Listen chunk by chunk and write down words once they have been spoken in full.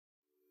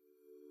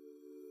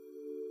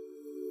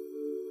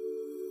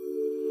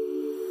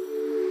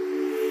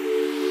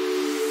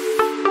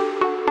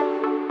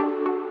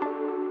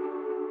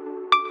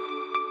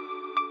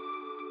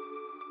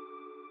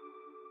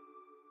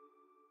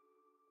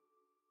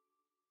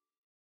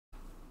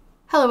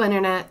Hello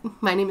Internet,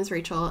 my name is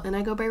Rachel and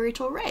I go by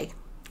Rachel Ray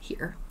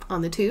here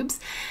on the tubes,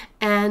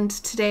 and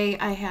today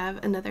I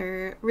have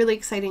another really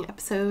exciting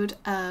episode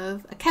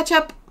of a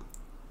catch-up.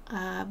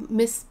 I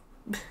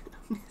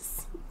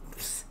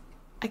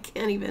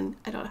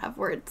don't have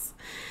words.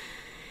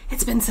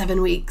 It's been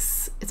 7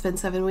 weeks.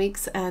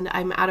 And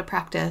I'm out of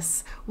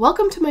practice.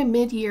 Welcome to my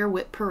mid-year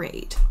WIP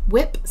parade.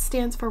 WIP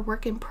stands for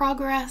Work in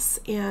Progress,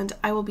 and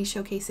I will be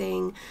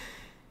showcasing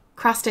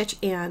cross-stitch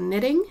and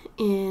knitting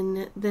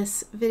in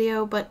this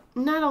video, but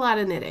not a lot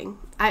of knitting.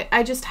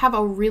 I just have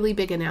a really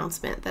big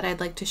announcement that I'd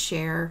like to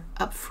share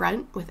up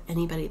front with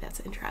anybody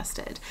that's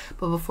interested.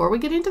 But before we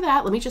get into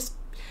that, let me just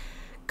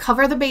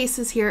cover the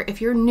bases here.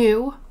 If you're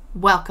new,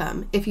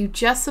 welcome. If you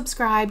just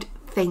subscribed,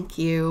 thank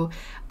you.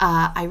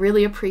 I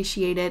really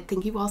appreciate it.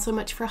 Thank you all so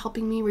much for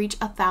helping me reach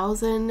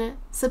 1,000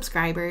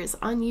 subscribers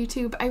on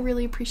YouTube. I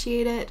really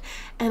appreciate it.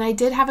 And I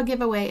did have a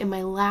giveaway in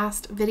my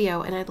last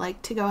video, and I'd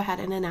like to go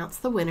ahead and announce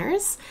the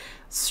winners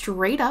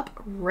straight up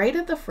right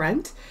at the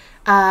front.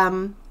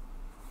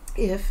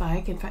 If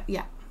I can find,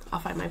 yeah, I'll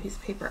find my piece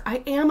of paper.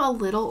 I am a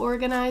little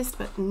organized,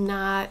 but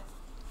not.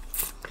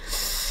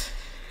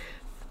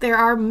 There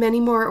are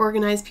many more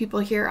organized people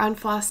here on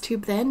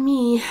flosstube than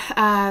me,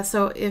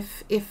 so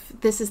if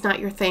this is not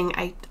your thing,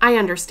 I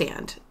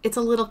understand. It's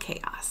a little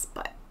chaos,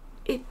 but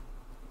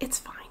it's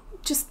fine.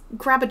 Just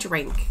grab a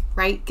drink,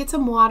 right? Get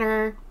some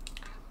water.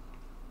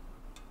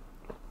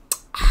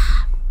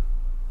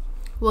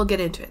 We'll get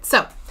into it.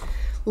 So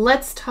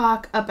let's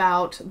talk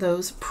about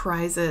those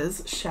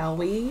prizes, shall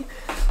we?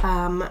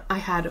 I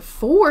had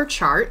 4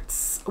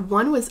 charts.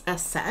 One was a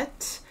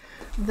set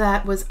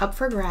that was up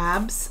for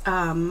grabs.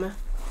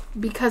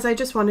 Because I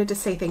just wanted to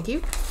say thank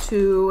you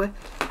to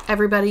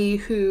everybody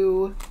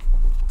who,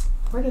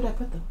 where did I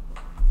put them?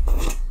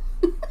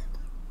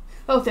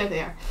 Oh, there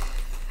they are.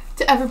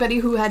 To everybody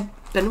who had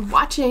been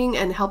watching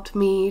and helped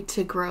me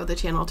to grow the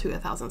channel to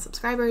 1,000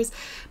 subscribers,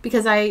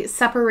 because I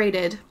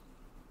separated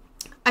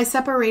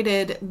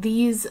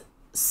these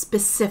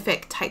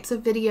specific types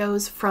of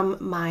videos from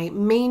my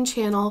main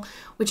channel,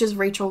 which is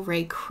Rachel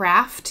Ray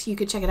Craft. You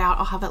could check it out.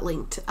 I'll have it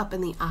linked up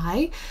in the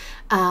eye.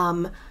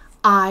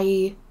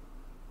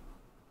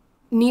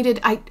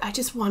 I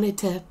just wanted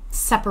to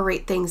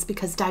separate things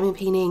because diamond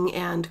painting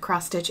and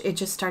cross stitch, it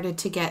just started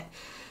to get,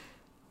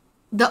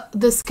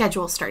 the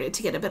schedule started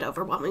to get a bit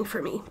overwhelming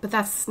for me, but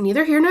that's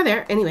neither here nor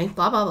there. Anyway,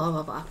 blah, blah,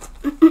 blah, blah,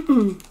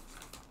 blah.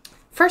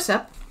 First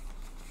up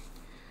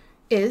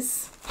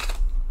is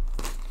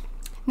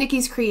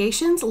Nikki's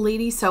Creations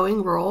Lady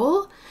Sewing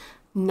Roll.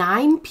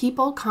 9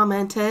 people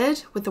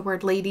commented with the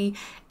word lady,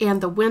 and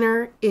the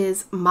winner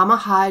is Mama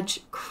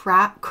Hodge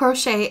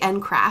Crochet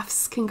and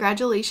Crafts.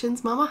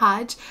 Congratulations, Mama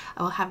Hodge.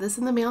 I will have this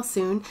in the mail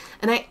soon.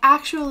 And I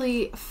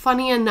actually,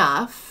 funny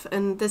enough,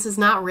 and this is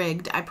not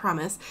rigged, I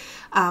promise,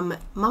 Mama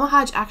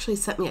Hodge actually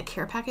sent me a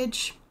care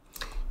package,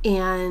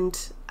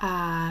 and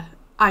I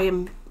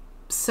am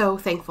so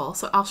thankful.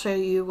 So I'll show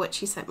you what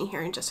she sent me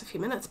here in just a few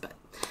minutes. But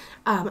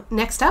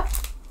next up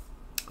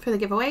for the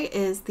giveaway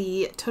is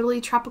the Totally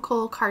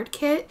Tropical card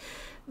kit.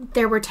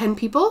 There were 10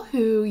 people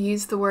who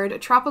used the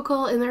word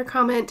tropical in their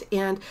comment,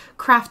 and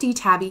Crafty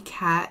Tabby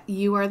Cat,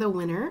 you are the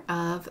winner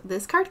of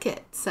this card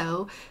kit.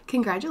 So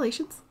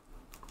congratulations.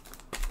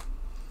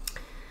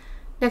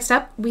 Next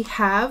up we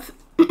have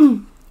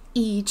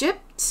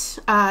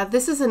Egypt.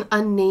 This is an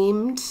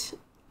unnamed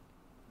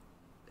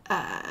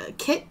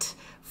kit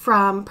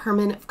from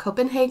Permanent of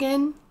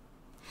Copenhagen.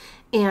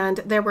 And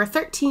there were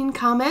 13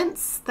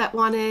 comments that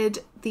wanted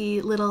the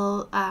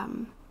little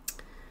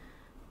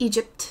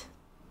Egypt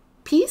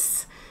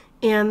piece.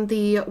 And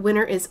the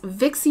winner is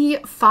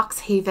Vixie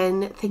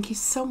Foxhaven. Thank you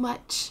so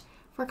much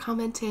for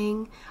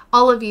commenting.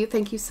 All of you,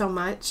 thank you so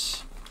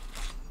much.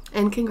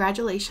 And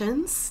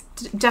congratulations.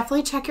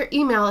 Definitely check your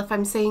email if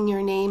I'm saying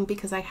your name,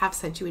 because I have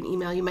sent you an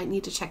email. You might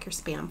need to check your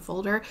spam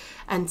folder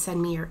and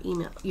send me your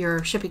email,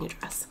 your shipping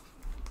address.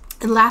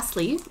 And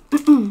lastly,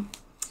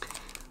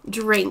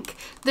 drink.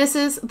 This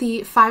is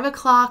the 5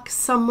 o'clock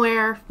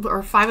somewhere,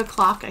 or 5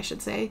 o'clock I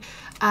should say,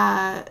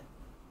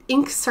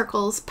 ink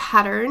circles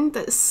pattern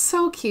that is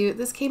so cute.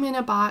 This came in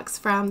a box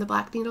from the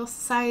Black Needle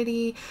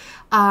Society.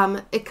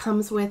 It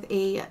comes with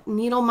a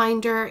needle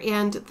minder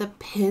and the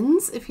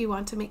pins if you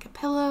want to make a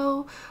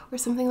pillow or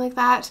something like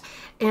that.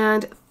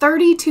 And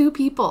 32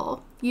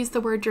 people used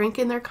the word drink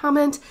in their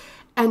comment.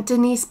 And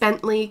Denise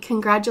Bentley,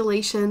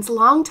 congratulations,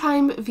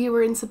 longtime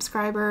viewer and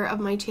subscriber of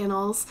my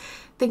channels.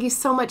 Thank you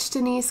so much,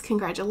 Denise.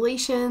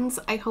 Congratulations.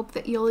 I hope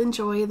that you'll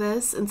enjoy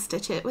this and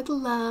stitch it with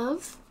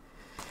love.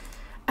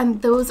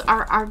 And those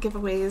are our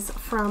giveaways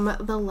from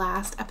the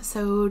last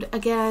episode.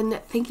 Again,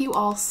 thank you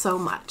all so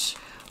much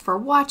for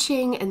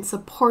watching and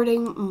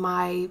supporting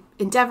my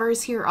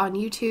endeavors here on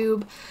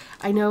YouTube.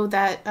 I know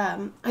that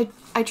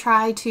I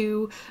try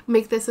to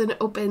make this an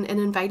open and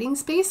inviting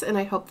space, and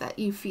I hope that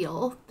you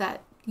feel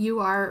that you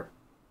are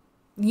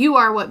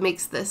what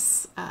makes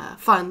this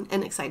fun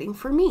and exciting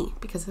for me,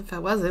 because if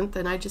it wasn't,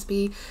 then I'd just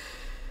be,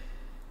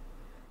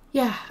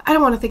 yeah, I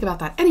don't want to think about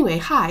that. Anyway,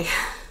 hi.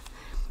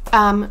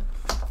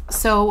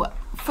 So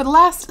For the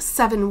last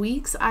 7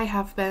 weeks, I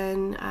have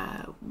been,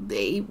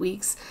 8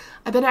 weeks,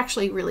 I've been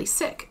actually really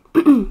sick.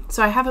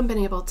 So I haven't been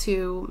able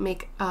to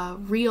make a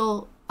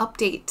real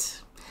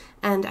update,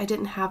 and I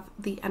didn't have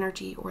the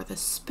energy or the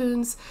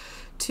spoons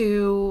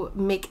to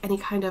make any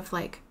kind of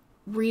like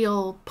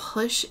real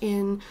push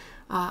in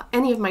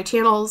any of my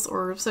channels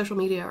or social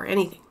media or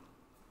anything.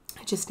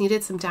 I just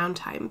needed some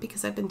downtime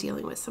because I've been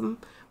dealing with some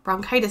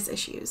bronchitis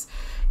issues.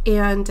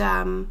 And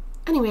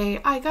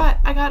anyway, I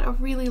got a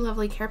really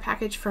lovely care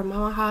package from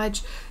Mama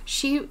Hodge.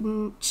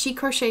 She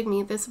crocheted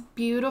me this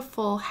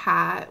beautiful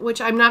hat,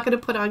 which I'm not going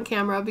to put on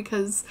camera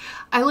because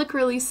I look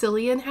really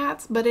silly in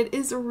hats, but it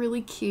is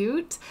really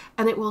cute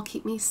and it will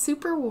keep me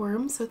super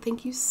warm. So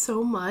thank you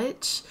so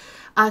much.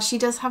 She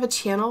does have a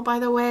channel, by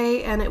the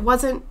way, and it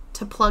wasn't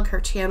to plug her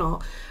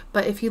channel,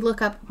 but if you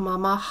look up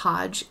Mama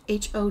Hodge,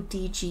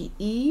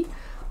 Hodge,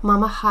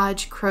 Mama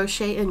Hodge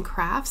Crochet and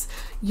Crafts,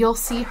 you'll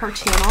see her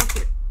channel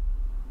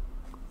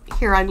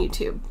here on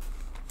YouTube.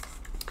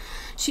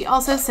 She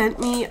also sent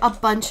me a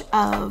bunch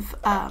of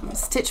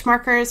stitch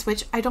markers,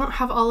 which I don't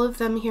have all of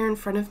them here in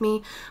front of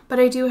me, but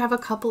I do have a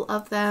couple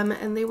of them,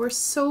 and they were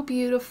so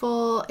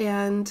beautiful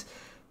and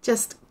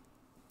just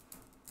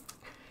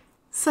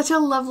such a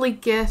lovely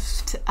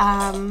gift.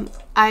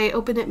 I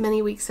opened it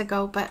many weeks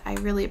ago, but I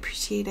really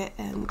appreciate it,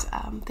 and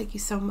thank you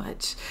so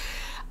much.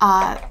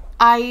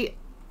 I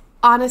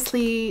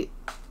honestly,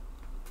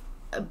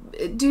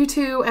 due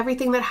to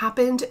everything that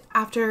happened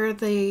after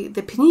the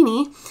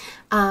panini,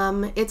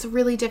 it's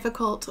really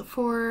difficult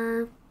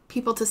for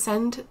people to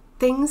send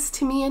things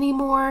to me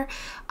anymore.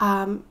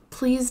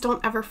 Please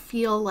don't ever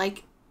feel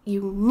like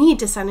you need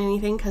to send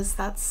anything, because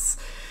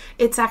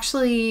it's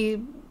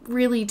actually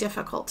really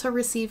difficult to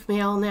receive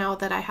mail now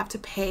that I have to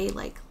pay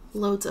like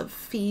loads of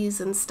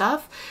fees and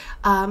stuff.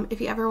 If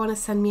you ever want to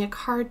send me a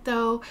card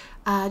though,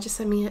 just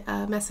send me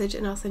a message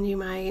and I'll send you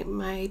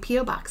my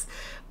P.O. box.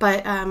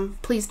 But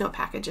please no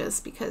packages,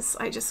 because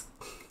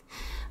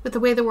with the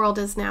way the world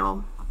is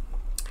now,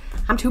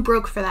 I'm too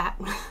broke for that.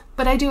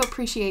 But I do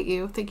appreciate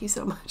you. Thank you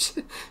so much.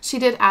 She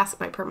did ask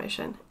my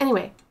permission.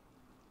 Anyway,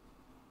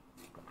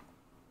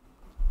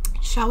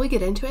 shall we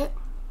get into it?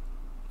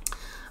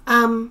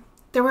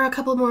 There were a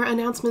couple more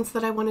announcements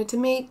that I wanted to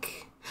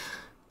make.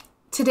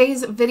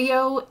 Today's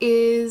video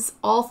is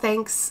all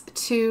thanks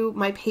to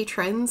my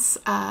patrons.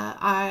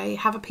 I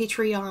have a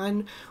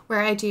Patreon where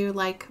I do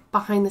like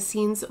behind the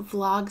scenes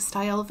vlog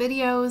style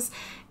videos,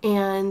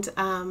 and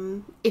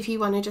if you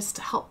want to just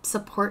help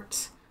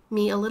support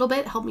me a little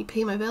bit, help me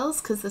pay my bills,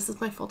 because this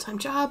is my full-time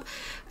job,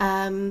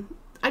 I'm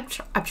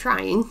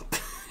trying.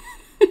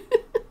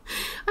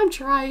 I'm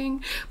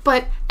trying.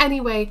 But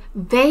anyway,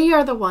 they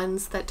are the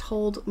ones that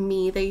told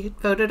me, they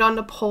voted on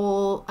the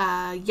poll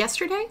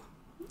yesterday,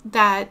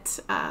 that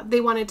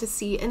they wanted to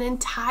see an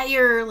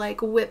entire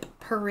like WIP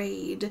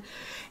parade.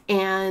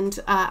 And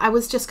I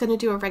was just going to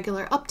do a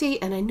regular update,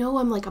 and I know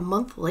I'm like a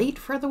month late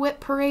for the WIP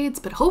parades,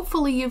 but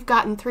hopefully you've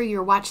gotten through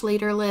your watch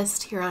later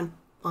list here on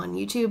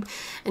YouTube,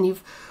 and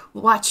you've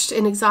watched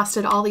and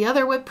exhausted all the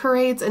other WIP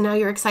parades, and now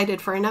you're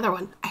excited for another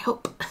one. I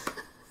hope.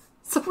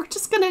 So we're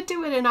just going to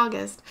do it in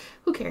August.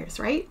 Who cares,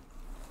 right?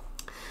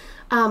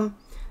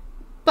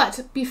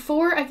 But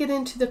before I get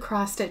into the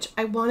cross stitch,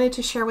 I wanted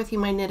to share with you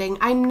my knitting.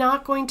 I'm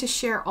not going to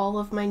share all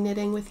of my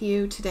knitting with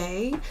you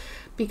today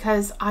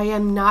because I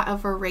am not a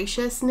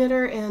voracious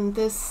knitter, and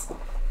this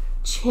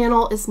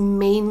channel is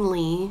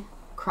mainly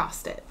cross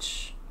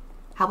stitch.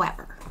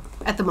 However,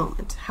 at the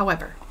moment,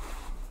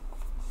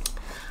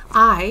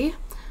 I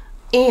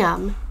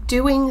am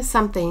doing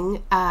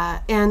something,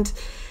 and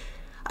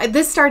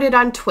this started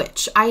on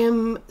Twitch. I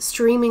am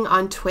streaming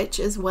on Twitch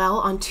as well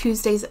on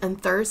Tuesdays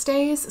and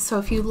Thursdays. So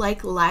if you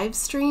like live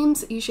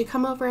streams, you should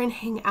come over and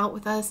hang out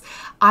with us.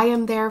 I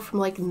am there from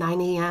like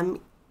 9 a.m.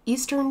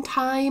 Eastern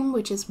time,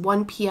 which is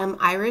 1 p.m.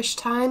 Irish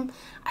time.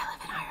 I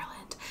live in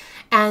Ireland.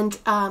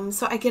 And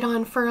so I get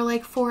on for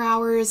like 4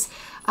 hours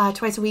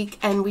twice a week,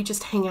 and we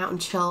just hang out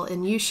and chill,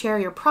 and you share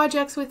your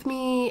projects with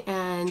me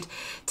and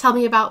tell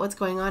me about what's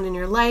going on in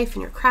your life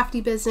and your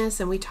crafty business,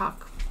 and we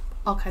talk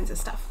all kinds of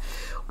stuff.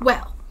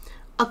 Well,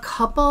 a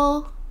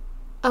couple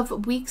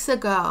of weeks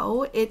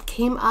ago, it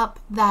came up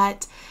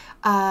that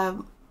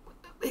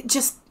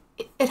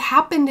it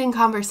happened in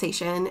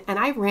conversation, and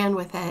I ran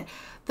with it.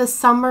 The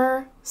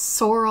Summer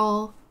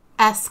Sorrel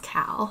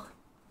Escal.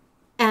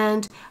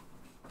 And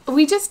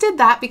we just did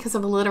that because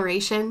of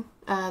alliteration,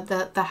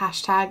 the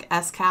hashtag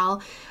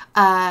Escal.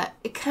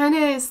 It kind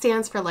of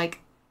stands for like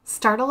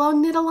start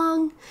along, knit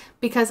along,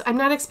 because I'm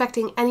not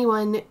expecting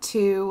anyone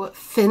to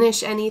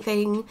finish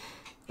anything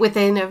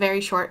within a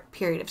very short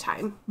period of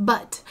time.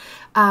 But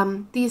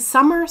the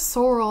Summer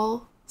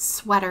Sorrel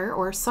sweater,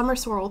 or Summer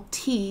Sorrel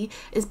tee,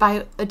 is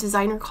by a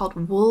designer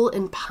called Wool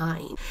and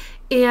Pine.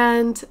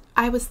 And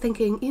I was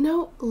thinking, you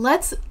know,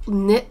 let's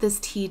knit this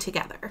tee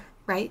together,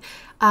 right?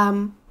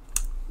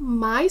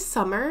 My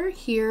summer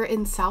here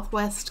in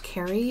Southwest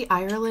Kerry,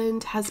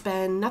 Ireland, has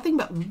been nothing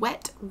but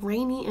wet,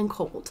 rainy, and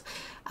cold.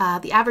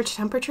 The average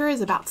temperature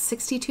is about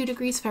 62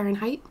 degrees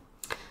Fahrenheit,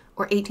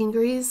 or 18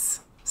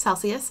 degrees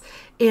Celsius,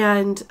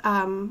 and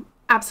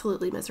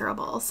absolutely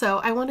miserable. So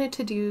I wanted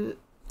to do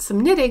some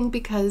knitting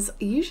because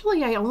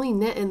usually I only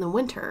knit in the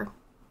winter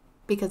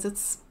because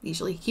it's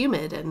usually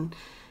humid and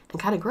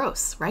kind of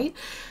gross, right?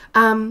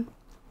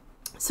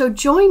 So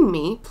join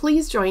me,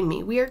 please join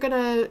me. We are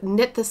gonna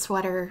knit the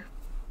sweater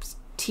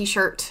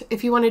t-shirt.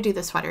 If you want to do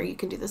the sweater, you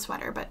can do the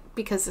sweater, but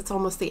because it's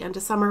almost the end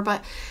of summer,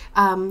 but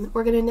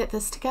we're gonna knit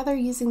this together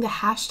using the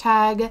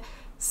hashtag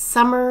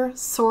Summer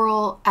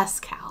Sorrel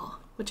Escal,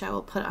 which I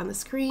will put on the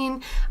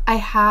screen. I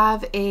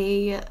have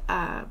a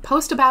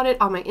post about it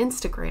on my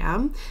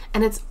Instagram,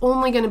 and it's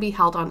only going to be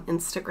held on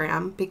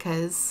Instagram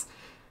because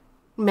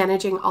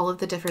managing all of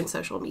the different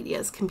social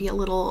medias can be a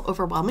little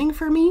overwhelming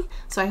for me.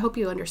 So I hope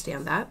you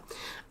understand that.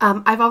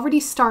 I've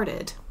already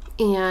started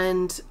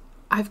and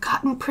I've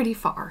gotten pretty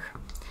far.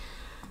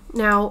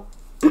 Now,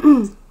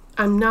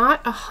 I'm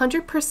not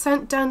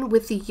 100% done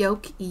with the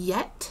yoke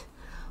yet,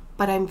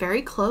 but I'm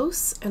very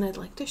close and I'd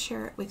like to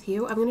share it with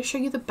you. I'm going to show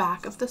you the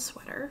back of the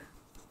sweater,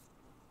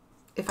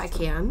 if I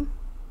can.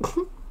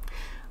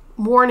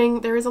 Warning,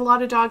 there is a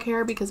lot of dog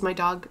hair because my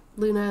dog,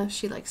 Luna,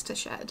 she likes to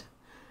shed.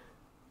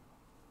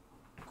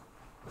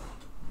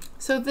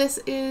 So this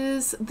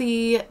is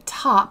the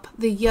top,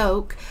 the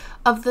yoke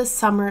of the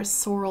Summer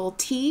Sorrel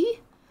tee,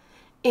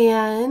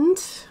 and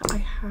I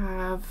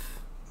have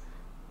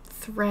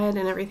thread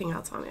and everything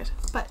else on it,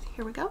 but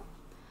here we go.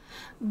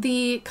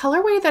 The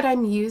colorway that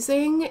I'm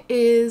using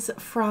is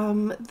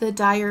from the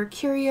dyer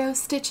Curio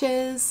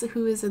Stitches,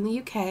 who is in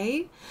the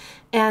UK,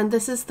 and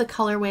this is the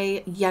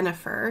colorway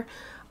Yennefer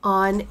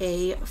on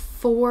a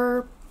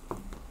four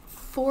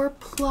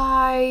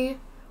ply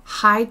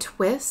high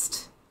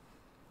twist,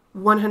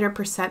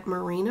 100%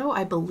 merino,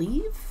 I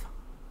believe.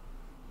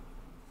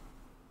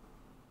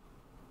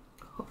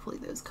 Hopefully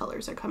those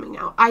colors are coming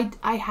out.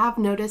 I have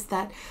noticed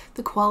that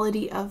the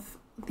quality of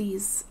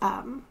these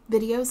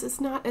videos is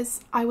not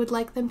as I would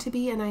like them to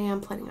be, and I am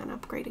planning on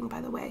upgrading,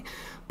 by the way.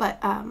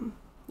 But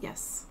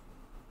yes,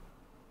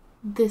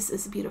 this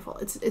is beautiful.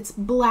 It's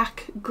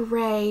black,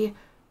 gray,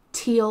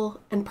 teal,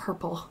 and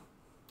purple.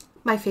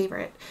 My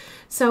favorite.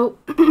 So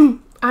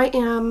I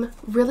am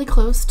really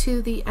close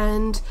to the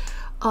end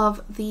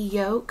of the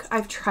yoke.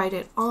 I've tried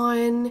it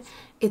on.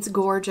 It's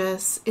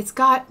gorgeous. It's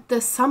got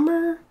the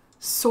Summer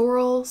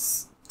Sorrel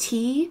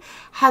tee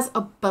has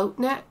a boat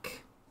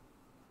neck,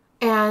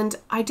 and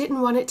I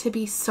didn't want it to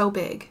be so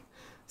big.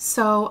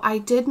 So I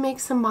did make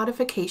some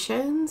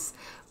modifications,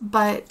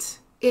 but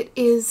it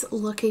is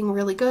looking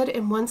really good.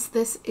 And once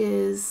this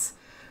is,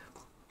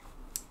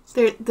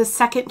 the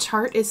second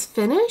chart is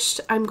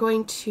finished, I'm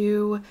going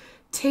to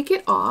take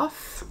it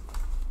off.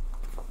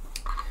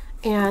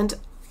 And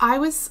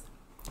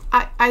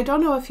I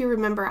don't know if you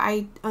remember,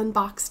 I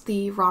unboxed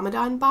the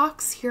Ramadan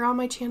box here on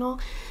my channel,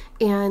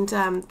 and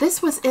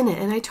this was in it,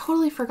 and I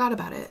totally forgot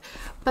about it.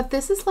 But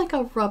this is like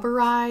a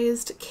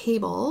rubberized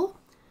cable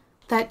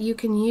that you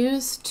can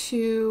use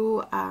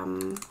to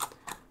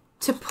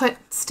put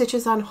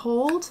stitches on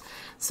hold.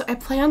 So I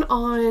plan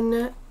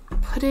on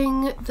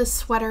putting the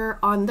sweater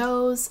on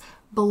those,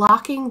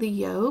 blocking the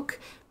yoke,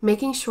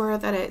 making sure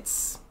that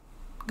it's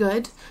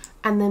good,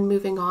 and then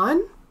moving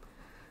on,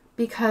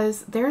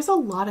 because there's a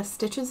lot of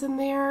stitches in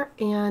there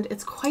and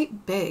it's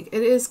quite big.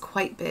 It is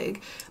quite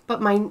big,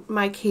 but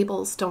my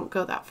cables don't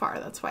go that far.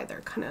 That's why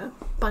they're kind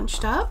of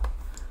bunched up.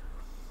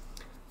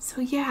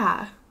 So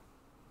yeah,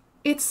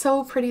 it's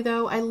so pretty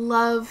though. I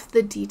love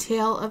the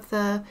detail of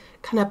the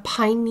kind of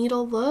pine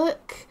needle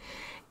look,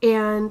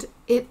 and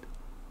it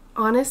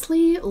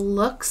honestly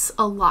looks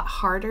a lot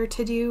harder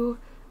to do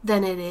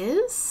than it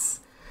is.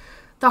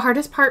 The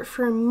hardest part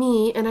for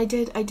me, and I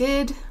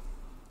did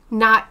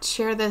not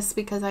share this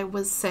because I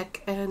was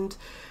sick and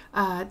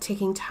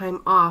taking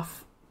time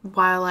off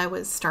while I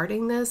was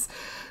starting this.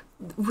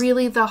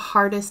 Really the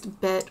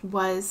hardest bit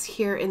was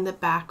here in the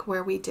back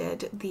where we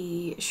did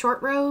the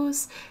short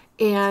rows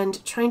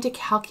and trying to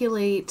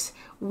calculate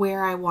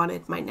where I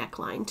wanted my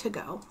neckline to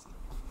go.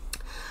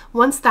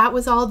 Once that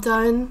was all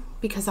done,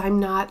 because I'm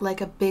not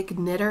like a big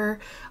knitter,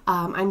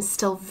 I'm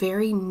still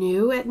very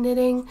new at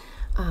knitting.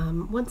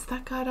 Once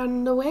that got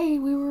on the way,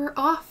 we were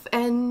off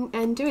and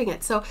doing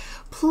it. So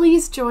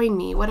please join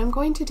me. What I'm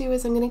going to do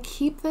is I'm going to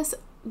keep this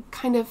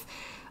kind of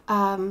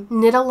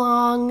knit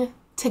along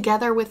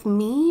together with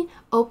me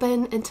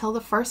open until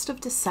the 1st of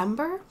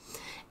December.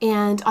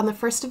 And on the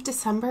 1st of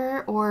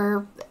December,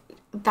 or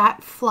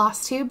that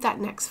floss tube, that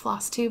next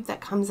floss tube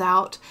that comes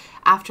out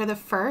after the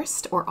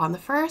 1st or on the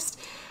 1st,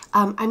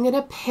 I'm going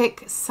to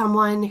pick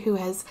someone who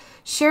has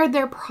shared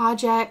their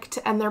project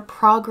and their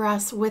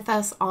progress with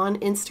us on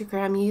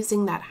Instagram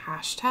using that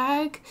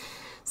hashtag.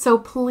 So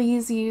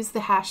please use the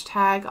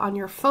hashtag on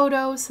your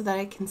photo so that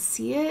I can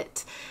see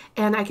it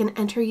and I can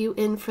enter you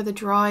in for the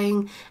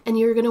drawing, and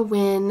you're going to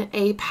win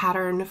a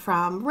pattern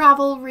from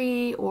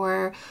Ravelry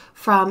or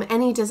from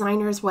any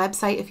designer's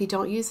website if you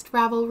don't use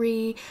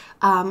Ravelry.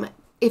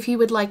 If you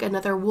would like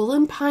another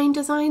woolen pine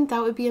design,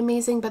 that would be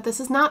amazing, but this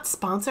is not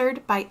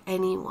sponsored by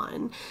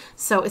anyone.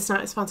 So it's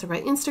not sponsored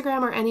by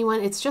Instagram or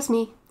anyone, it's just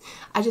me.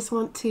 I just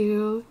want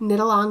to knit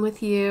along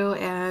with you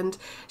and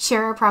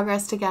share our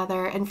progress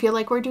together and feel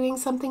like we're doing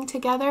something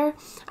together.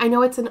 I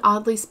know it's an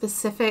oddly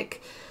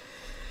specific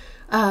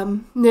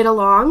knit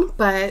along,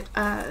 but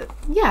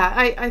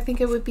yeah, I think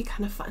it would be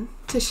kind of fun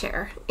to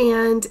share.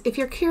 And if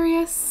you're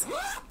curious,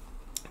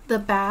 the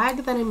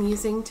bag that I'm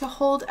using to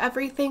hold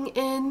everything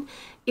in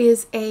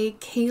is a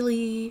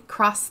Kaylee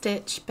cross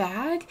stitch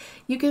bag.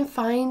 You can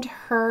find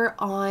her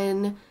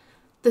on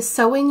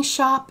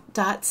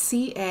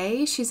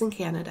thesewingshop.ca. She's in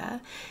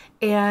Canada,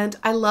 and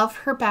I love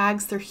her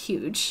bags. They're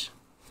huge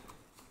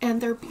and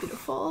they're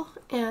beautiful,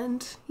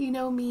 and you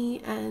know me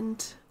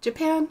and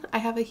Japan, I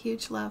have a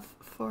huge love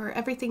for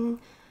everything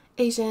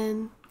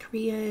Asian,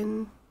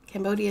 Korean,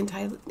 Cambodian,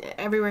 Thailand,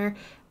 everywhere,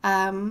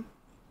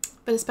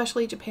 but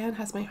especially Japan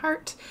has my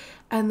heart,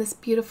 and this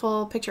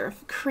beautiful picture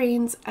of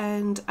cranes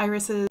and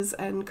irises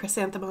and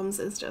chrysanthemums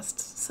is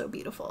just so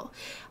beautiful.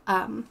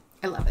 I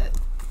love it.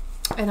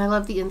 And I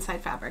love the inside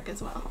fabric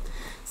as well.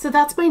 So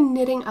that's my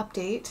knitting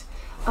update.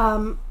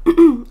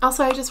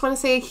 Also, I just want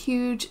to say a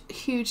huge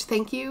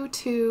thank you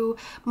to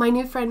my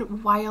new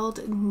friend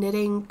Wild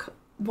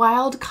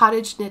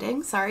Cottage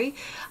Knitting. Sorry.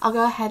 I'll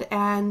go ahead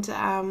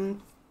and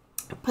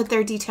put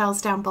their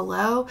details down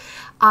below.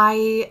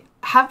 I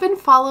have been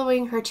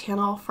following her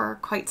channel for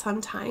quite some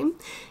time,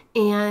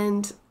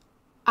 and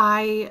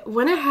I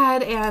went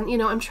ahead and, you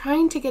know, I'm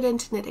trying to get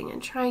into knitting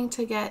and trying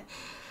to get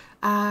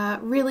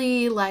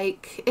really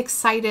like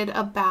excited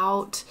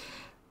about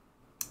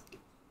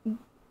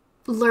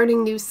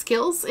learning new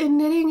skills in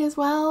knitting as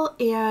well.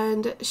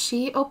 And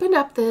she opened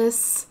up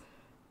this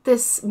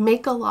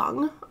make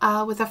along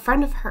with a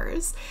friend of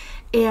hers,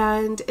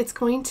 and it's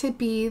going to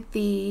be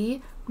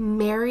the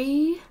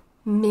Merry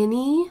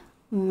Mini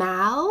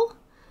Mal.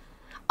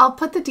 I'll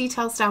put the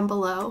details down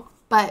below,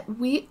 but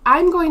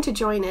I'm going to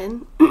join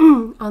in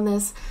on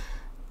this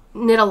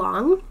knit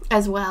along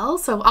as well.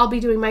 So I'll be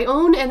doing my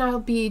own and I'll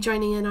be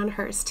joining in on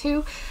hers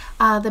too.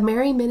 The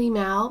Merry Mini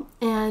Mal,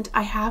 and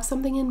I have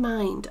something in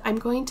mind. I'm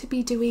going to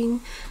be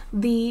doing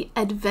the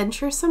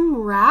adventuresome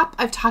wrap.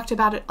 I've talked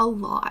about it a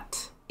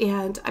lot,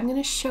 and I'm going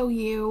to show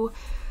you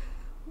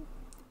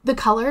the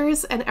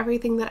colors and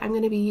everything that I'm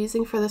going to be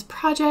using for this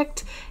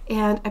project,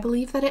 and I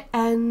believe that it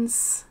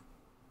ends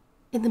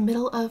in the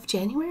middle of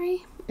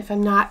January, if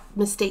I'm not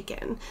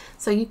mistaken.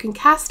 So you can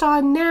cast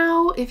on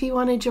now if you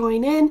want to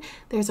join in.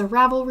 There's a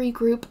Ravelry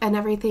group and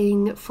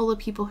everything full of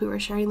people who are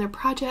sharing their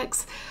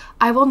projects.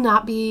 I will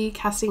not be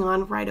casting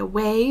on right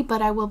away,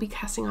 but I will be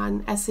casting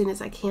on as soon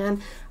as I can.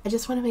 I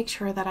just want to make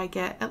sure that I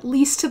get at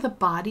least to the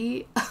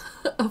body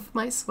of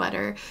my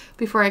sweater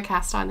before I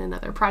cast on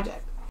another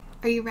project.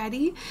 Are you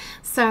ready?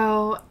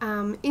 So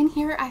in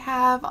here I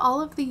have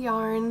all of the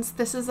yarns.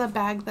 This is a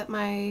bag that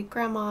my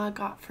grandma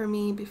got for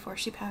me before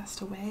she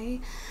passed away,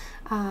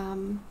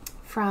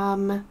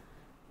 from,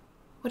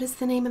 what is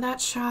the name of that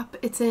shop?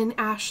 It's in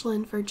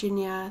Ashland,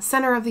 Virginia.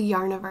 Center of the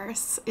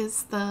Yarniverse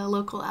is the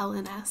local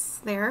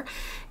LNS there.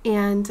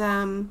 And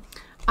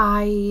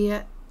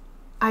I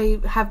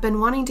have been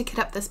wanting to kit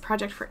up this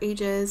project for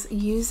ages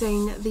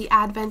using the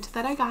Advent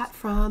that I got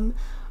from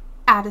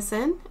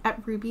Addison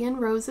at Ruby and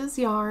Rose's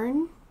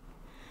Yarn.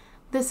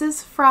 This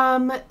is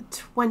from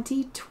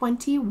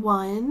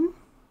 2021.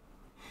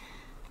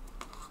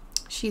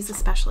 She's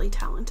especially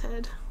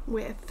talented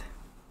with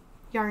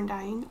yarn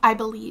dyeing. I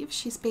believe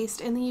she's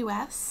based in the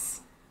US.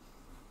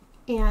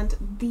 And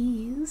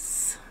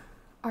these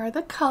are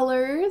the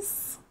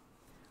colors.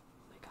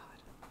 Oh my god.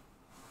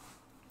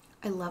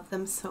 I love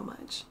them so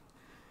much.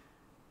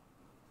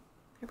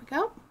 Here we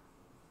go.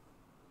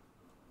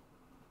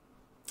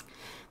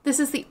 This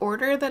is the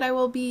order that I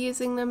will be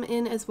using them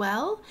in as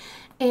well.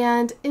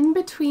 And in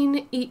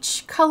between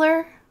each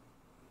color,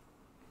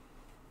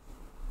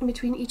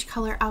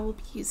 I will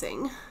be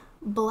using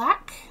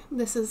black.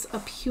 This is a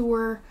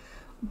pure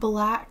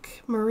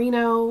black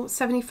merino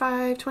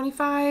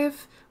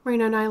 75/25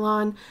 merino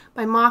nylon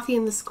by Mothy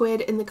and the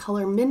Squid in the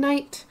color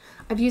Midnight.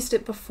 I've used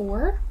it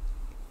before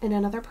in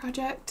another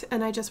project,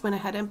 and I just went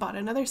ahead and bought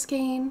another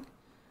skein.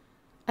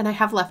 And I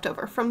have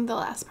leftover from the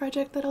last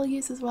project that I'll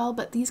use as well,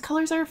 but these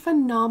colors are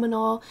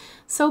phenomenal,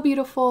 so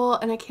beautiful,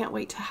 and I can't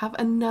wait to have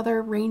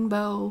another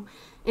rainbow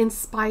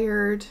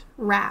inspired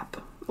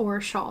wrap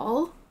or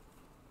shawl,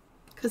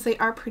 because they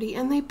are pretty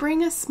and they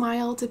bring a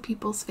smile to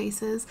people's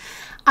faces.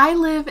 I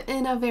live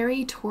in a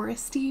very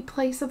touristy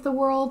place of the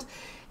world,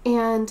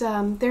 and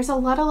there's a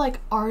lot of like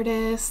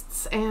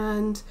artists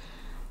and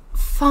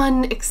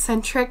fun,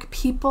 eccentric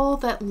people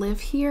that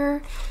live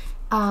here.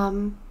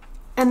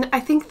 And I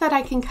think that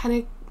I can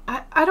kind of,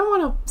 I don't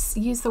want to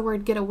use the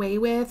word get away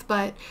with,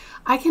 but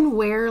I can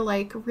wear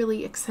like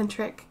really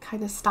eccentric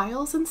kind of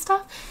styles and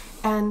stuff,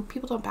 and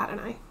people don't bat an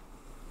eye.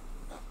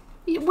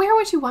 You wear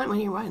what you want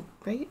when you want,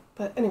 right?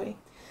 But anyway,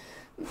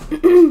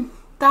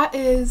 that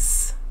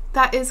is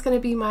going to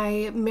be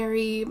my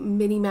Merry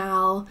Mini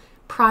Mal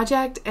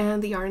project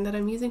and the yarn that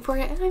I'm using for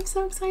it, and I'm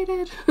so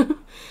excited.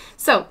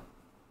 So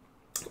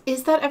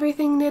Is that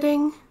everything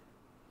knitting?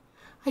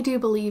 I do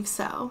believe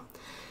so.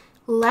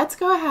 Let's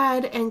go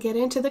ahead and get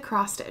into the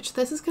cross stitch.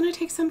 This is going to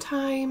take some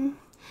time,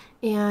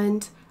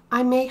 and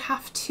I may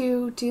have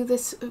to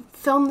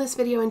film this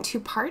video in 2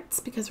 parts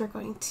because we're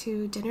going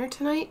to dinner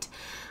tonight.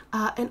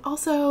 And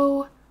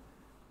also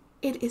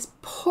it is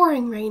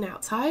pouring rain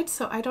outside,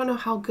 so I don't know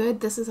how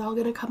good this is all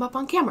going to come up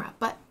on camera,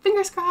 but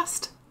fingers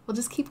crossed. We'll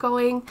just keep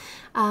going.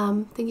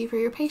 Thank you for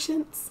your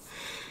patience.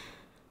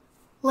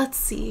 Let's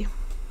see.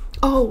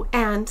 Oh,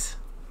 and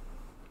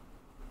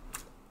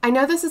I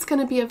know this is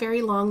going to be a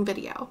very long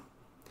video.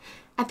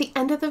 At the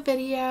end of the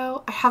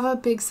video, I have a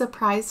big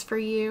surprise for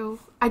you.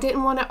 I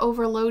didn't want to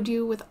overload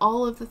you with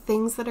all of the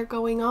things that are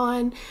going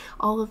on,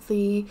 all of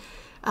the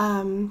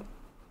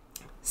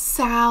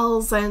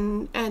SALs,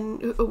 and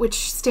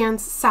which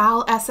stands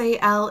SAL,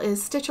 S-A-L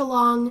is stitch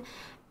along,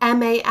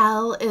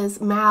 M-A-L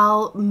is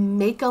mal,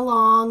 make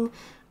along,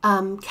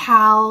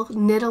 Cal,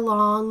 knit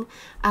along.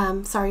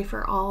 Sorry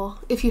for all.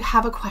 If you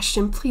have a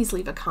question, please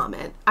leave a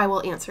comment. I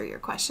will answer your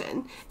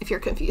question if you're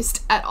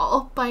confused at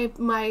all by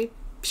my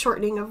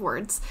shortening of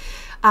words.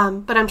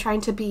 But I'm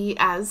trying to be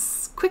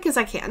as quick as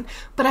I can.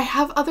 But I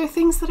have other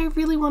things that I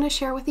really want to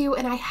share with you,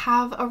 and I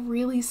have a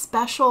really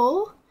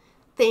special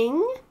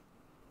thing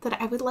that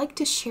I would like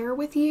to share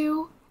with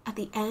you at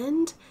the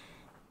end.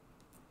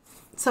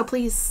 So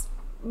please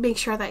make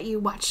sure that you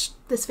watch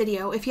this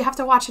video. If you have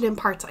to watch it in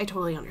parts, I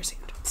totally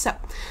understand. So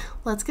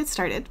let's get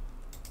started.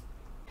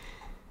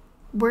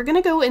 We're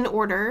gonna go in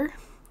order,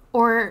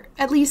 or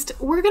at least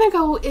we're gonna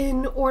go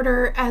in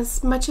order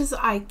as much as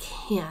I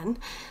can.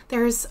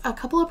 There's a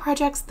couple of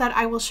projects that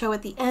I will show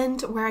at the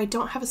end where I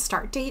don't have a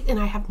start date and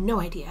I have no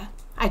idea.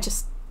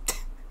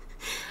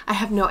 I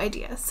have no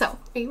idea. So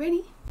are you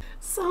ready?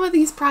 Some of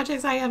these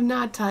projects I have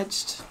not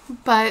touched,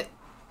 but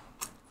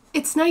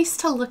it's nice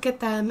to look at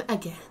them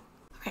again.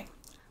 Okay,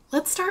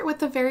 let's start with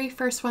the very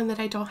first one that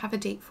I don't have a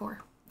date for.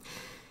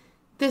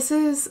 This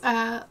is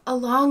a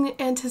long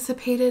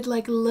anticipated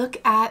look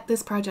at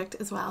this project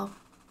as well.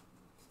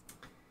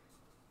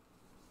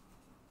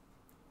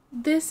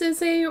 This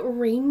is a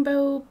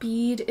rainbow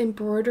bead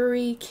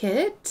embroidery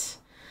kit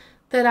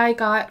that I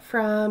got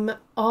from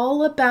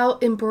All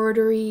About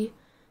Embroidery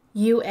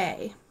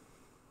UA.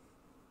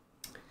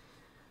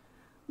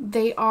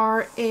 They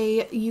are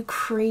a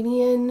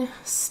Ukrainian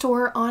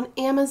store on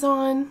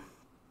Amazon,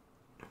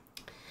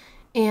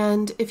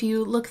 and if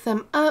you look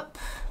them up,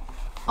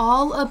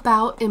 All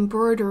About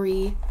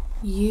Embroidery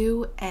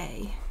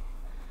UA.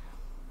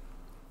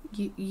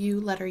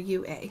 Letter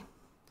UA.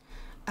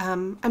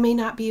 I may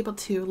not be able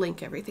to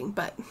link everything,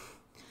 but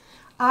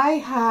I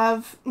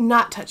have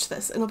not touched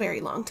this in a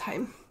very long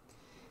time.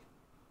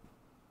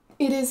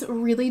 It is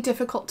really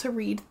difficult to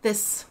read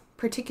this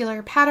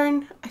particular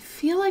pattern. I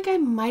feel like I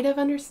might have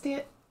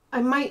understand.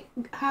 I might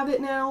have it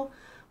now,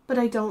 but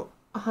I don't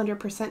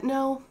 100%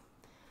 know.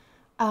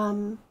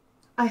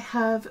 I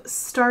have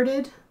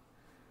started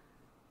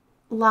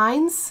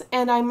lines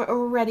and I'm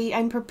ready.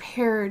 I'm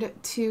prepared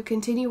to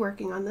continue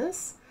working on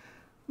this,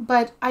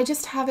 but I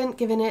just haven't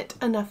given it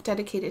enough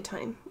dedicated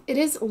time. It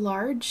is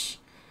large.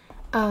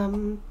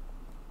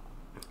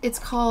 It's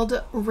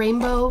called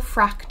Rainbow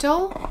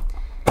Fractal,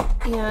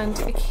 and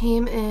it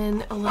came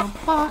in a little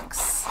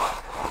box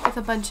with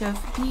a bunch of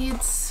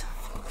beads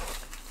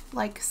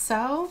like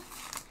so.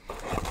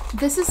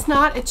 This is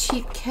not a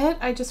cheap kit.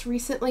 I just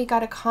recently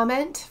got a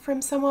comment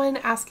from someone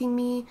asking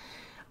me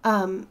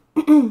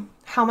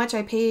how much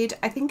I paid.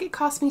 I think it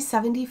cost me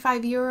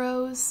 75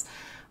 euros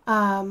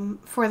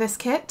for this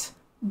kit.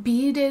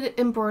 Beaded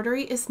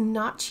embroidery is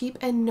not cheap,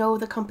 and no,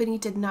 the company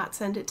did not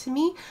send it to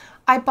me.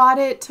 I bought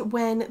it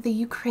when the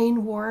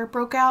Ukraine war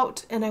broke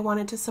out and I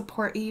wanted to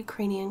support a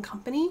Ukrainian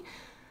company,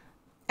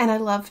 and I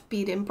love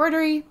bead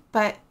embroidery,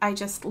 but I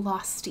just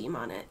lost steam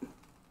on it.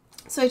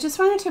 So I just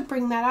wanted to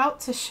bring that out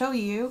to show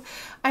you.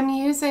 I'm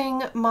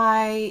using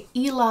my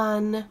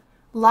Elan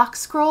lock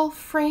scroll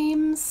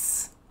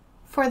frames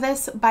for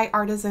this by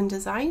Artisan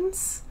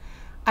Designs.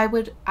 I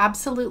would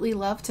absolutely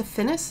love to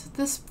finish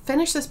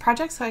this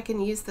project so I can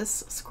use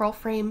this scroll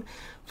frame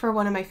for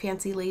one of my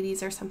fancy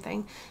ladies or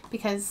something,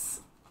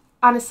 because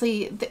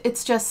honestly,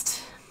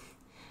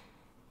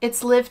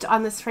 it's lived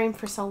on this frame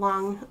for so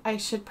long. I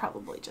should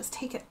probably just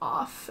take it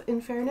off,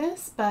 in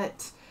fairness,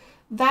 but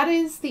that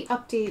is the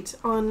update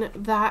on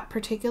that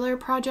particular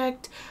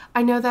project.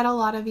 I know that a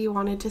lot of you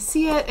wanted to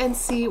see it and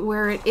see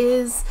where it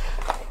is.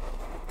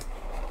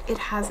 It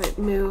hasn't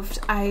moved.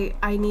 I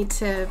need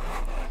to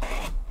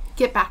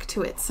get back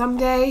to it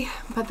someday,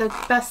 but the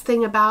best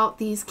thing about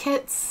these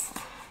kits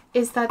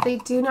is that they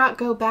do not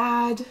go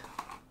bad.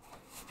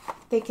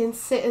 They can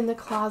sit in the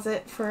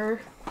closet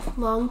for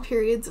long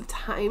periods of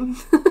time.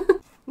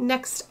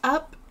 Next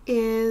up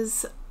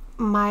is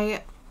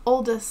my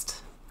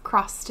oldest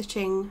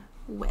cross-stitching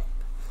WIP.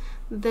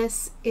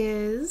 This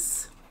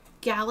is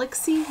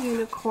Galaxy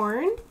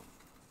Unicorn.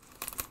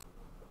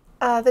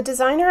 The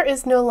designer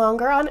is no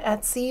longer on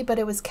Etsy, but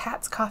it was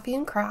Cat's Coffee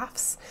and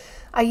Crafts.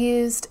 I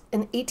used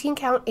an 18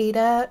 count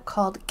Aida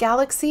called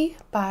Galaxy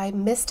by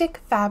Mystic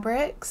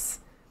Fabrics.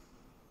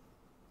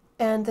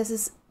 And this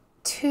is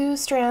 2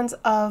 strands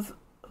of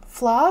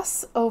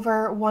floss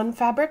over 1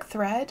 fabric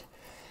thread.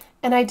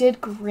 And I did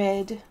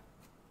grid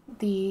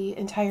the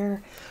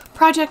entire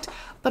project,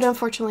 but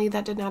unfortunately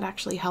that did not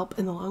actually help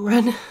in the long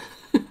run.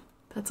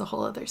 That's a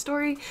whole other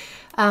story.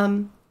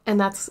 And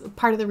that's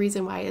part of the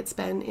reason why it's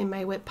been in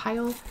my WIP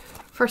pile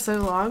for so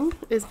long,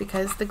 is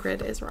because the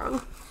grid is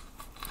wrong.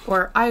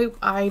 Or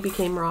I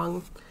became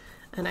wrong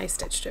and I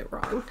stitched it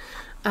wrong.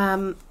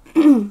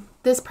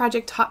 This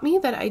project taught me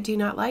that I do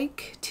not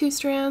like 2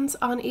 strands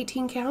on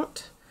 18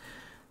 count.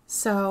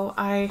 So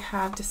I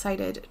have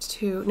decided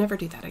to never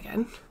do that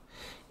again.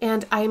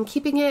 And I am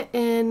keeping it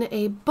in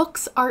a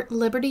Books Art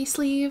Liberty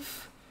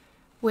sleeve,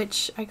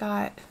 which I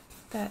got,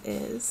 that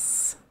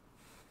is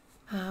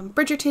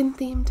Bridgerton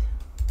themed,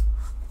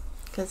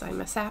 because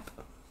I'm a sap.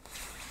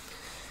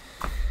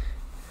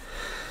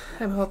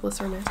 I'm a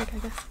hopeless romantic, I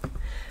guess.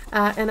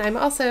 And I'm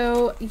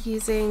also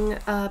using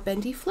a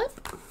bendy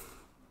flip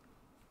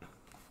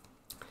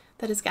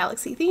that is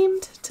galaxy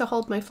themed to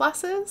hold my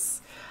flosses.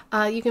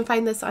 You can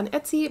find this on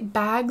Etsy.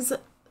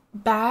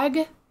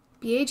 Bag,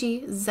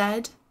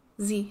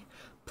 B-A-G-Z-Z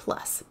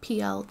plus,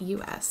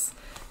 P-L-U-S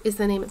is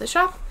the name of the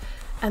shop.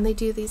 And they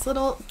do these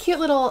little cute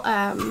little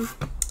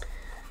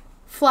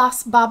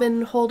floss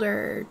bobbin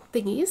holder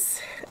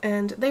thingies,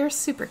 and they're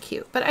super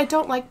cute, but I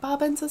don't like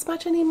bobbins as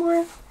much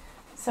anymore,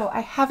 so I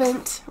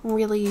haven't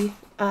really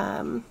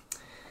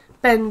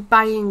been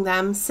buying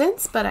them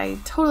since, but I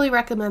totally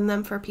recommend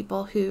them for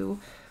people who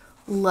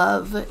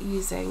love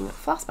using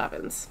floss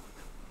bobbins.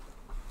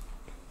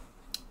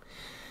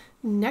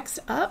 Next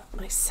up,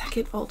 my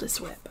second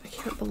oldest WIP. I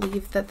can't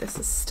believe that this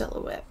is still a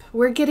WIP.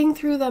 We're getting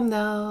through them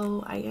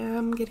though. I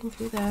am getting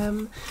through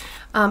them.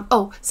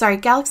 Oh, sorry.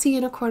 Galaxy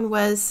Unicorn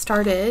was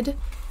started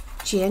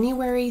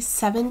January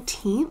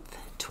 17th,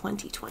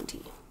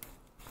 2020.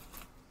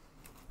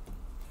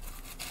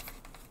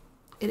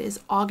 It is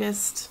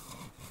August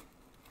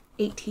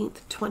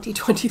 18th,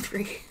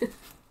 2023.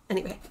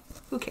 Anyway,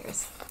 who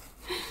cares?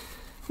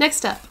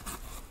 Next up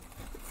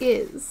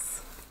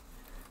is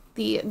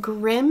the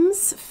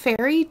Grimm's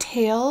Fairy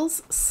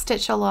Tales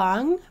Stitch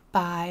Along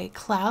by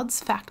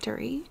Clouds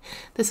Factory.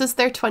 This is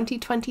their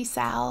 2020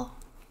 sal.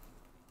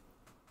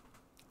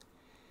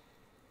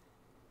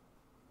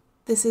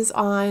 This is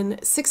on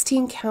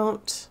 16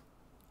 count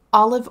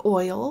olive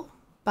oil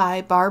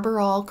by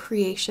Barbarol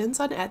Creations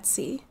on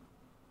Etsy.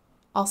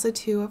 Also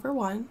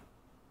 2/1.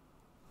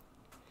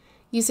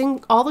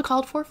 Using all the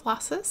called for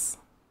flosses.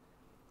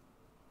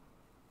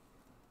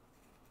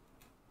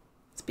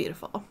 It's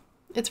beautiful.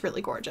 It's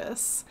really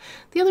gorgeous.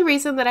 The only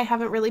reason that I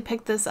haven't really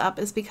picked this up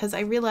is because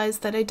I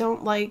realized that I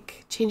don't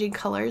like changing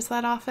colors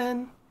that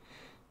often.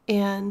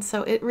 And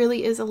so it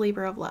really is a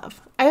labor of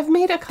love. I have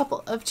made a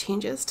couple of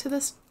changes to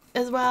this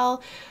as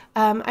well.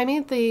 I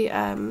made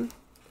the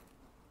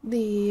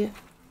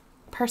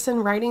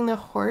person riding the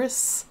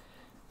horse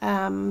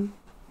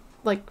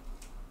like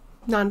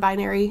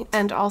non-binary,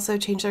 and also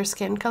changed their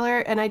skin color,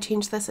 and I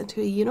changed this into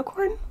a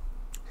unicorn.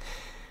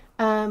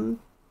 And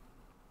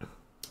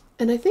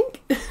I think,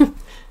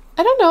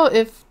 I don't know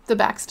if the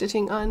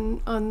backstitching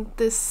on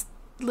this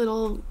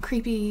little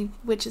creepy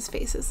witch's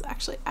face is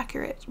actually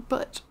accurate,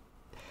 but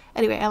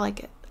anyway, I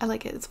like it. I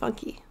like it. It's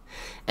funky.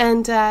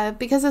 And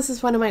because this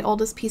is one of my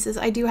oldest pieces,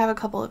 I do have a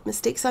couple of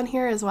mistakes on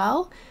here as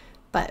well,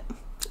 but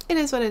it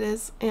is what it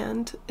is,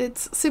 and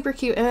it's super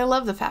cute, and I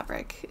love the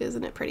fabric.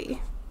 Isn't it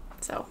pretty?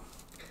 So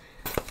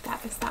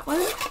that is that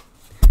one.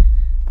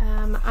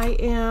 I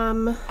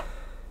am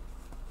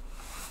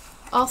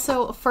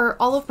also, for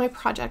all of my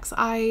projects,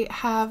 I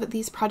have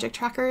these project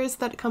trackers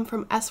that come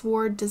from S.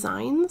 Ward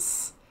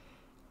Designs.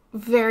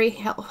 Very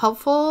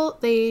helpful.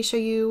 They show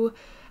you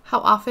how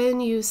often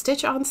you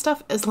stitch on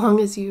stuff as long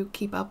as you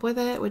keep up with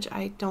it, which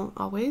I don't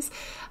always.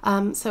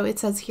 So it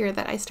says here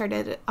that I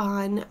started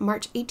on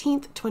March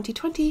 18th,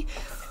 2020.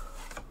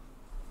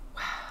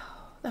 Wow,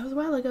 that was a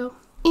while ago.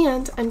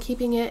 And I'm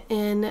keeping it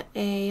in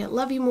a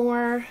Love You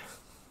More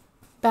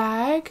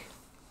bag.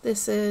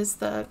 This is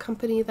the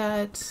company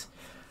that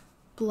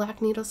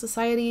Black Needle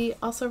Society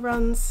also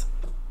runs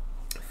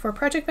for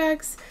project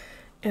bags,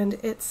 and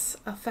it's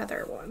a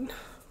feather one.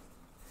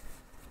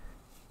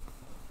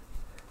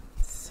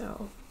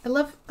 So I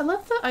love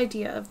the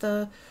idea of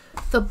the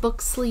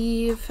book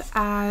sleeve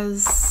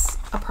as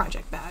a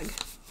project bag.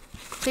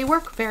 They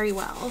work very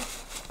well.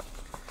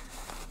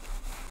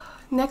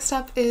 Next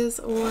up is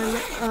one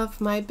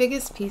of my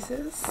biggest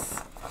pieces.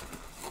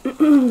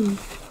 Oh,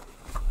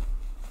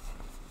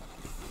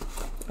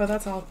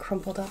 that's all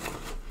crumpled up.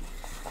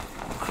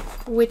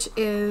 Which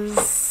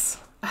is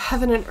a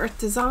Heaven and Earth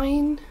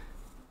Design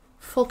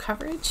full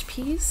coverage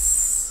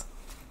piece.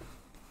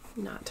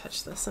 Not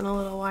touch this in a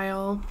little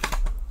while.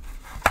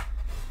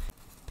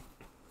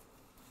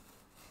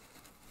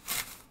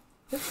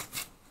 Yep.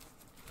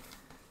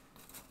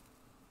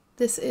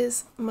 This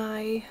is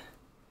my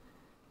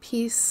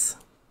piece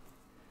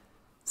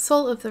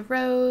Soul of the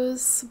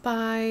Rose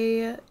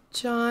by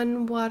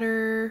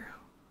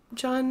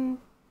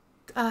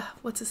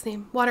what's his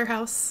name?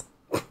 Waterhouse.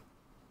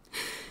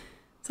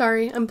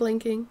 Sorry, I'm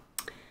blanking.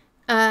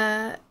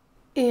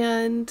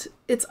 And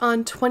it's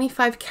on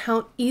 25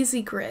 count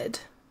easy grid.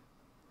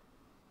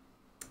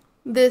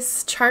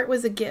 This chart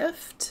was a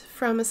gift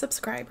from a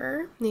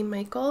subscriber named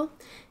Michael,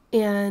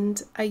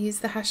 and I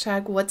used the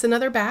hashtag what's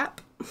another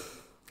BAP.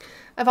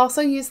 I've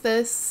also used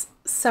this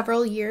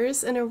several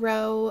years in a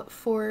row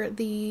for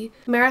the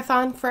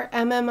Marathon for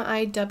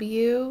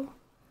MMIW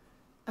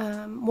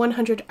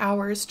 100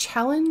 Hours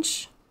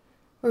Challenge,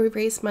 where we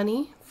raise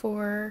money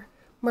for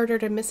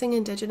murdered and missing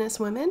Indigenous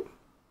women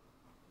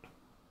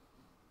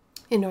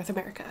in North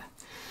America.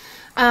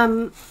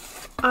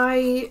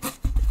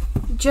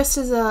 Just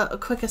as a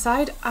quick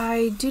aside,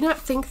 I do not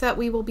think that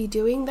we will be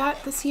doing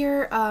that this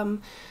year.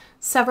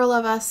 Several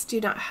of us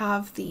do not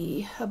have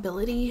the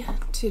ability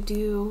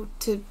to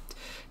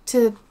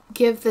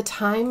give the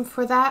time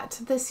for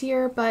that this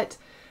year, but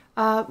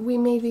we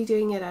may be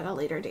doing it at a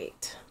later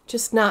date,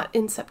 just not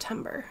in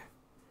September.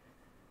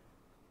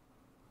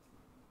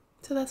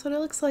 So that's what it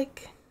looks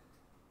like.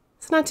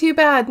 It's not too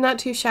bad, not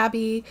too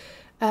shabby.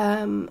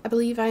 I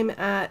believe I'm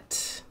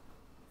at,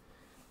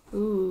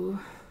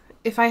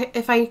 if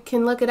I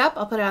can look it up,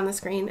 I'll put it on the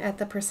screen at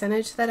the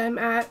percentage that I'm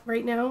at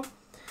right now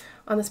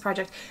on this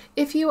project.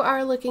 If you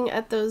are looking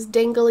at those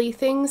dangly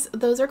things,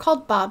 those are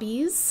called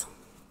bobbies.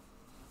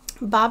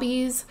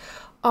 Bobbies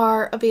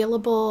are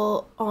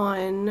available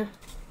on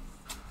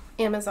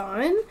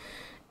Amazon,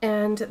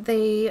 and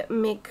they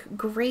make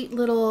great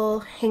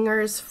little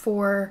hangers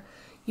for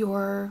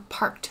your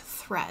parked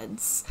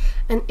threads.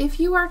 And if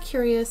you are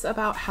curious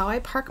about how I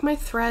park my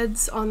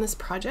threads on this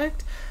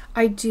project,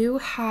 I do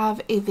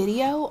have a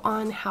video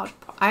on how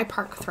I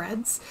park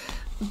threads.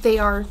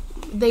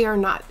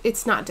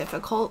 It's not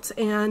difficult,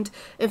 and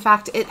in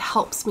fact it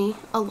helps me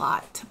a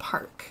lot to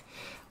park.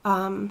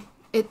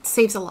 It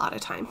saves a lot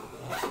of time.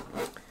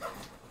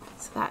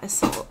 So that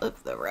is all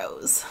of the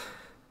rows.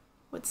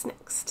 What's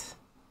next?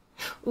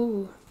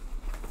 Ooh,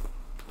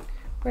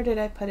 where did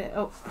I put it?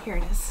 Oh, here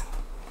it is.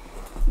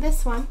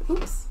 This one,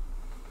 oops.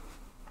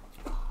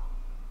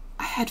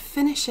 I had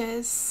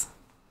finishes.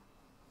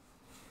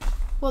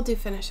 We'll do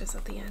finishes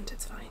at the end,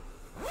 it's fine.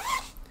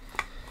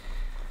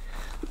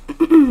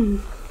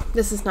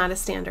 This is not a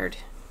standard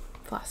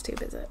floss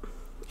tube, is it?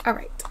 All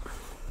right.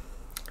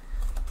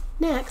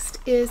 Next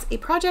is a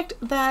project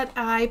that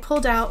I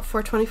pulled out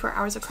for 24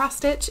 hours of cross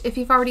stitch. If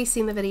you've already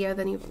seen the video,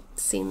 then you've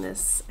seen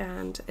this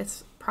and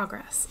its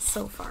progress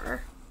so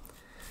far.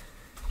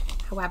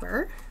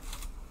 However,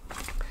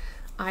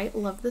 I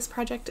love this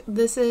project.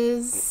 This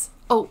is,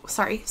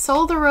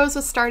 Soul the Rose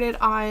was started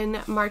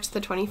on March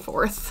the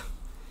 24th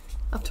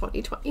of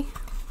 2020.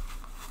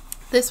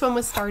 This one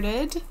was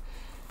started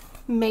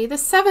May the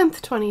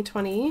 7th,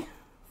 2020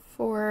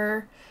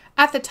 for,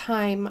 at the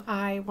time,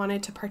 I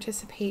wanted to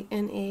participate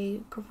in a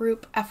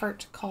group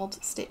effort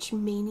called Stitch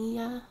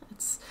Mania.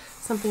 It's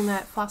something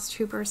that floss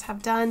troopers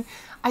have done.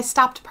 I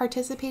stopped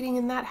participating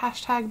in that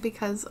hashtag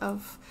because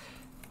of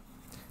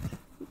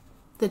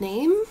the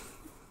name,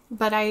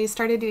 but I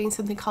started doing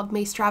something called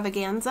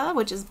Maystravaganza,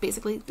 which is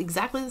basically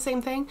exactly the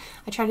same thing.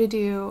 I try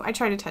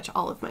to touch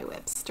all of my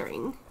WIPs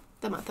during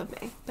the month of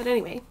May. But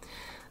anyway,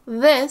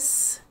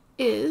 this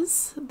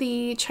is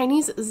the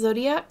Chinese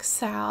Zodiac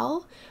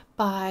Sal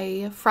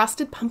by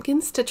Frosted Pumpkin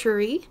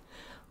Stitchery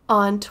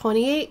on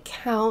 28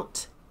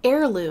 count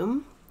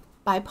heirloom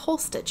by Pole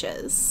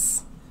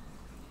Stitches.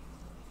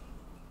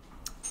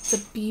 It's a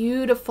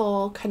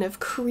beautiful kind of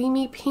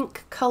creamy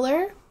pink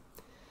color.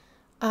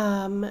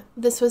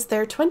 This was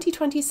their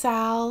 2020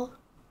 Sal,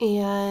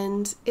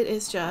 and it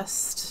is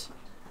just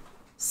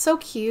so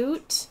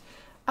cute.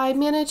 I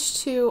managed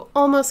to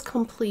almost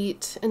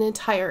complete an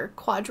entire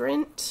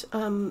quadrant,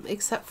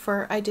 except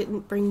for I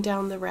didn't bring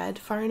down the red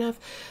far enough.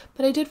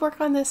 But I did work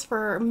on this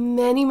for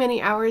many,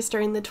 many hours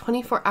during the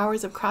 24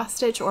 hours of cross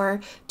stitch, or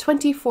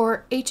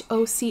 24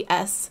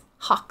 HOCS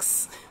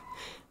Hawks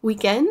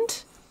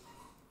weekend.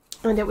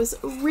 And it was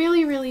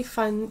really, really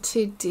fun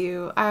to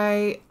do.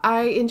 I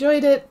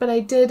enjoyed it, but I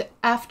did,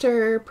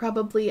 after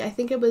probably, I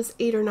think it was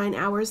 8 or 9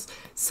 hours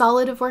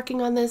solid of working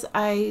on this,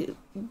 I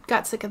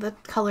got sick of the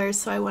colors,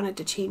 so I wanted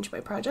to change my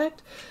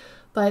project.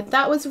 But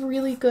that was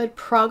really good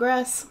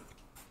progress.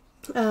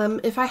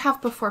 If I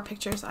have before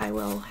pictures, I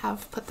will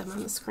have put them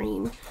on the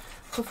screen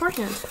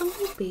beforehand. Hello,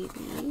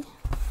 baby.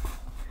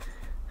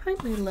 Hi,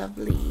 my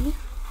lovely.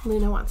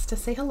 Luna wants to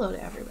say hello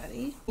to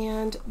everybody.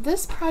 And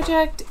this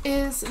project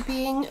is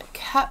being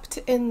kept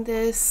in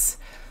this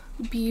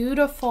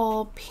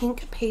beautiful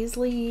pink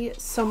paisley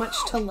So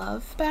Much to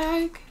Love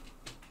bag.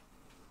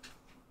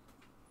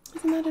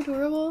 Isn't that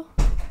adorable?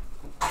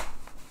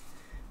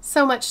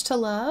 So Much to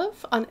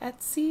Love on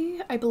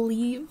Etsy, I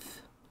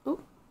believe. Oh,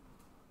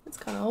 it's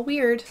gone all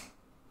weird.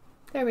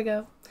 There we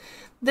go.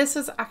 This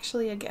was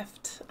actually a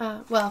gift.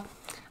 Well,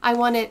 I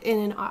won it in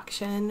an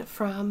auction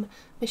from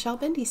Michelle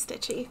Bendy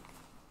Stitchy.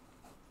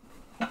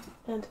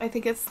 And I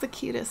think it's the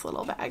cutest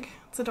little bag.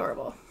 It's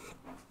adorable.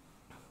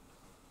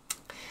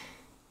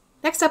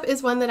 Next up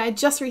is one that I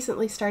just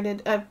recently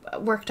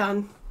worked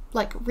on,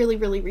 like really,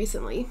 really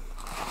recently.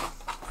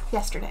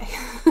 Yesterday.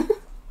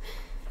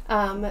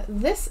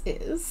 This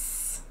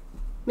is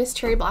Miss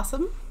Cherry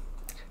Blossom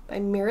by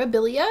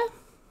Mirabilia.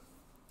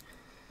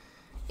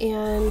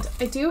 And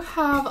I do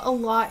have a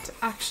lot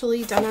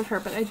actually done on her,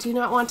 but I do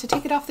not want to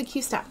take it off the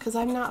Q stack because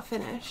I'm not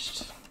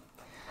finished.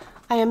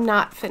 I am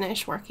not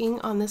finished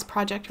working on this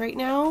project right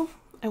now.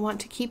 I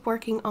want to keep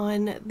working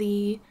on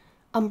the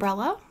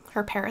umbrella,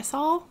 her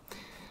parasol.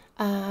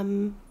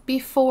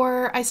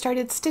 Before I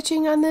started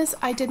stitching on this,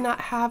 I did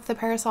not have the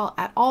parasol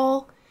at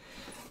all,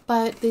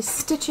 but the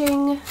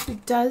stitching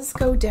does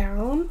go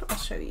down. I'll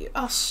show you.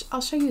 I'll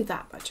show you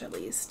that much at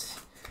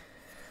least.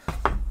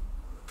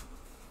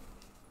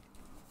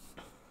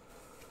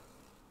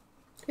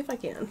 If I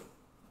can.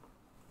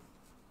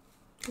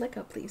 Let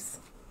go, please.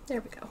 There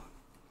we go.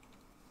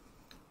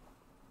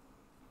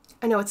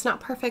 I know it's not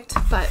perfect,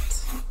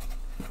 but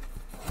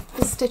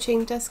the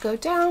stitching does go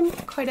down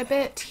quite a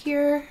bit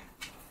here.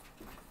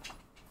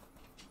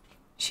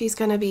 She's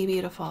gonna be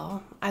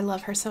beautiful. I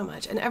love her so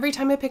much. And every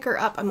time I pick her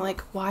up, I'm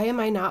like, why am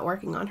I not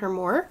working on her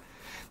more?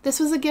 This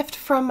was a gift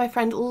from my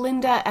friend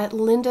Linda at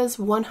Linda's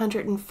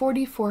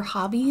 144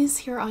 Hobbies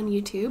here on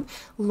YouTube.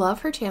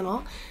 Love her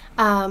channel.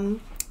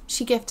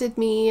 She gifted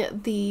me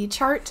the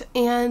chart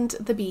and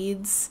the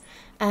beads,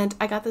 and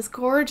I got this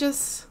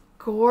gorgeous,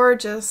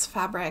 gorgeous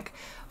fabric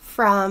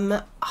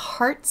from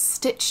Heart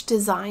Stitch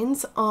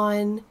Designs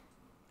on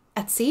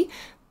Etsy.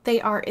 They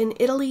are in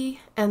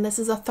Italy, and this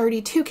is a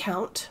 32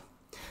 count,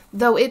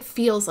 though it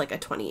feels like a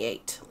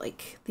 28.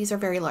 Like, these are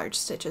very large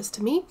stitches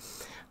to me.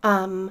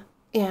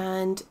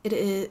 And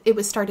it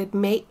was started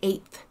May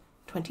 8th,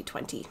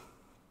 2020.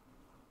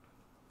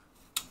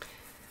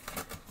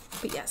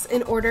 But yes,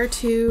 in order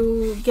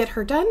to get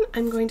her done,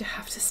 I'm going to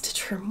have to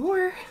stitch her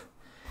more,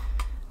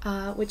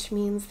 which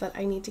means that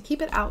I need to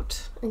keep it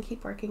out and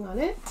keep working on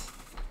it.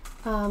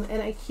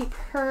 And I keep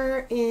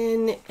her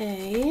in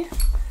a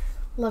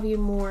Love You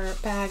More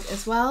bag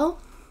as well.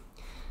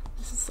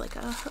 This is like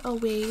a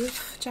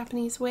wave,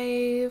 Japanese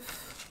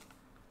wave.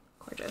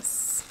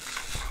 Gorgeous.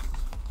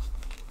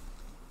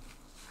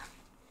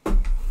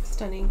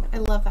 Stunning. I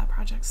love that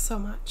project so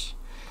much.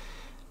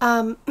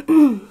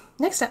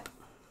 Next up.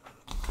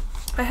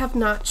 I have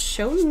not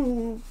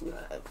shown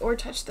or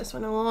touched this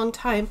one in a long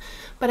time,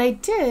 but I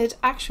did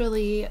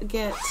actually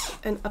get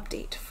an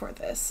update for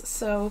this.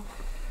 So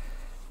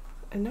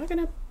I'm not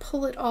going to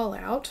pull it all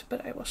out,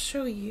 but I will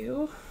show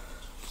you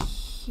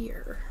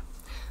here.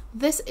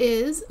 This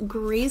is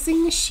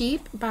Grazing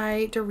Sheep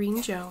by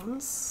Doreen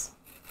Jones.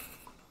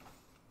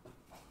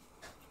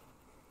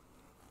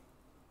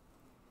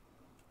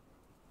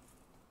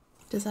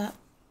 Does that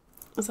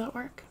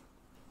work?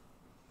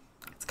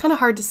 It's kind of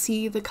hard to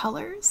see the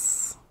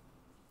colors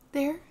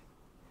there.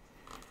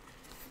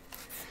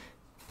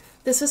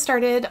 This was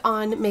started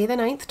on May the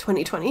 9th,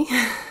 2020.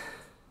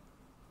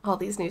 All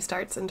these new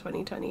starts in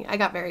 2020. I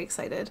got very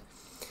excited.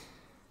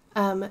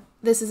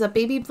 This is a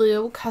baby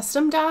blue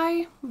custom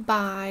dye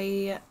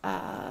by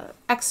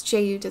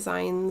XJU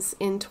Designs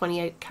in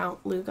 28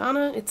 count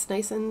Lugana. It's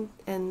nice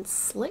and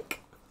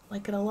slick.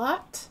 Like it a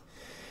lot.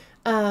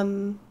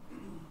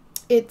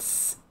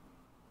 It's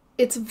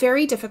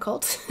very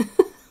difficult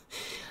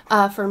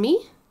for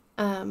me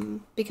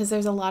because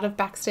there's a lot of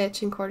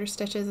backstitch and quarter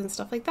stitches and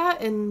stuff like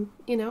that, and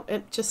you know,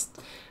 it just,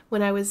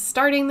 when I was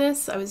starting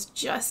this, I was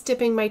just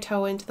dipping my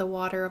toe into the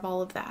water of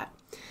all of that.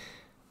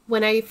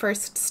 When I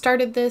first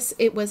started this,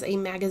 it was a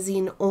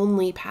magazine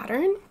only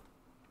pattern,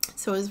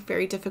 so it was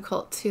very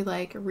difficult to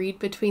like read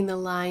between the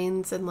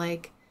lines and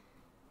like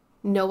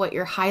know what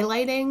you're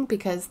highlighting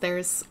because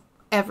there's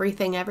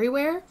everything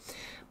everywhere.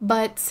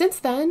 But since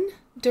then,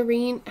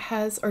 Doreen,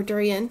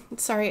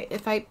 sorry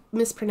if I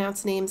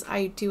mispronounce names,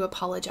 I do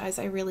apologize,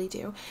 I really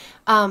do,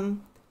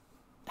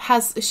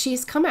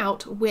 she's come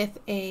out with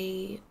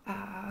a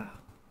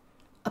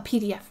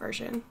PDF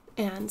version,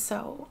 and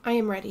so I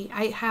am ready.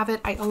 I have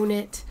it, I own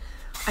it,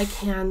 I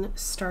can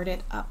start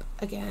it up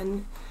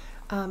again.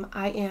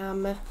 I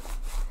am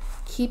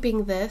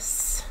keeping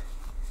this,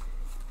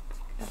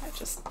 I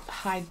just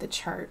hide the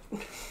chart.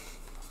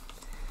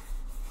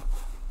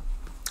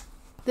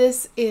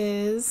 This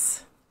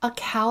is a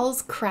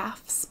Cal's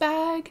Crafts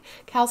bag.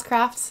 Cal's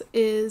Crafts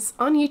is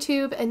on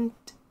YouTube and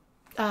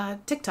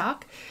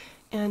TikTok,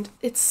 and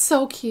it's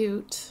so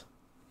cute.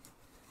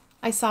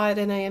 I saw it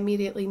and I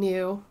immediately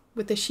knew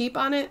with the sheep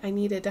on it, I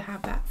needed to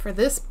have that for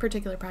this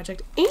particular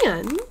project.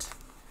 And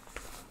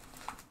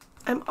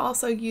I'm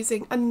also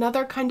using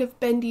another kind of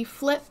bendy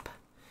flip.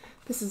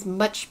 This is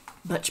much,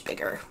 much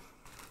bigger.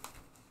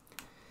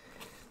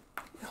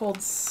 It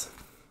holds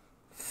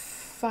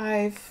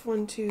 5,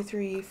 1, 2,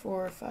 3,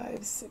 4,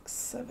 5, 6,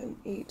 7,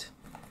 8,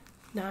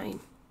 9.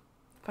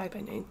 5 by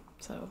 9.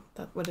 So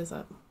that, what is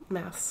that?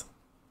 Maths.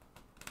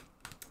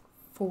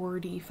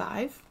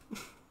 45.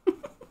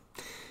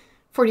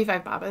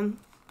 45 bobbin.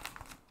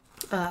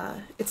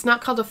 It's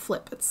not called a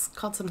flip, it's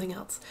called something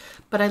else.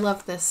 But I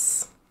love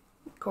this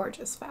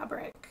gorgeous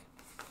fabric.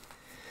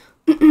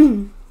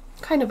 Kind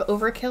of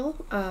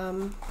overkill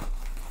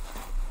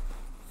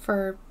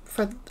for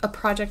a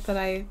project that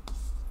I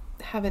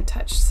haven't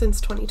touched since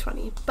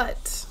 2020,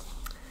 but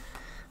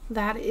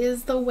that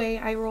is the way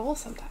I roll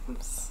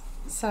sometimes.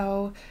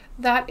 So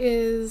that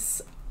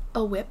is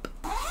a WIP,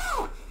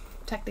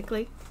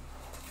 technically.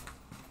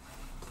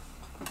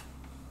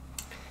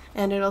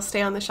 And it'll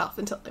stay on the shelf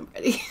until I'm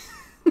ready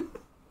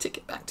to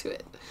get back to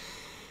it.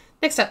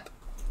 Next up,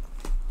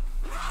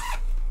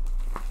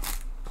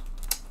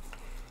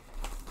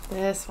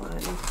 this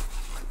one.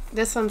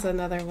 This one's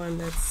another one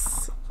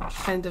that's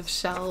kind of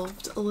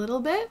shelved a little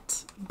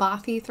bit.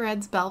 Bothy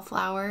Threads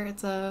Bellflower.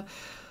 It's a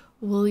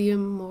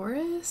William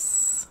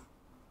Morris.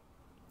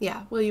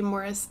 Yeah, William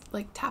Morris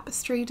like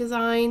tapestry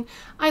design.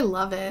 I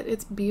love it.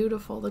 It's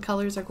beautiful. The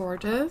colors are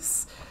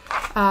gorgeous.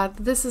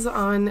 This is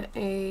on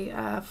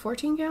a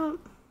 14 count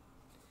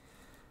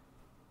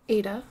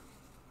Ada.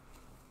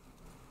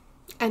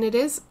 And it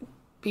is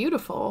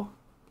beautiful.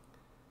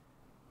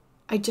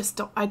 I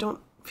don't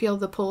feel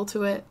the pull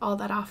to it all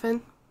that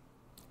often.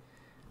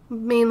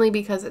 Mainly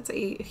because it's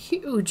a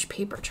huge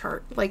paper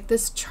chart. Like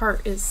this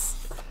chart is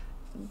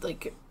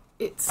like,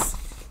 it's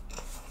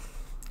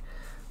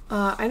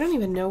I don't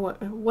even know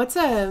what's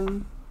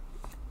an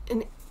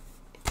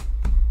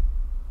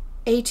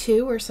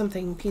A2 or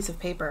something piece of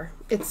paper.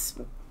 It's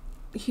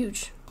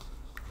huge.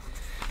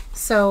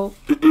 So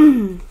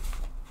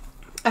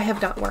I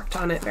have not worked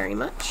on it very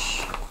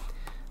much.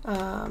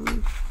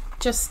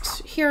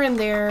 Just here and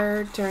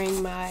there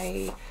during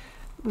my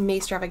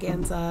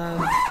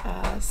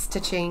Maystravaganza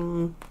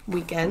stitching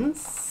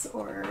weekends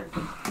or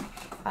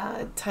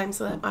times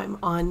that I'm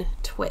on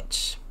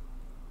Twitch.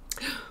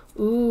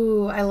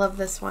 Ooh, I love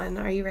this one.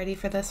 Are you ready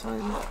for this one?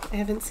 I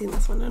haven't seen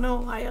this one in a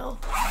while.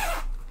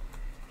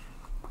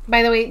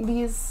 By the way,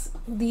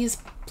 these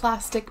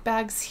plastic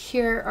bags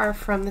here are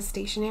from the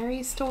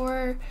stationery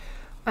store.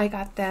 I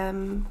got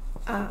them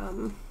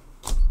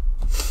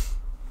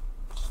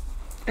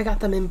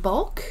in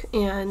bulk,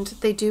 and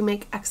they do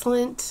make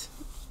excellent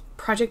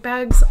project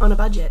bags on a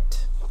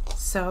budget.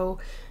 So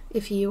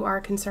if you are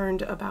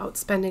concerned about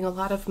spending a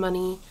lot of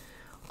money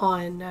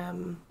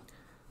on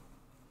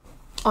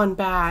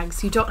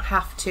bags, you don't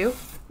have to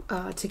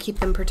keep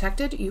them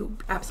protected. You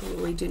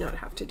absolutely do not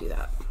have to do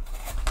that.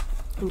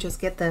 And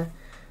just get the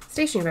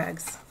stationery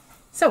bags.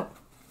 So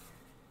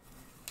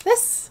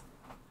this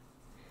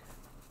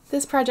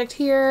project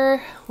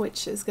here,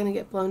 which is going to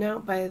get blown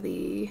out by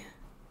the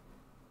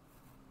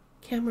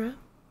camera,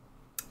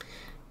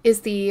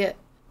 is the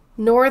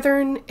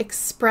Northern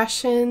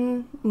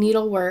Expression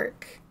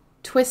Needlework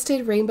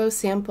Twisted Rainbow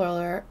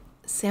Sampler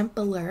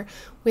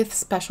with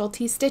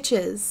specialty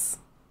stitches.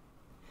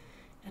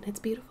 And it's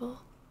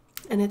beautiful.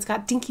 And it's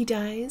got dinky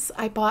dies.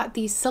 I bought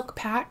the silk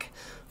pack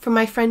from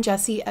my friend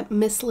Jessie at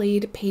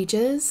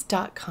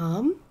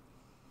misslaidpages.com.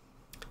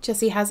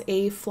 Jessie has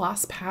a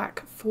floss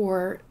pack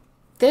for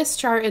this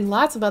chart and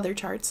lots of other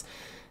charts,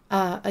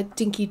 a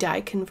dinky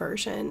dye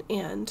conversion,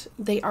 and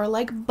they are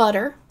like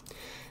butter.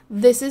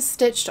 This is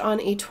stitched on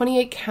a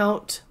 28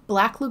 count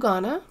black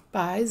Lugana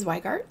by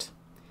Zweigart.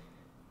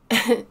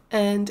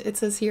 And it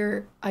says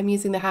here, I'm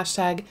using the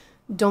hashtag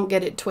don't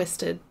get it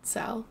twisted,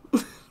 Sal.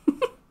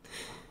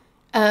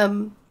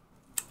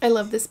 I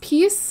love this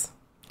piece.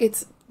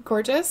 It's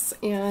gorgeous,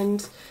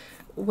 and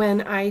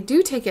when I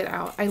do take it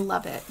out, I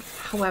love it.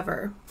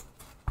 However,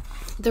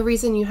 the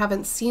reason you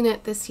haven't seen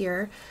it this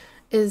year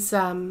is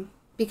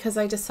because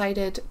I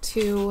decided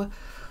to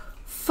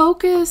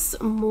focus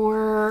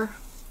more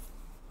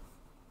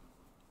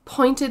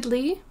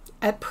pointedly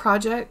at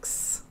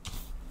projects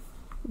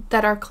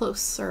that are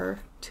closer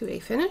to a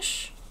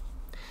finish,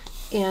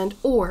 and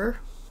or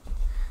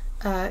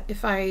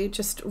if I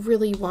just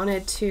really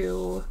wanted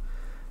to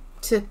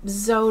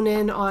zone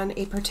in on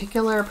a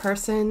particular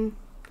person,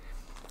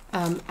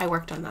 I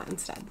worked on that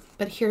instead.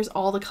 But here's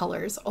all the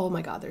colors. Oh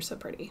my god, they're so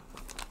pretty.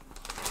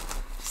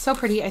 So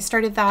pretty. I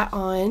started that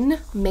on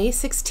May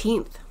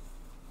 16th,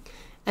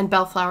 and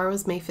Bellflower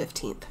was May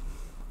 15th,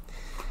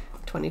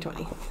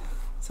 2020.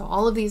 So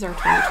all of these are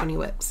 2020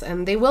 WIPs,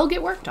 and they will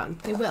get worked on.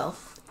 They will,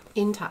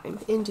 in time,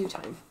 in due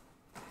time.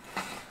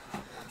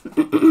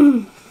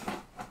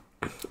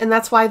 And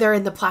that's why they're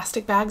in the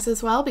plastic bags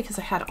as well, because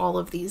I had all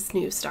of these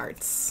new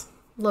starts.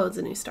 Loads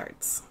of new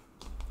starts.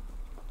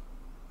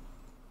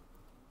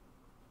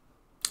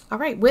 All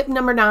right, WIP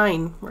number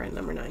 9. We're at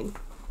number 9.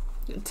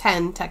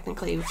 10,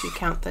 technically, if you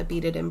count the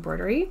beaded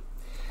embroidery.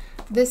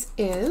 This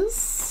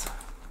is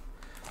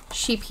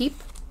Sheep Heap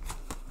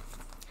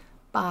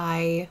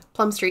by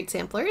Plum Street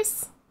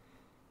Samplers.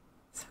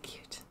 So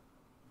cute.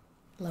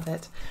 Love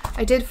it.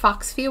 I did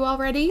Foxview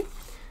already.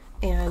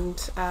 And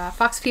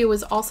Foxview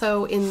was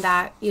also in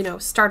that, you know,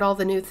 start all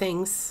the new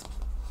things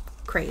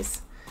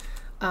craze.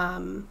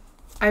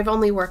 I've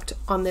only worked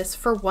on this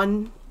for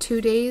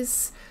 1-2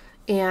 days,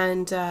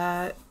 and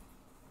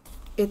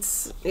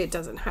it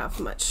doesn't have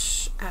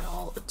much at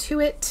all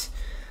to it.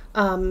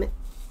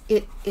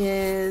 It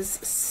is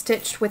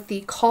stitched with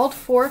the called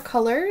for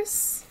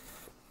colors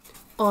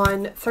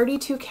on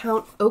 32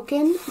 count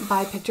Oaken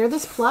by Picture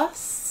This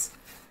Plus.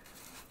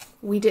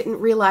 We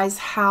didn't realize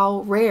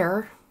how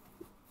rare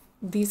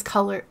these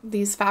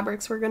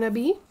fabrics were gonna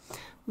be,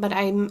 but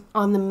I'm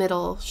on the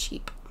middle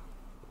sheep,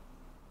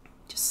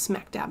 just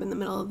smack dab in the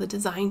middle of the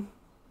design.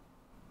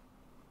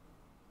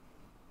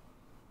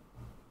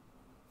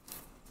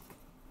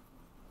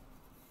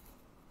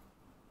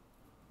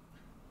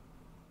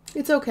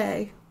 It's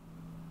okay.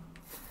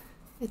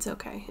 It's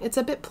okay. It's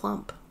a bit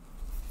plump,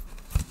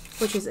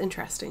 which is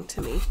interesting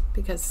to me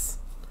because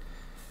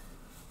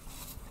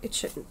it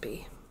shouldn't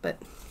be, but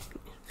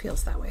it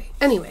feels that way.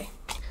 Anyway,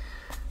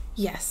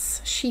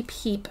 yes, Sheep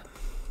Heap,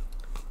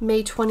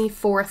 May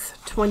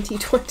 24th,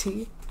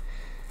 2020.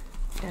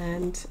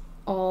 And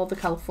all the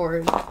call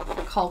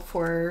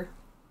for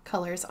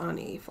colors on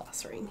a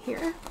floss ring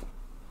here.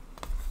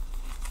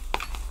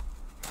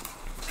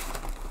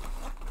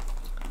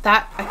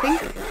 That, I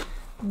think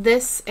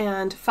this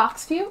and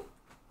Foxview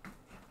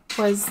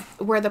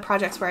were the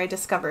projects where I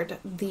discovered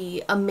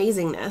the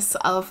amazingness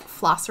of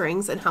floss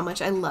rings and how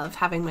much I love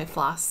having my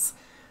floss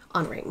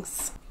on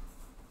rings.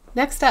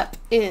 Next up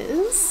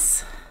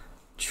is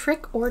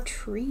Trick or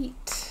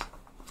Treat.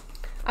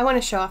 I want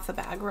to show off the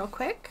bag real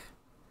quick.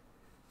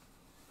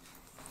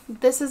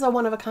 This is a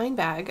one-of-a-kind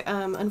bag.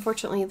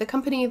 Unfortunately, the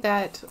company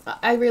that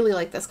I really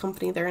like, this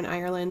company, they're in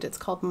Ireland. It's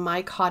called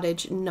My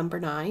Cottage No.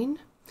 9,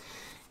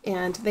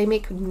 and they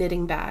make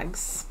knitting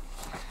bags.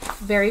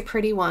 Very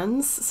pretty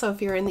ones. So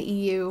if you're in the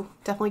EU,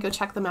 definitely go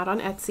check them out on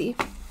Etsy.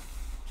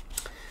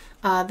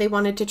 They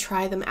wanted to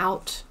try them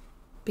out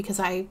because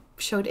I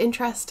showed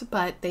interest,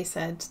 but they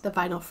said the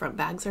vinyl front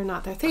bags are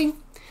not their thing,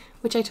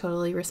 which I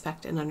totally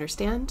respect and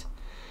understand.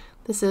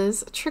 This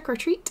is Trick or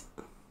Treat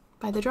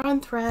by the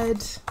Drawn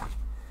Thread.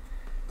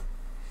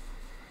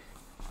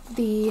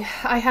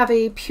 I have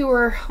a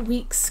pure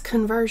Weeks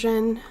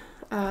conversion,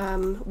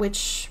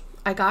 which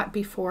I got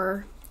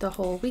before the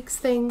whole Weeks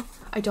thing.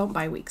 I don't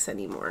buy Weeks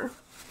anymore.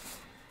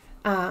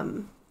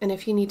 And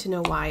if you need to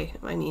know why,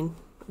 I mean,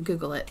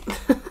 Google it.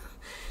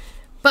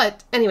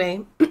 But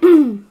anyway,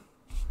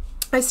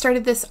 I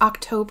started this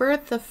October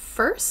the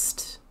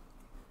 1st,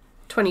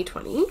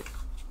 2020.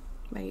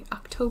 My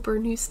October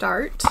new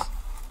start.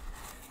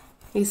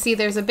 You see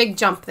there's a big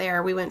jump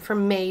there. We went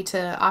from May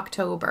to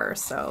October,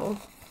 so...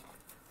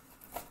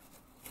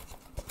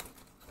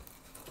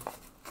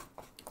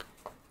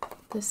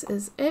 This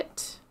is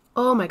it.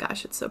 Oh my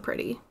gosh, it's so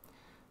pretty.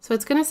 So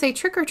it's going to say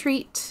Trick or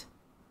Treat,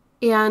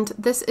 and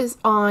this is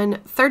on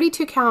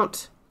 32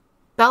 count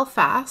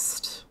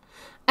Belfast,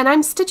 and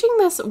I'm stitching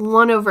this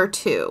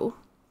 1/2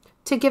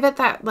 to give it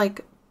that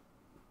like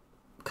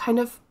kind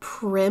of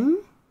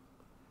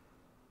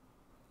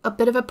a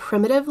bit of a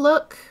primitive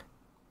look.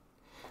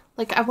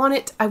 Like I want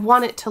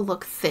it to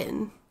look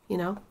thin, you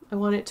know? I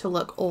want it to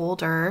look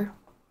older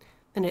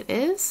than it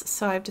is,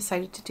 so I've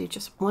decided to do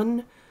just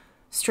one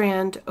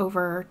strand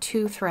over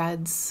 2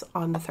 threads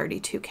on the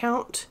 32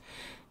 count,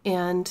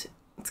 and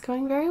it's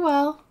going very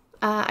well.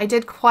 I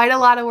did quite a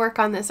lot of work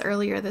on this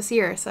earlier this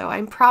year, so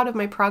I'm proud of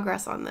my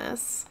progress on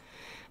this,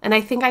 and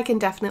I think I can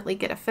definitely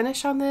get a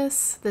finish on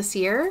this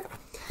year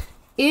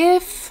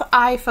if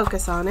I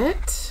focus on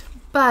it.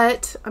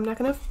 But I'm not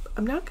gonna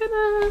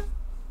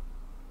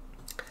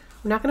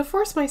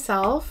force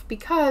myself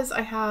because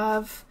I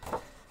have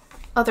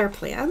other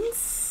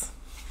plans,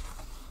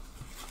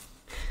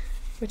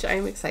 which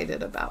I'm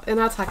excited about. And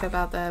I'll talk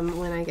about them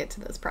when I get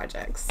to those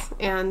projects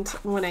and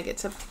when I get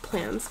to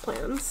plans,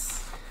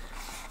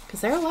 because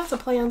there are lots of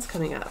plans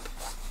coming up.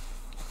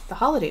 The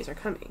holidays are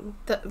coming.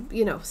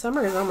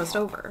 Summer is almost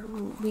over.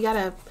 We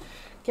gotta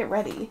get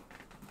ready.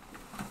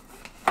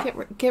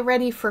 Get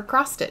ready for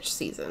cross stitch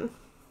season.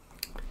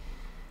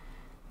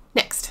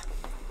 Next.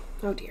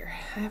 Oh dear,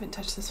 I haven't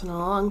touched this one in a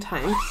long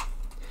time.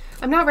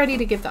 I'm not ready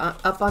to give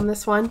up on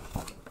this one.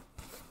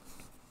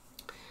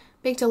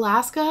 Baked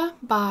Alaska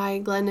by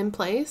Glendon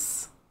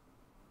Place.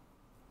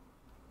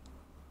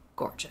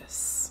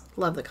 Gorgeous.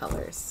 Love the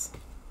colors.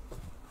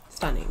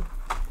 Stunning.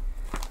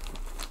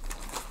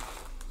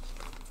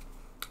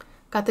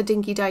 Got the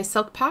Dinky Dye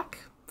Silk Pack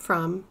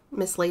from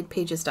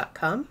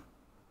mislaidpages.com.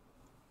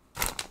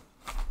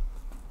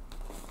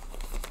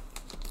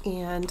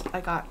 And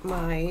I got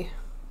my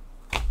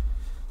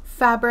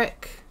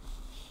fabric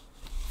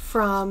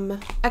from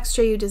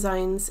XJU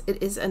Designs.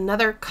 It is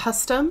another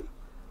custom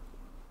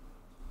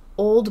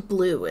Old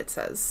Blue, it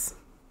says.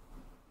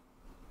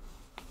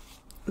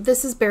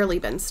 This has barely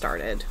been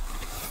started.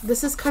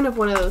 This is kind of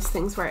one of those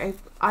things where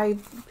I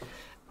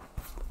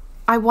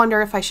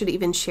wonder if I should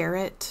even share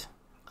it.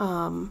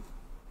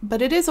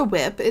 But it is a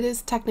WIP. It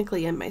is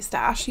technically in my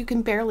stash. You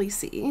can barely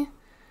see.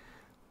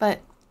 But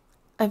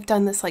I've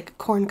done this like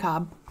corn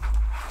cob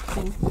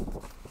thing.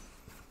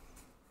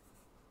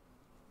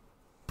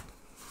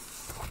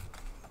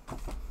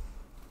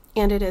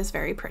 And it is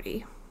very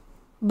pretty.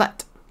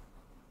 But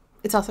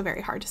it's also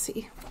very hard to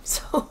see.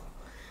 So,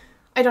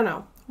 I don't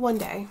know. One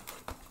day.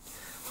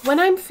 When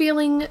I'm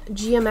feeling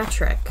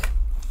geometric,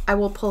 I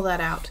will pull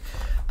that out.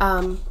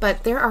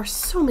 But there are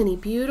so many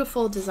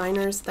beautiful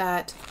designers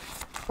that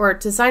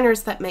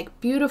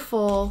make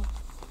beautiful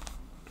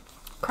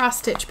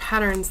cross-stitch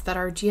patterns that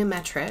are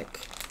geometric.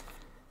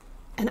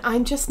 And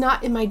I'm just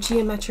not in my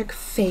geometric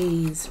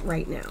phase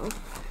right now.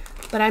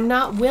 But I'm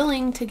not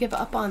willing to give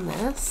up on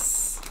this.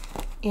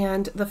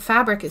 And the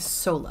fabric is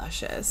so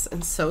luscious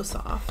and so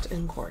soft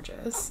and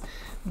gorgeous.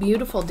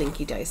 Beautiful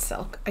Dinky Dye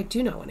silk. I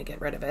do not want to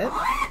get rid of it,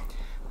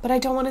 but I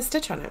don't want to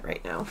stitch on it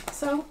right now.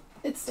 So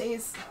it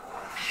stays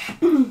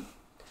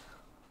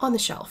on the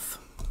shelf.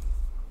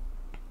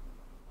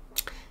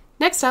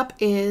 Next up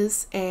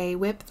is a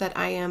WIP that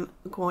I am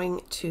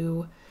going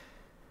to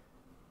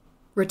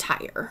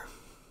retire.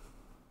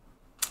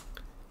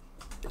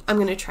 I'm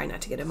going to try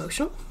not to get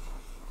emotional.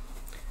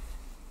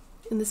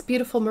 In this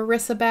beautiful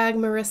Marissa bag.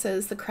 Marissa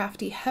is the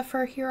crafty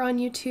heifer here on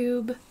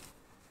YouTube.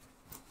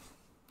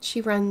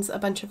 She runs a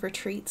bunch of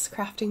retreats,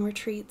 crafting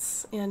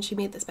retreats, and she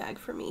made this bag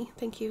for me.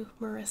 Thank you,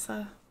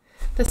 Marissa.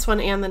 This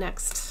one and the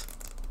next.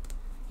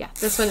 Yeah,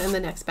 this one and the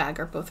next bag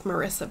are both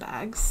Marissa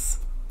bags.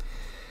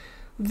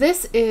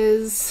 This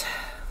is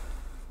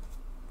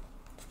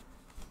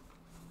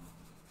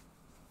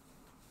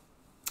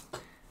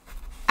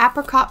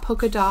Apricot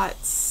Polka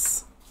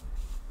Dots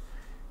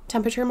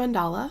Temperature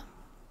Mandala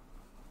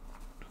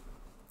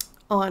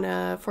on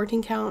a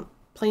 14 count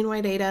plain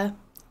white Aida,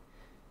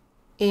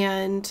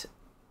 and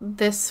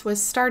this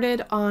was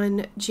started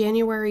on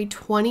January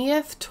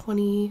 20th,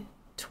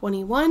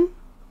 2021,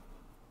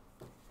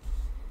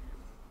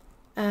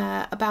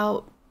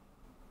 about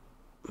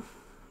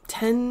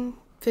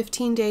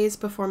 10-15 days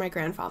before my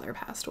grandfather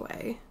passed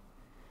away.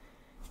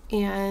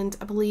 And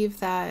I believe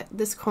that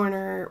this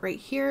corner right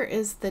here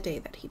is the day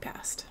that he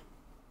passed.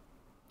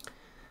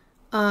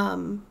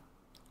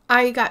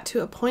 I got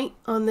to a point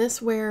on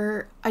this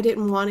where I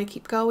didn't want to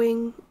keep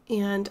going,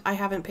 and I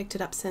haven't picked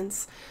it up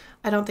since.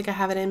 I don't think I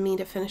have it in me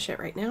to finish it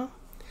right now.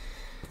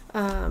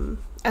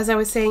 As I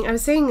was saying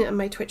in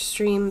my Twitch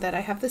stream that I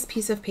have this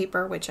piece of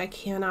paper which I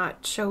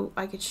cannot show.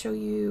 I could show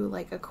you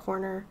like a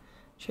corner,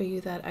 show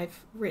you that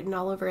I've written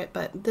all over it,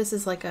 but this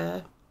is like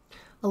a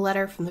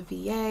letter from the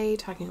VA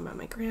talking about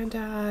my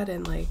granddad,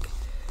 and like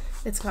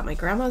it's got my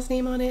grandma's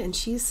name on it, and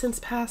she's since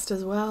passed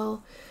as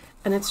well.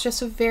 And it's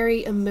just a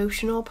very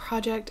emotional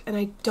project, and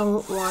I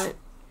don't want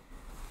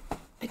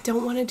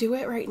to do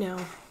it right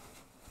now.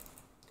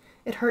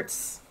 It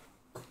hurts.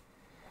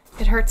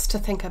 It hurts to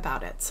think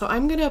about it. So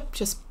I'm gonna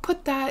just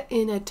put that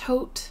in a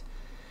tote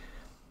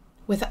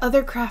with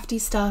other crafty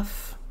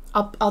stuff.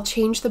 I'll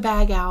change the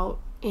bag out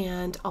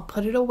and I'll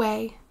put it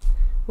away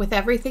with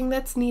everything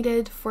that's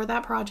needed for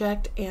that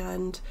project,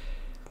 and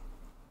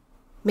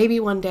maybe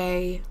one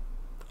day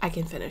I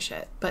can finish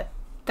it, but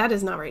that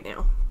is not right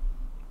now.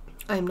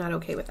 I'm not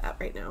okay with that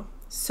right now.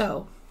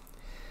 So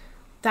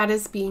that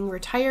is being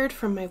retired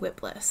from my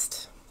WIP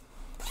list.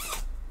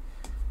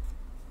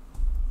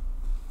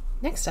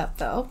 Next up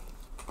though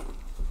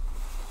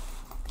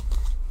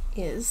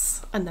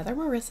is another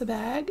Marissa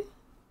bag.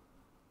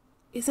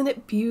 Isn't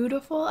it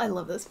beautiful? I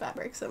love this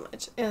fabric so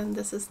much. And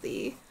this is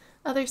the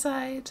other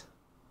side.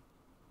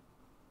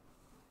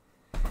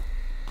 I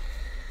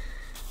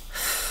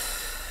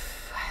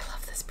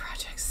love this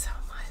project so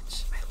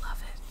much. I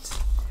love it.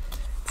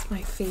 It's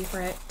my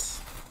favorite,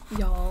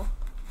 y'all.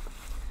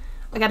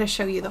 I gotta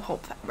show you the whole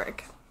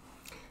fabric.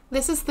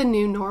 This is the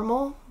New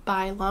Normal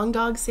by Long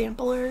Dog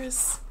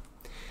Samplers.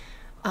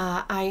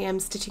 I am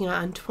stitching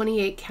on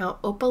 28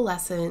 count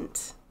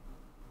opalescent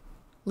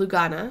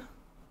Lugana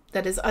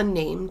that is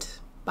unnamed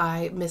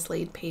by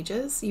Mislaid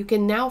Pages. You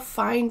can now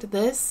find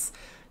this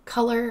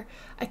color.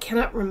 I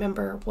cannot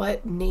remember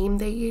what name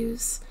they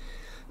use.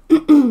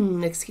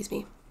 Excuse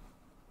me.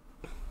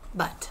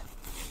 But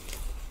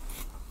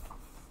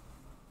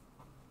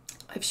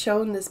I've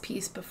shown this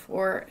piece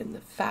before, and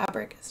the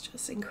fabric is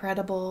just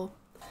incredible.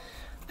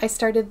 I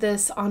started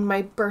this on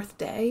my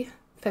birthday,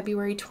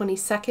 February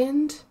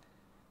 22nd,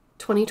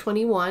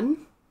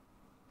 2021,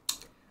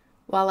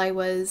 while I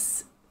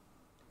was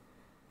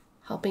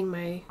helping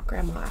my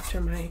grandma after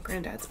my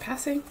granddad's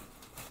passing.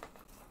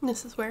 And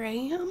this is where I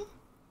am,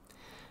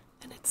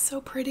 and it's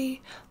so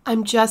pretty.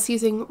 I'm just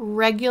using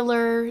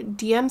regular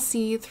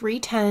DMC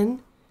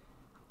 310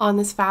 on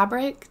this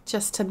fabric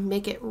just to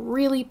make it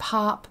really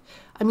pop.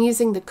 I'm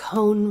using the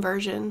cone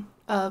version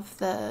of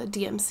the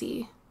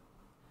DMC.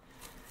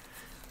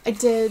 I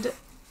did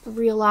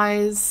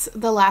realize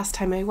the last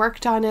time I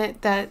worked on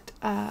it that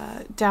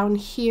down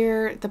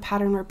here the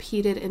pattern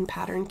repeated in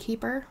Pattern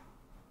Keeper.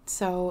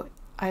 So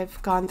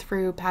I've gone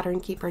through Pattern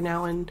Keeper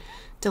now and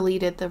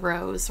deleted the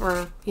rows,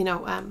 or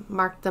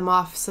marked them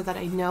off so that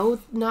I know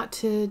not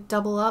to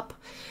double up,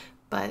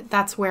 but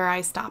that's where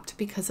I stopped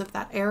because of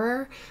that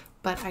error.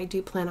 But I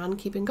do plan on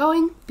keeping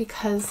going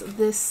because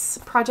this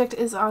project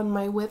is on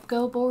my WIP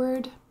Go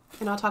board,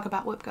 and I'll talk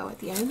about WIP Go at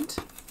the end.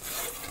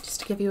 Just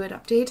to give you an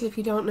update, if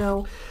you don't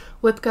know,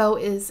 WIP Go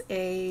is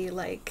a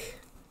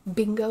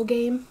bingo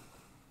game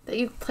that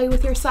you play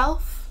with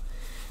yourself,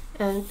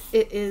 and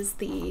it is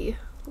the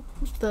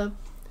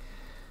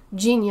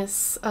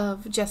genius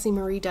of Jessie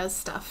Marie Does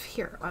Stuff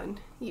here on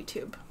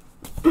YouTube.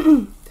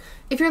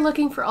 If you're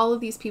looking for all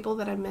of these people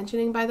that I'm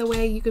mentioning, by the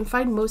way, you can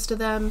find most of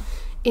them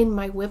in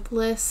my WIP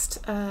list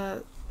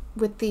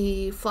with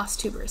the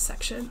flosstubers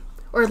section,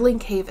 or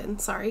Link Haven,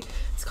 sorry.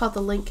 It's called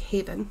the Link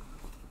Haven.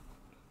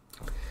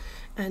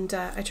 And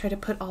I try to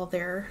put all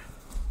their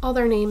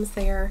names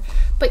there.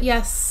 But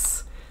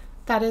yes,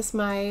 that is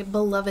my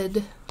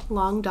beloved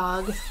Long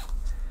Dog,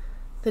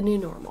 the New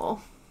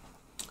Normal.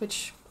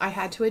 which I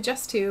had to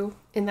adjust to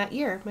in that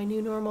year, my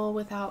new normal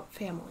without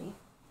family.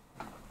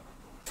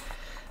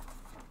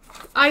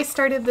 I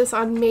started this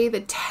on May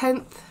the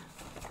 10th,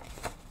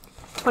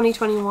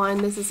 2021.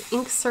 This is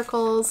Ink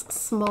Circles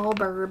Small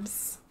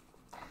Burbs.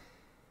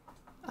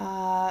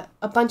 A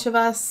bunch of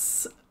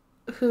us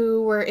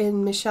who were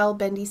in Michelle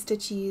Bendy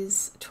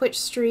Stitchy's Twitch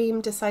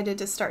stream decided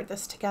to start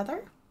this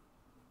together.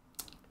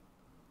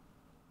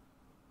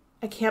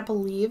 I can't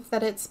believe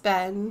that it's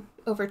been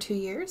over 2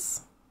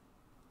 years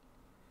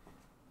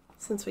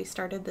since we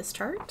started this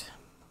chart.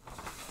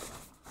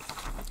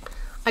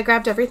 I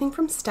grabbed everything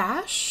from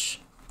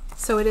Stash,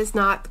 so it is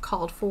not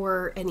called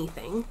for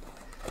anything.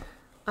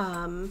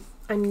 I'm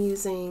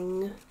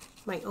using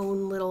my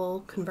own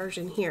little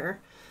conversion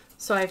here.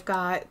 So I've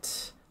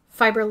got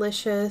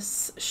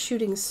Fiberlicious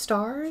Shooting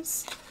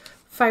Stars,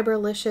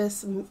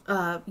 Fiberlicious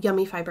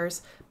Yummy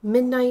Fibers,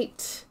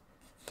 Midnight,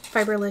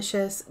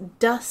 Fiberlicious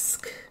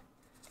Dusk,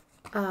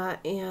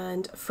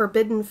 and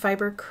Forbidden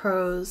Fiber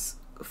Crow's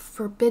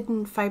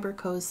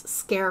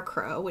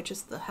Scarecrow, which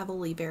is the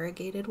heavily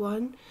variegated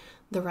one.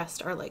 The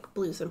rest are like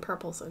blues and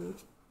purples and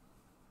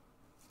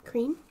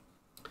cream.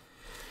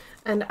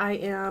 And I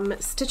am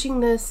stitching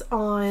this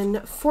on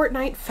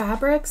Fortnite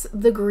Fabrics,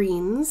 the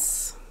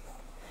Greens,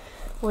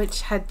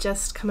 which had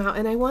just come out,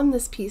 and I won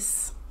this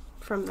piece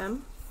from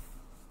them.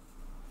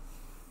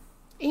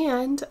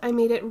 And I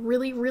made it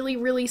really, really,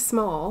 really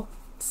small.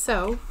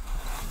 So,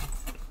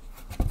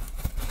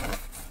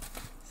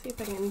 see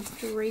if I can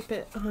drape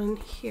it on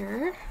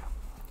here.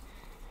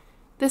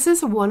 This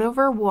is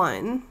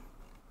 1/1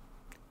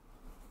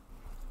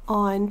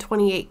 on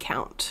 28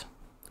 count,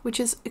 which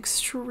is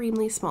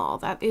extremely small.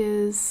 That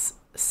is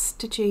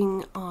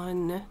stitching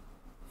on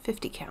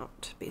 50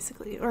 count,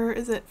 basically. Or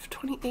is it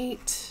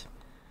 28,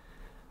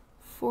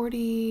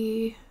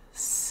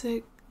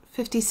 46,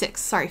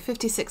 56, sorry,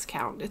 56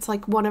 count. It's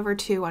like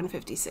 1/2 on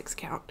 56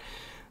 count.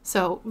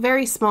 So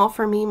very small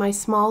for me, my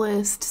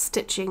smallest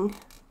stitching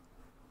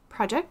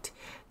project.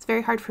 It's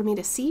very hard for me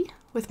to see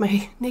with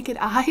my naked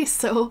eye,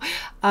 so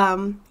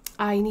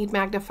I need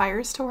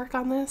magnifiers to work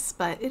on this,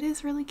 but it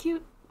is really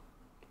cute.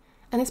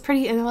 And it's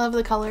pretty, and I love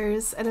the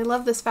colors, and I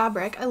love this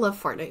fabric. I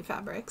love Fortnite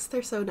fabrics.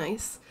 They're so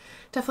nice.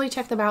 Definitely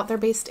check them out. They're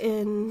based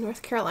in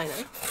North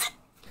Carolina.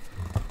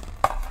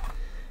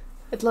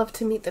 I'd love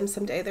to meet them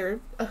someday. They're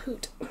a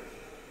hoot.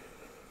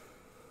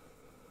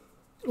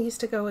 I used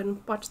to go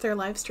and watch their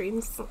live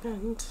streams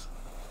and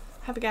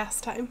have a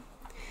gas time.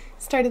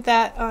 Started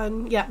that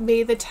on, yeah,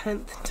 May the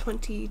 10th,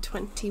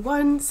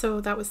 2021. So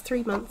that was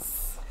 3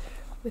 months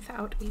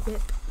without a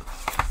WIP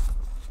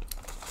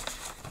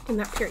in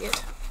that period.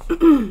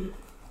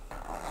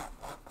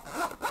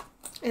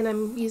 And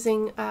I'm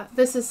using,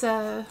 this is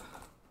a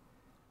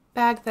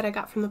bag that I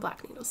got from the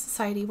Black Needle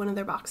Society, one of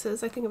their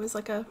boxes. I think it was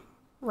like a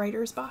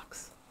writer's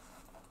box.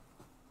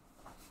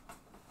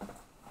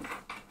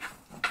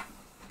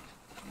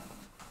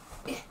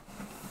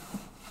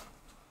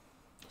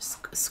 Just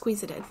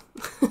squeeze it in.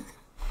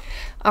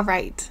 All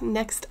right,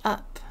 next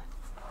up,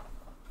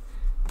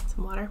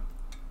 some water,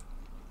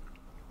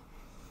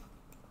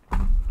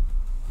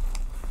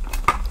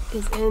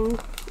 is in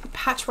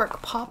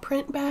Patchwork Paw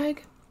Print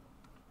bag.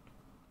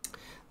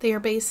 They are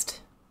based,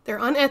 they're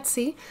on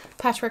Etsy,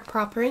 Patchwork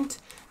Paw Print.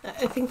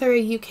 I think they're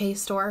a UK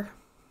store.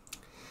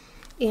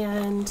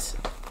 And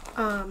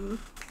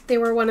they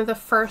were one of the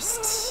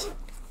first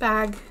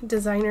bag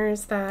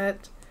designers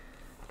that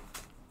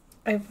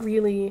I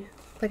really,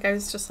 like, I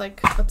was just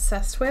like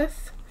obsessed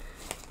with.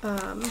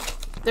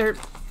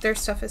 Their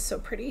stuff is so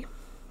pretty.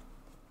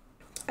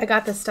 I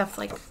got this stuff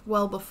like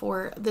well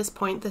before this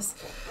point. This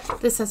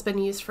has been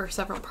used for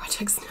several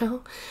projects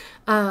now.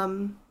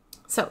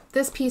 So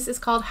this piece is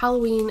called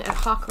Halloween at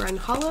Hawk Run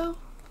Hollow,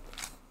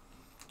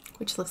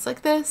 which looks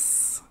like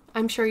this.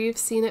 I'm sure you've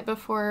seen it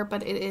before,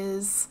 but it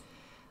is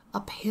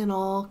a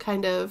panel,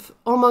 kind of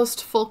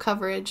almost full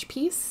coverage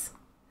piece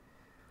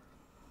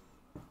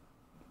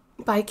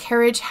by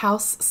Carriage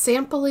House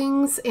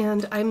Samplings,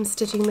 and I'm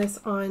stitching this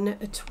on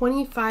a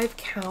 25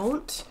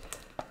 count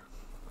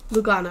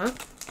Lugana,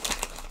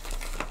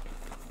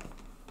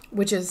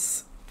 which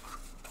is,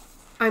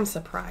 I'm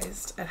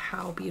surprised at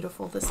how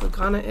beautiful this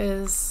Lugana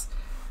is.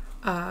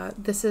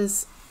 This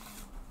is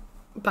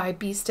by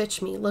Bee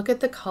Stitch Me. Look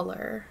at the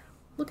color.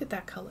 Look at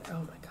that color.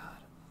 Oh my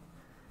god.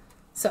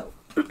 So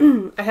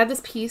I had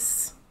this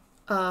piece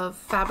of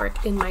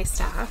fabric in my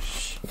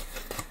stash,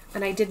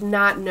 and I did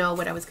not know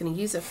what I was going to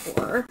use it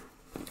for.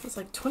 It was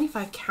like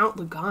 25 count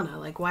Lugana.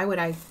 Like, why would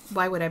I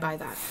buy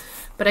that?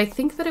 But I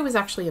think that it was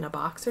actually in a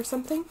box or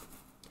something.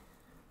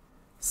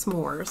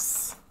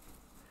 S'mores.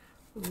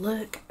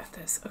 Look at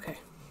this. Okay.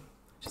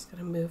 I'm just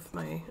going to move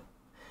my...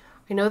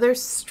 I know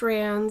there's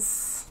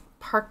strands,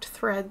 parked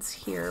threads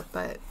here,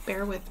 but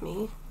bear with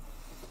me.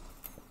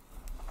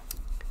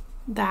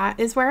 That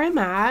is where I'm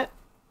at.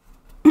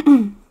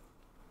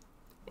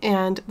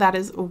 And that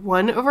is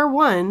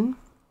 1/1.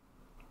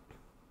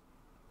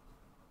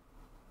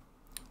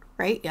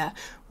 Right? Yeah.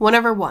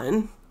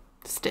 1/1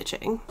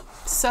 stitching.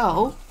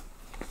 So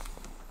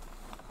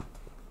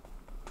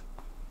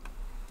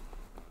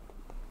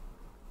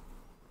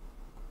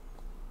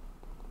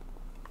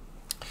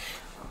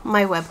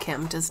my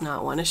webcam does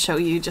not want to show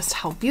you just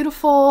how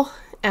beautiful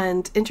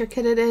and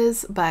intricate it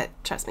is, but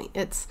trust me,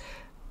 it's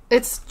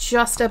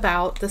just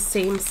about the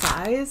same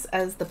size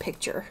as the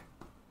picture.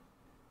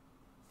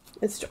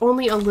 It's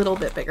only a little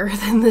bit bigger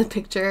than the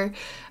picture.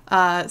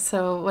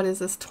 So what is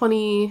this,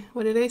 20,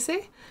 what did I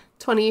say?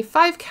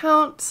 25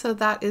 count, so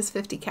that is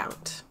 50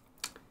 count.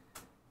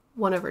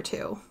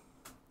 1/2.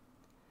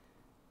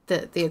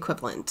 The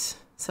equivalent.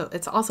 So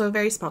it's also a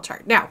very small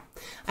chart. Now,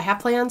 I have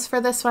plans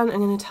for this one. I'm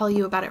going to tell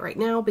you about it right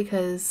now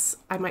because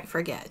I might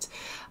forget.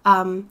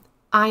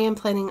 I am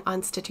planning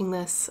on stitching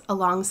this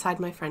alongside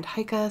my friend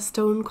Heike,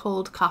 Stone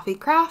Cold Coffee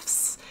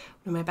Crafts,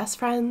 one of my best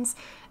friends,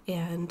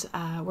 and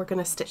we're going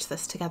to stitch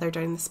this together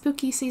during the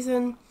spooky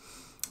season,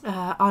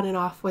 on and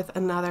off with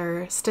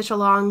another stitch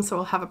along. So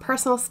we'll have a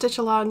personal stitch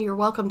along. You're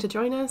welcome to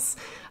join us.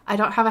 I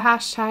don't have a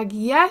hashtag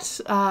yet,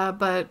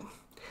 but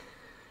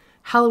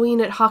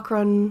Halloween at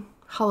Hawkrun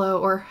Hollow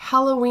or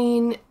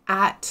Halloween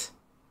at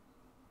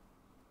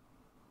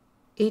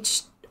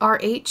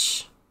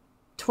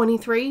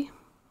HRH23.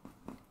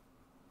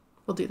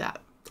 We'll do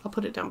that. I'll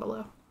put it down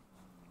below.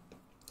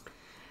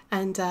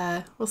 And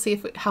we'll see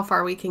how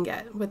far we can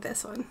get with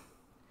this one.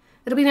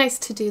 It'll be nice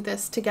to do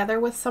this together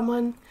with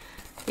someone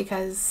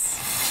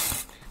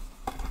because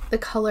the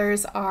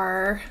colors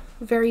are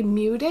very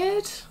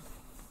muted.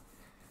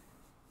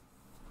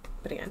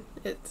 But again,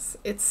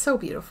 it's so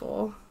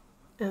beautiful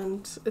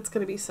and it's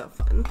going to be so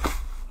fun.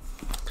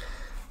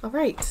 All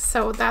right,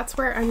 so that's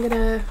where I'm going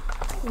to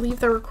leave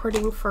the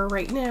recording for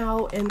right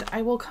now, and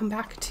I will come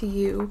back to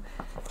you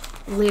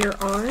later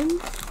on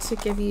to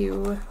give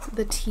you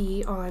the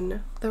tea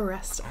on the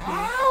rest of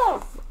my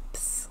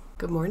WIPs.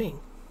 Good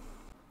morning.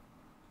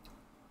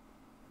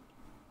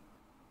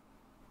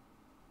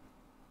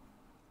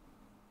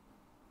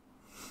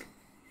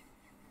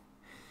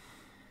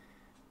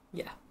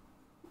 Yeah.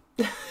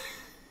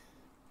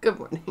 Good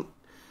morning.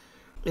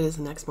 It is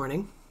the next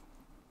morning.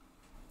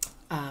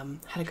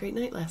 Had a great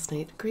night last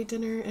night, great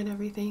dinner and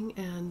everything,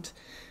 and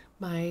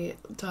my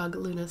dog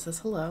Luna says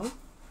hello.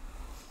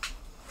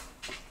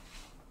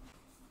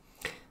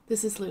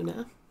 This is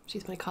Luna.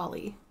 She's my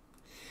collie.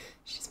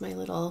 She's my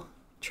little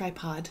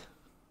tripod.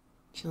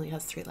 She only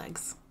has 3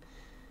 legs.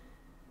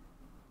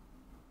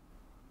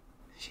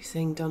 She's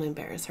saying don't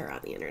embarrass her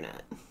on the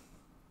internet.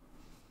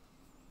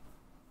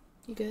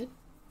 You good?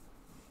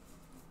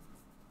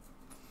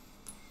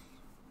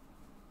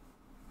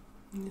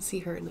 You can see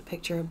her in the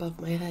picture above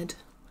my head.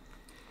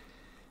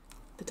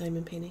 The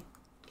diamond painting.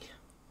 Yeah.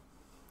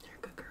 You're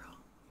a good girl.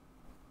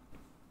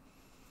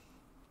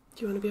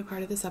 Do you want to be a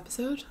part of this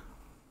episode?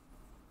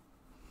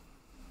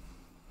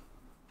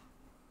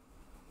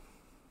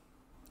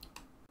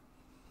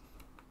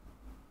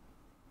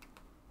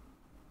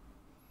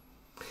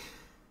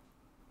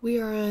 We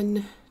are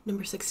on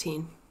number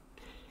 16.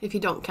 If you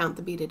don't count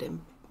the beaded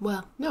in.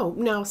 Well, no,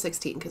 now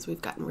 16 because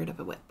we've gotten rid of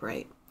a WIP,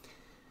 right?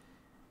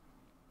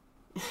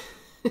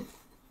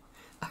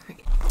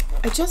 Alright.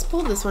 I just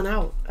pulled this one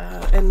out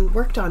and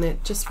worked on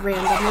it just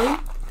randomly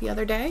the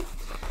other day.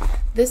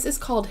 This is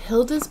called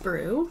Hilda's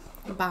Brew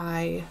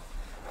by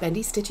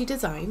Bendy Stitchy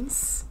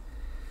Designs.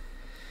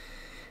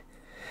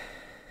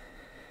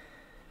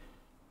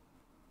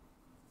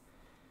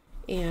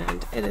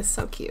 And it is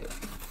so cute.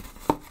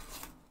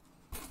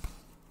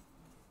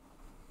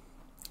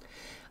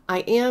 I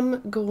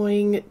am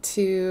going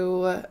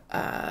to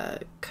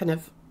kind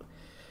of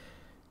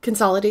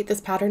consolidate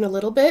this pattern a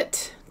little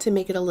bit to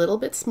make it a little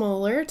bit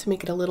smaller, to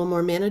make it a little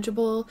more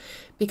manageable,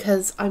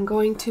 because I'm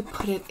going to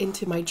put it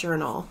into my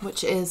journal,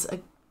 which is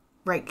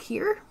right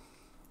here.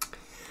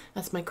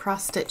 That's my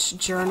cross stitch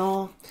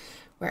journal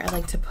where I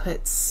like to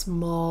put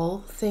small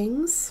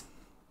things,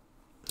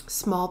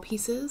 small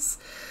pieces.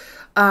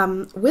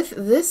 With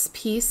this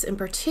piece in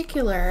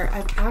particular,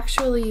 I've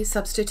actually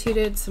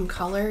substituted some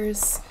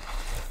colors.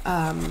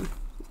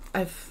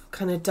 I've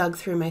kind of dug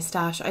through my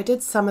stash. I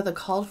did some of the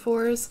called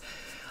fors.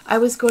 I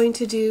was going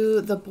to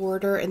do the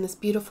border in this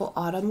beautiful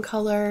autumn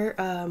color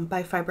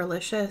by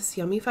Fiberlicious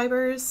Yummy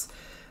Fibers.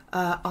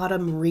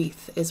 Autumn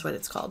Wreath is what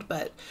it's called,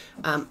 but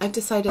I've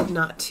decided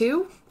not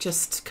to,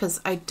 just because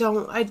I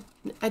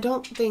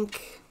don't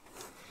think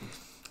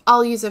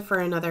I'll use it for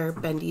another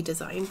bendy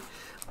design.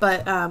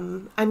 But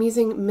I'm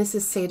using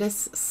Mrs.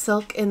 Sadis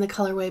silk in the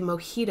colorway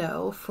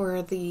Mojito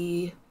for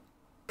the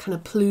kind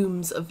of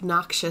plumes of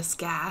noxious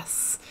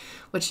gas,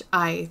 which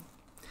I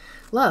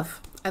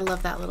love. I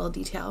love that little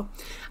detail.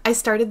 I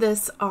started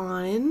this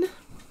on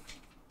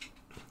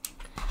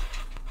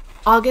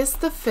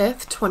August the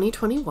 5th,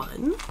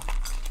 2021,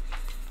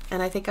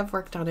 and I think I've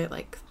worked on it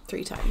like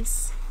 3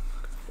 times.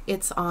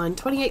 It's on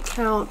 28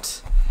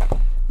 count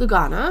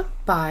Lugana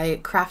by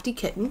Crafty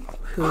Kitten,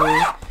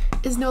 who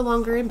is no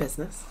longer in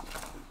business.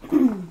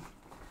 I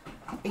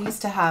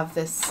used to have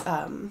this,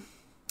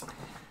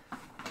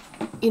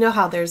 you know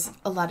how there's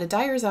a lot of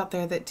dyers out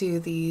there that do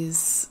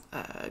these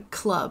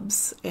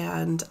clubs,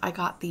 and I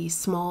got the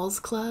Smalls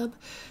Club,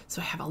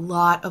 so I have a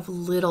lot of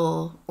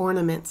little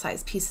ornament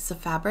sized pieces of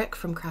fabric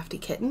from Crafty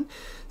Kitten,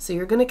 so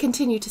you're going to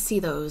continue to see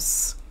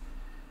those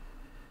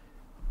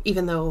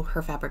even though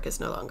her fabric is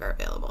no longer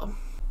available.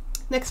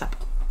 Next up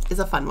is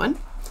a fun one.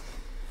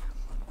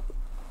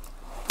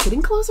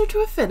 Getting closer to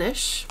a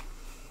finish.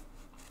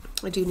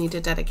 I do need to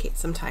dedicate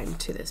some time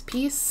to this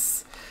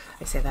piece.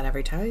 I say that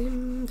every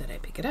time that I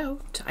pick it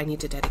out. I need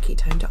to dedicate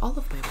time to all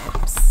of my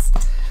WIPs.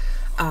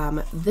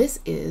 This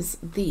is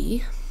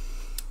the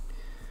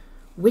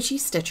Witchy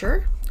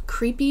Stitcher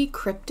Creepy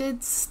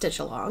Cryptid Stitch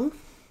Along.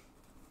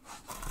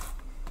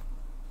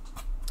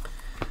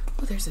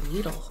 Oh, there's a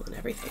needle and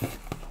everything.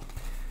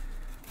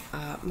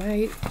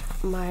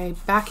 My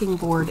backing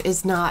board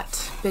is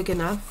not big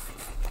enough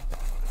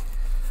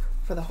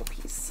for the whole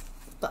piece,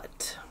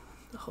 but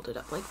I'll hold it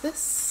up like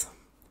this.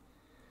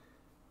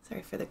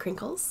 Sorry for the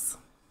crinkles.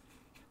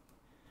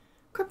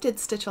 Cryptid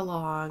Stitch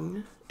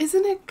Along.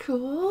 Isn't it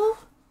cool?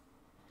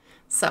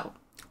 So,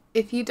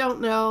 if you don't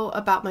know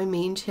about my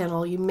main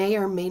channel, you may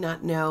or may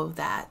not know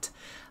that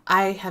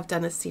I have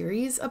done a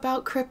series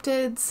about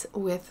cryptids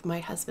with my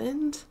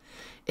husband.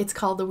 It's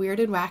called The Weird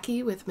and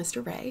Wacky with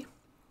Mr. Ray.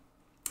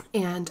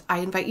 And I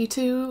invite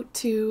you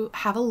to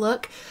have a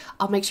look.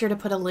 I'll make sure to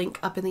put a link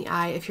up in the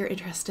eye if you're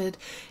interested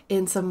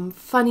in some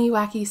funny,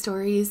 wacky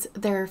stories.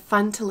 They're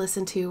fun to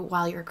listen to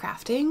while you're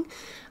crafting.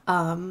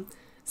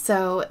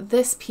 So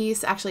this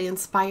piece actually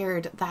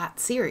inspired that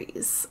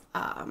series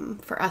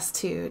for us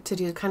to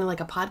do kind of like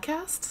a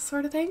podcast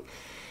sort of thing.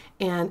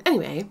 And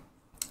anyway,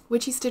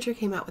 Witchy Stitcher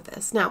came out with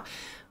this. Now,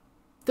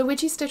 the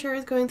Witchy Stitcher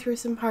is going through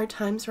some hard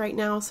times right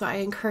now, so I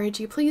encourage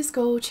you, please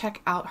go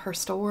check out her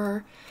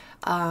store.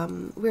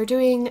 We're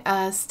doing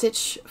a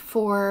stitch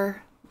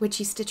for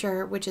Witchy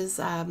Stitcher, which is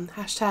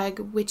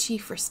hashtag Witchy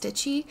for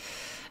Stitchy,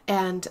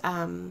 and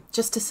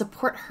just to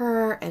support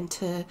her and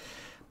to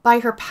buy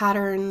her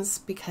patterns,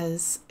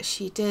 because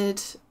she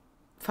did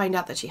find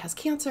out that she has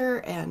cancer,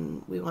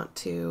 and we want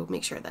to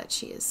make sure that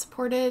she is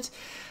supported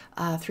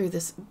through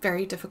this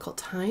very difficult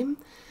time.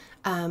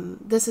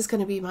 This is going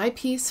to be my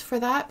piece for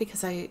that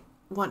because I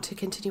want to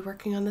continue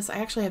working on this. I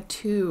actually have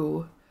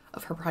 2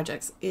 of her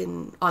projects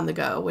on the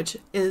go, which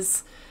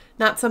is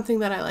not something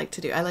that I like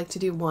to do. I like to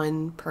do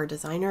 1 per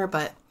designer,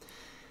 but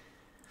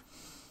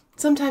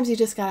sometimes you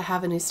just gotta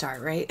have a new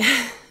start, right?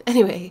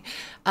 Anyway,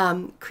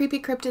 Creepy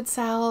Cryptid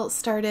Sal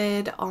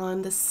started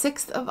on the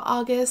 6th of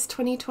August,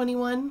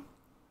 2021.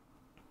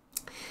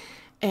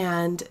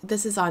 And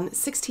this is on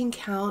 16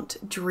 count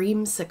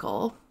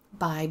Dreamsicle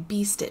by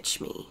Bee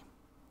Stitch Me.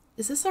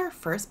 Is this our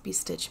first Bee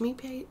Stitch Me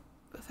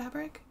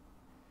fabric?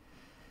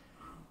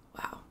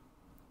 Wow.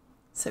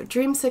 So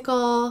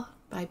Dreamsicle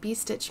by Bee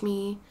Stitch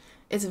Me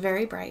is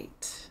very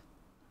bright.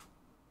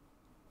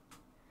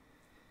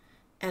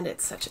 And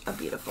it's such a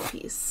beautiful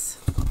piece.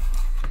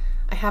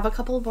 I have a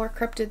couple more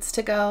cryptids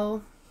to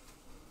go,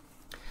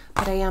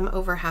 but I am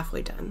over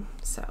halfway done,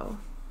 so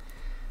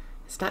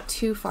it's not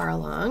too far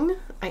along.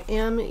 I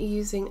am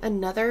using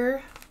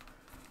another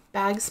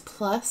Bags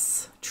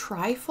Plus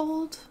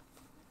trifold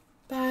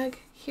bag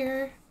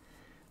here.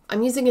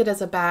 I'm using it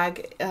as a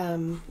bag.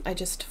 I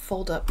just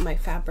fold up my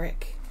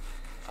fabric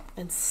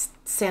and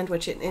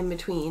sandwich it in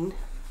between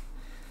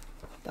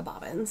the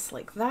bobbins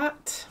like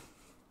that.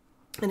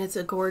 And it's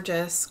a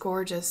gorgeous,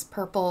 gorgeous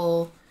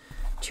purple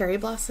cherry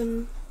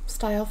blossom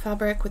style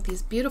fabric with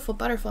these beautiful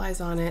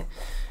butterflies on it.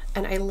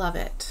 And I love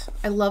it.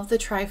 I love the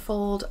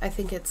trifold. I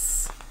think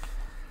it's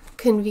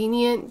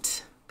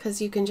convenient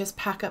because you can just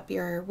pack up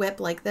your WIP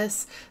like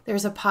this.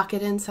 There's a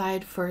pocket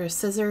inside for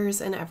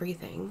scissors and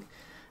everything.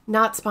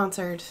 Not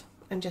sponsored.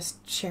 I'm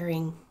just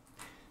sharing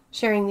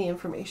the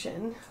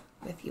information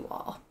with you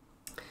all.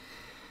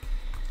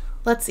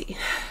 Let's see.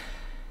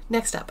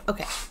 Next up.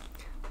 Okay.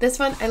 This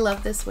one, I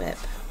love this WIP.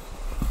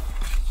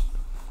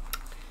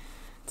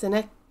 It's in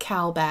a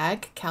Cal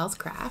bag, Cal's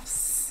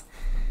Crafts.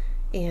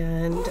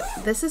 And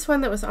this is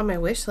one that was on my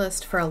wish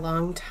list for a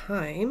long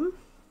time.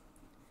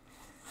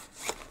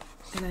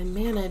 And I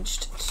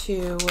managed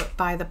to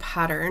buy the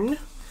pattern.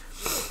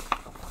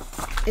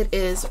 It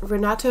is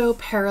Renato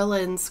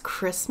Perelin's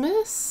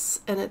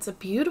Christmas, and it's a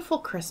beautiful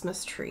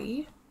Christmas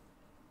tree.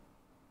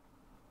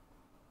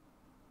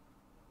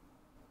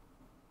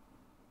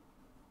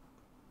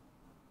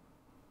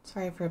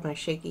 Sorry for my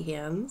shaky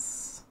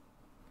hands.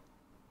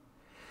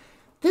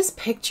 This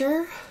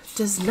picture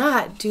does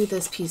not do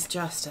this piece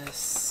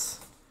justice.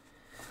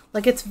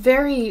 Like, it's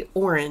very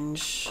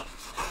orange.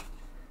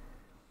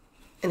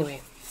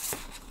 Anyway,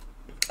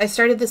 I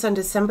started this on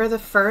December the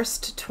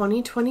 1st,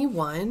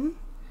 2021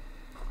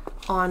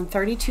 on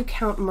 32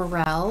 count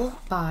Morel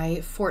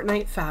by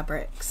Fortnite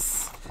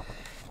Fabrics.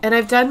 And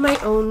I've done my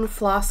own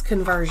floss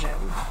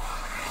conversion.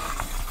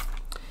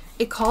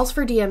 It calls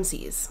for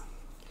DMCs.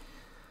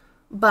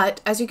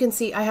 But as you can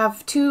see, I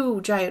have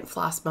 2 giant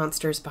floss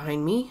monsters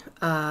behind me.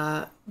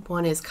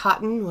 One is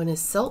cotton, one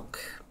is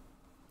silk.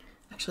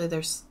 Actually,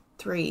 there's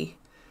 3.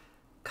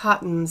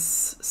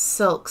 Cottons,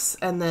 silks,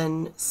 and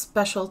then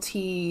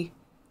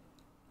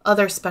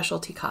other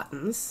specialty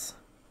cottons.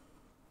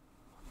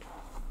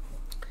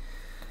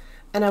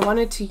 And I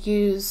wanted to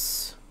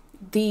use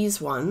these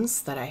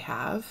ones that I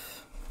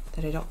have,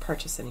 that I don't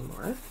purchase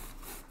anymore.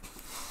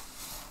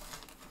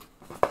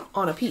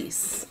 on a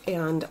piece,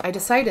 and I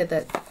decided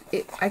that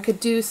I could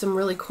do some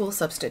really cool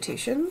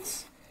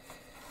substitutions.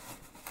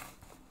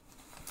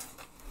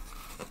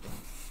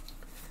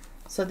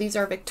 So these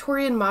are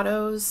Victorian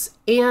mottos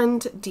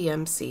and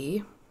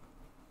DMC.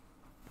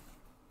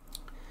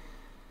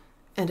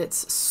 And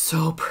it's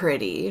so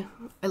pretty.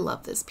 I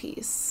love this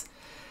piece.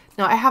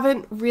 Now, I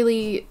haven't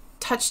really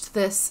touched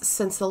this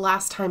since the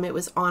last time it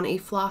was on a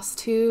floss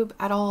tube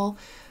at all,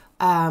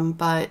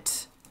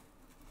 but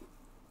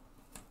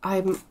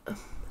I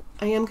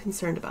am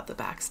concerned about the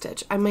back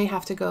stitch. I may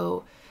have to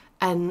go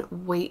and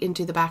wait and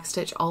do the back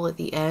stitch all at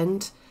the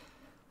end.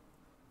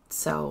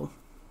 So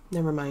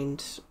never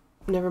mind.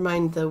 Never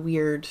mind the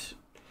weird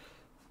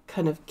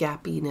kind of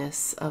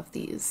gappiness of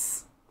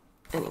these.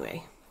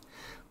 Anyway.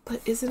 But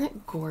isn't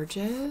it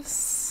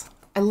gorgeous?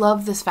 I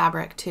love this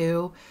fabric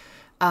too.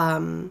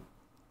 Again,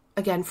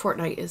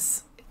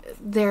 Fortnite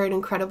they're an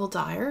incredible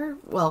dyer.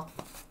 Well,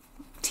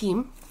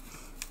 team.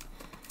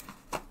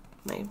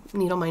 My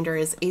needle minder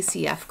is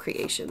ACF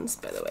Creations,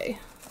 by the way.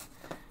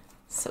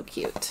 So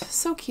cute.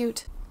 So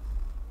cute.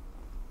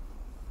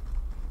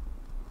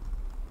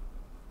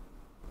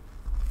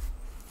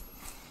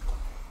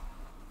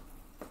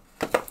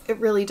 It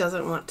really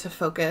doesn't want to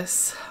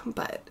focus,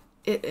 but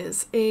it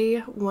is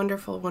a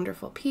wonderful,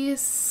 wonderful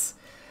piece.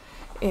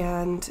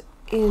 And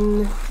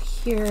in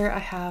here I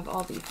have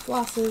all the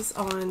flosses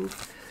on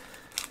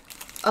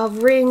a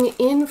ring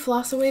in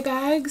floss away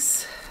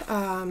bags,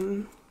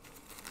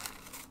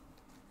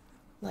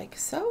 like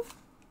so.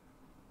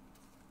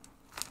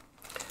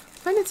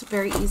 I find it's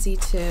very easy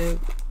to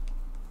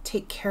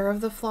take care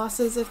of the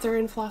flosses if they're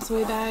in floss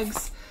away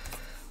bags,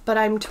 but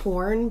I'm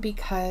torn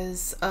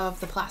because of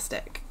the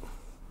plastic.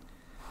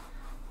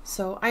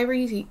 So I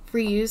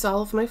reuse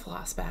all of my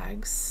floss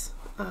bags,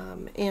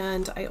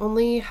 and I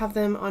only have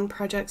them on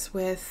projects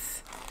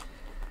with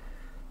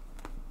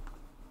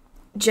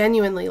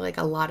genuinely like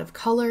a lot of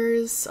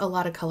colors, a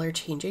lot of color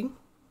changing.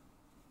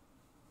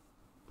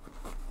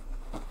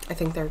 I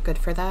think they're good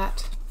for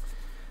that,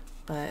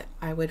 but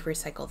I would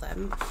recycle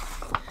them.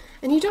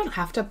 And you don't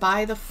have to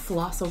buy the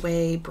Floss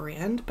Away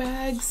brand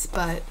bags,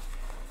 but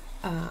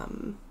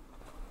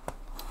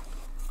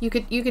you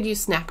could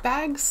use snack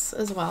bags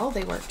as well.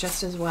 They work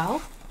just as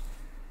well.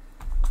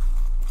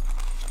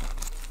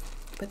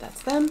 But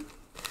that's them.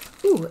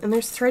 Ooh, and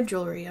there's thread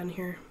jewelry on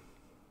here.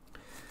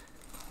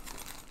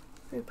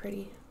 Very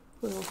pretty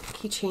little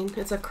keychain.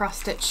 It's a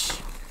cross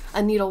stitch,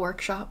 a needle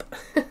workshop.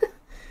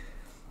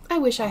 I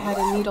wish I had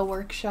a needle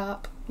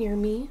workshop near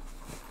me.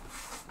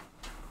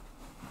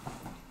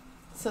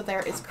 So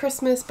there is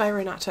Christmas by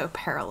Renato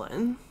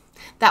Parolin.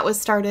 That was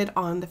started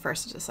on the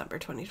 1st of December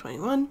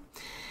 2021.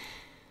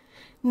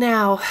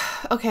 Now,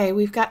 okay,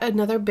 we've got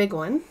another big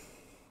one.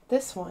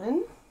 This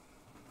one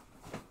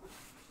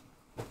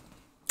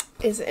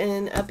is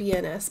in a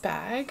BNS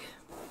bag,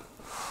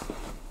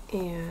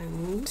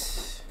 and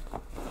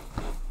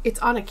it's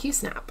on a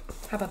Q-snap.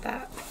 How about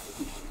that?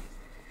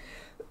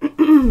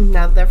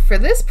 Now, for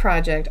this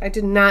project, I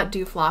did not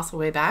do floss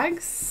away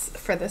bags.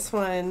 For this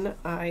one,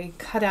 I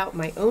cut out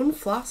my own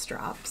floss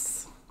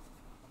drops.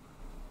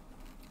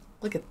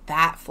 Look at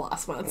that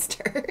floss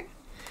monster.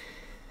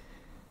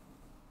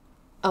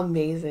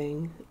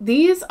 Amazing.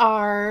 These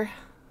are,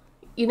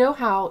 you know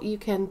how you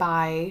can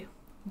buy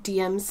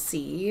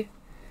DMC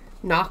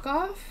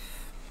knockoff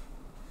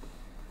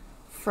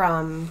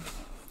from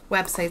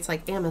websites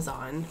like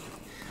Amazon?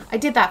 I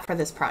did that for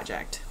this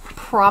project.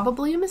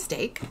 Probably a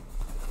mistake,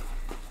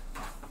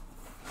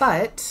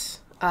 but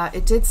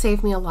it did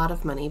save me a lot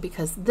of money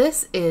because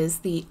this is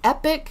the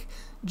Epic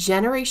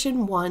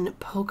Generation 1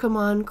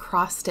 Pokemon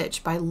Cross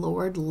Stitch by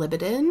Lord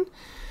Libidin,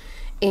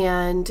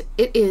 and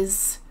it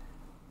is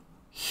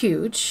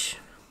huge.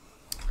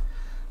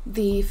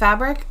 The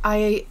fabric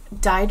I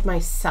dyed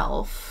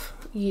myself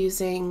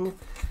using,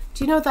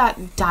 do you know that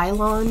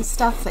Dylon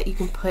stuff that you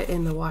can put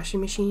in the washing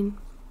machine?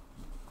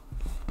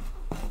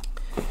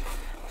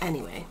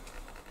 Anyway,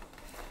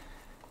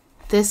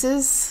 this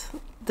is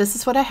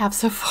what I have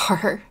so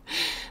far.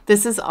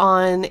 This is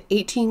on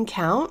 18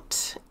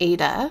 count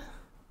Ada,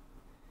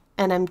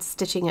 and I'm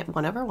stitching it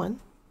 1/1.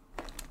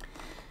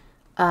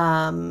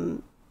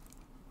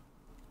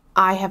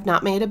 I have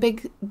not made a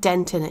big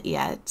dent in it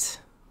yet,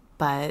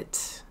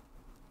 but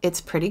it's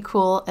pretty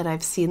cool, and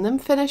I've seen them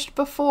finished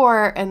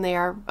before, and they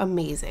are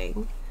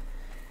amazing.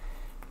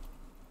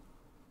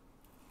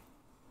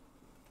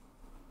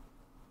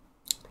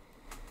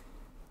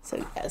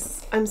 So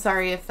yes, I'm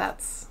sorry if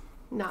that's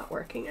not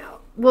working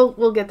out.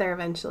 We'll get there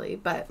eventually,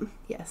 but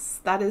yes,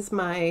 that is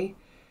my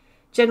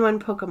Gen 1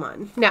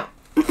 Pokemon. Now,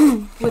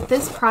 with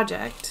this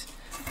project,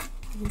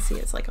 you can see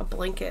it's like a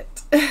blanket.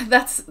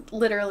 That's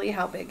literally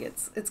how big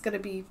it's going to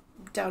be,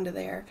 down to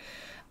there.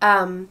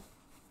 I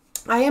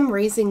am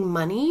raising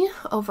money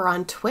over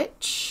on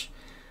Twitch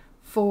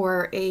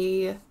for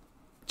a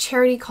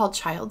charity called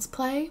Child's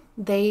Play.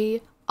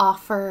 They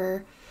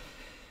offer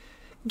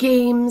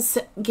games,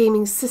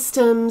 gaming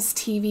systems,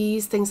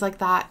 TVs, things like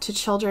that to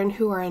children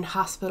who are in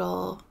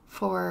hospital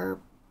for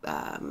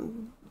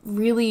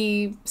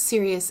really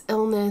serious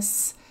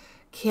illness,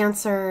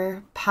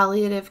 cancer,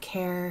 palliative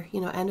care,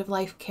 you know, end of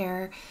life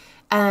care.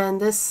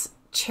 And this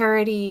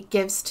charity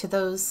gives to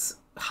those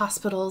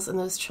hospitals and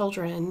those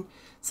children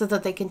so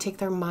that they can take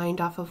their mind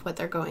off of what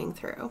they're going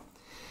through.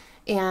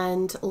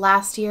 And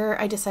last year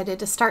I decided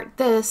to start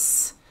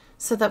this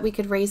so that we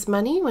could raise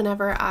money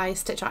whenever I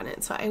stitch on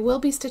it. So I will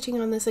be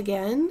stitching on this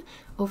again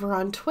over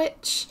on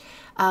Twitch.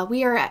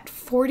 We are at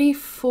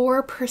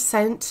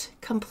 44%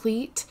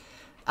 complete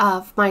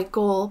of my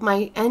goal.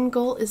 My end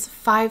goal is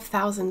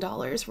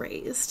 $5,000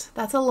 raised.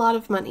 That's a lot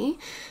of money.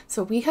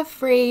 So we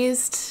have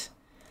raised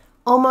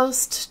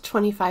almost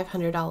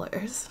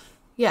 $2,500.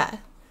 Yeah,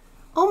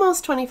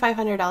 almost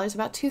 $2,500,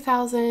 about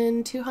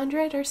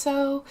 $2,200 or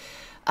so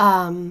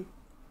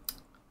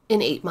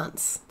in 8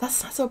 months.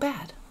 That's not so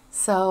bad.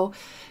 So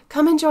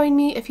come and join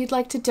me if you'd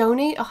like to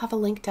donate. I'll have a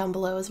link down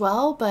below as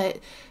well, but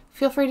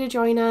feel free to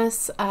join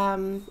us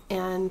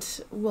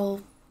and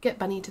we'll get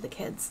money to the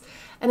kids.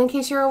 And in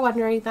case you were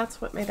wondering,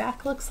 that's what my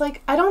back looks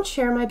like. I don't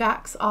share my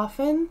backs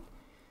often,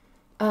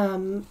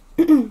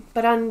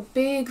 but on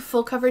big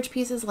full coverage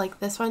pieces like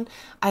this one,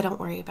 I don't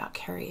worry about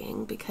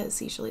carrying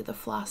because usually the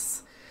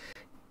floss,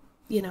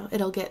 you know,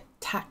 it'll get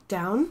tacked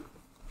down.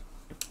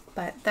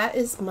 But that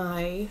is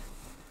my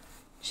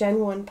Gen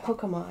 1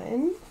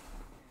 Pokemon.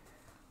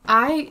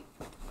 I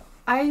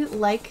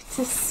like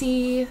to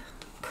see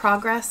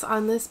progress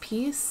on this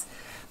piece,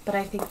 but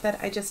I think that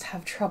I just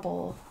have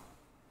trouble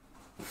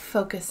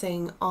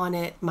focusing on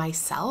it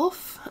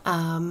myself.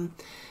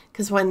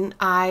 Because when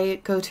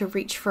I go to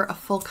reach for a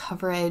full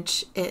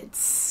coverage,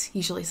 it's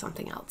usually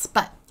something else.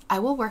 But I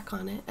will work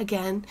on it.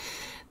 Again,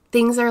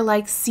 things are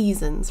like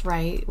seasons,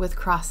 right? With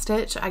cross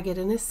stitch, I get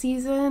in a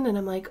season and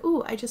I'm like,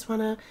 ooh, I just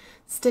want to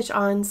stitch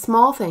on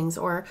small things,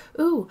 or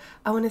ooh,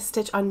 I want to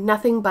stitch on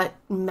nothing but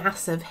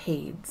massive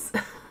heids.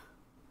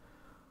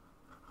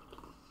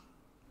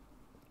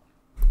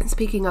 And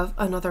speaking of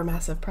another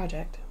massive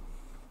project,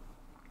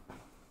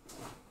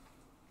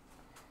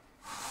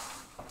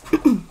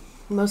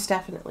 most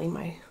definitely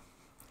my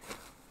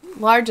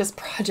largest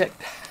project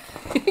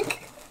bag.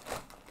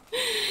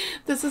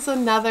 This is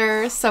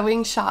another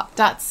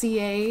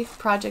sewingshop.ca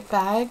project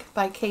bag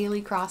by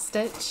Kaylee Cross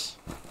Stitch.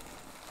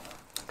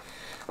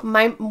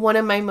 One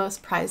of my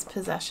most prized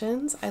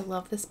possessions. I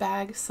love this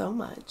bag so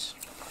much.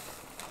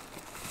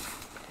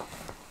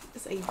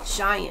 It's a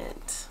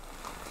giant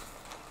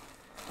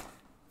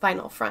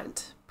vinyl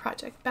front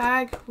project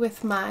bag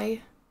with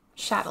my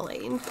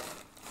chatelaine.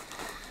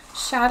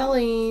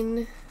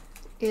 Chatelaine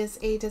is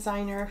a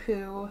designer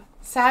who,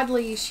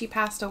 sadly, she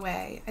passed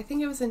away. I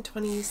think it was in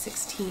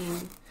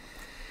 2016.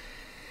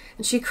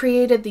 And she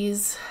created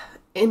these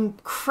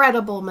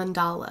incredible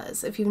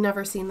mandalas, if you've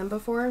never seen them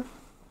before.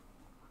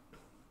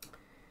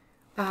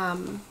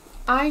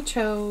 I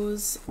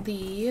chose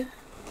the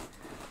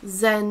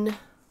Zen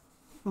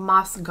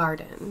Moss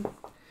Garden,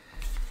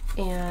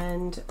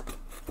 and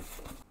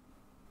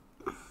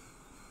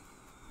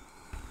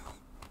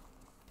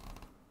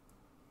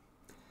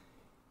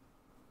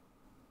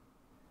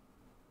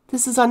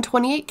this is on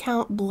 28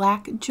 count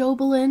black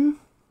Jobelin.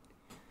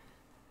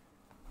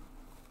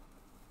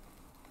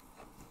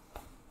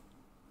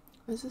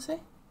 What does it say?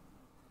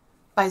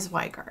 By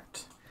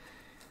Zweigart.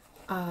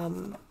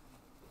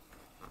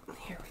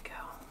 Here we go.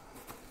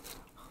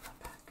 Hold that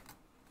back.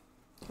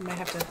 I might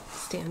have to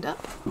stand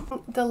up.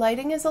 The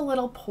lighting is a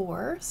little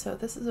poor, so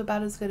this is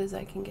about as good as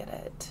I can get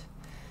it.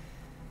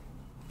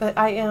 But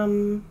I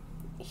am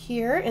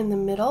here in the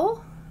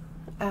middle,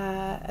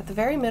 at the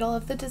very middle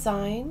of the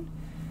design.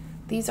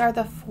 These are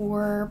the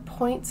 4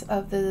 points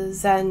of the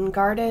Zen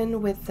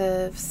garden with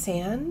the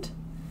sand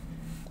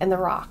and the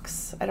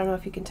rocks. I don't know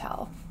if you can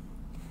tell.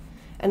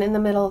 And in the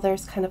middle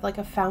there's kind of like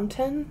a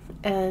fountain,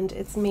 and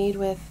it's made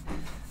with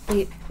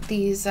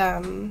these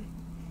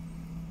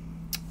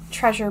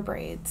treasure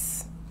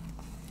braids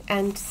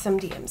and some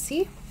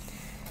DMC.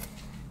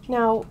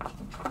 Now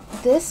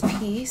this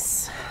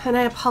piece, and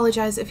I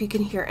apologize if you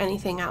can hear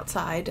anything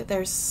outside,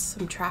 there's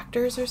some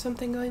tractors or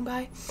something going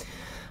by.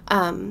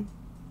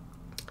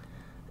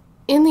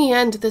 In the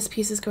end, this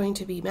piece is going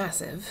to be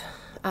massive.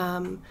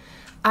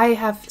 I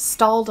have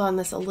stalled on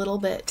this a little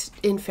bit,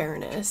 in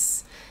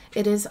fairness.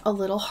 It is a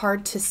little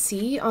hard to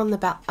see on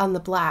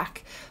the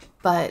black,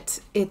 but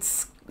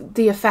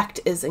the effect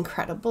is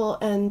incredible,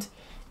 and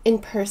in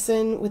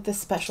person with the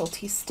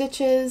specialty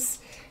stitches,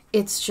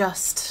 it's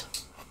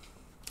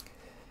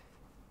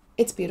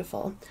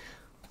beautiful.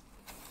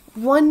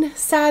 One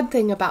sad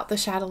thing about the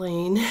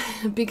chatelaine,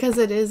 because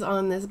it is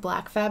on this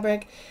black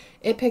fabric,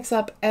 it picks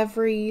up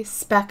every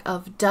speck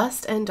of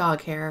dust and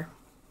dog hair.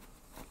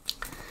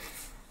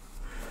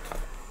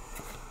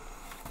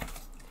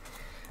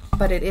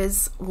 But it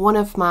is one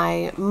of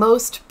my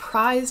most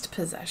prized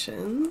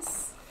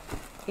possessions,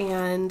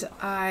 and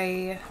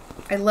I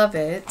love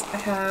it. I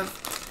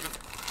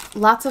have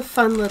lots of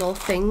fun little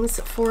things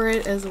for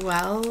it as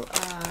well.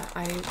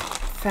 I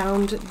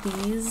found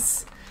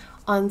these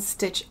on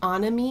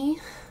Stitchonomy.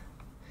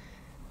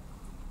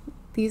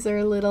 These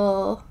are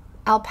little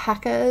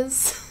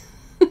alpacas.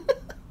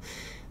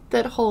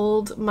 that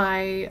hold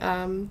my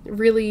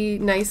really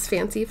nice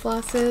fancy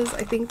flosses.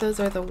 I think those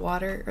are the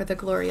water or the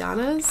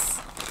Glorianas,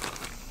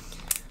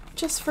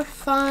 just for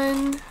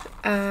fun.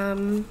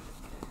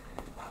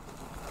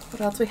 What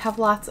else? We have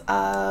lots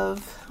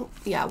of,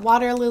 yeah,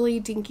 water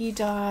lily dinky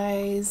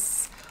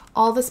dyes,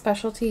 all the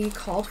specialty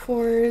called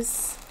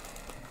fors,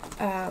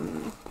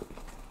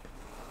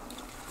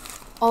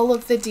 all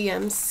of the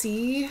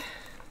DMC.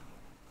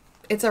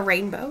 It's a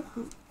rainbow.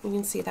 You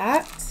can see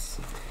that.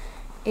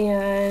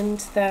 And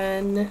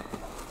then,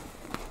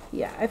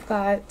 yeah, I've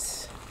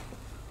got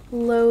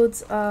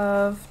loads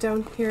of,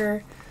 down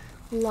here,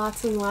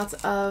 lots and lots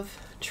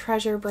of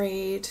treasure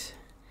braid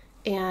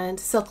and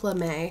silk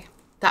lame.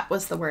 That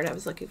was the word I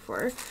was looking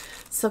for.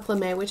 Silk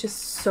lame, which is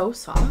so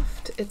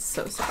soft. It's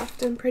so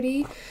soft and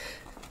pretty.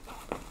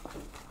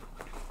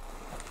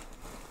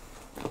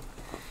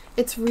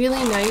 It's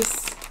really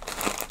nice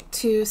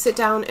to sit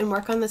down and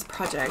work on this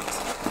project,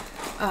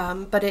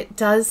 but it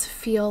does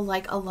feel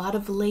like a lot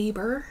of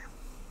labor.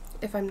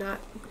 If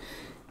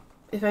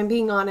I'm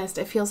being honest,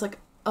 it feels like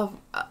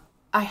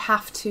I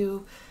have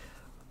to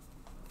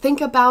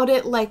think about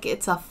it like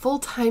it's a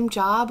full-time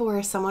job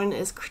where someone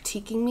is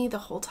critiquing me the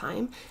whole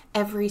time.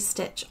 Every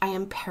stitch, I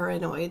am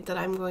paranoid that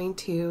I'm going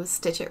to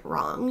stitch it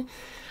wrong.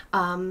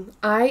 I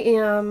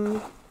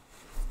am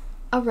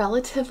a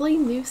relatively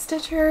new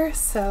stitcher,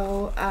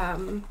 so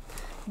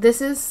this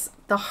is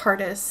the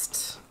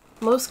hardest,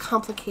 most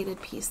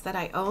complicated piece that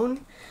I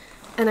own,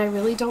 and I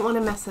really don't want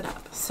to mess it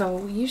up.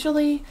 So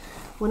usually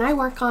when I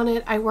work on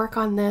it, I work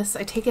on this,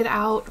 I take it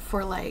out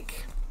for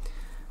like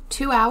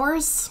 2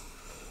 hours,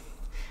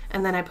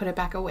 and then I put it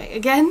back away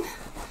again.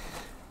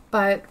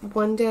 But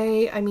one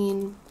day, I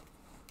mean,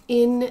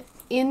 in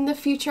the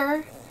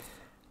future,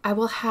 I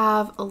will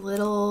have a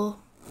little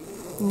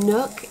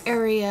nook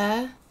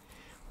area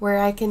where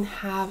I can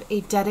have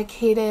a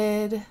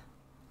dedicated,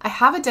 I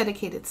have a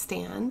dedicated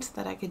stand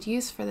that I could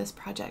use for this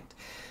project,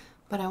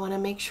 but I want to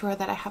make sure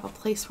that I have a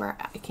place where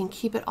I can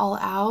keep it all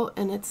out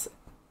and it's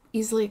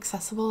easily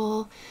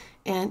accessible,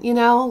 and you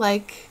know,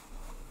 like,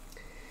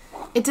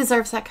 it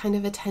deserves that kind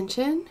of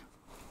attention.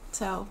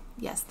 So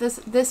yes,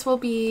 this will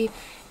be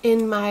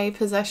in my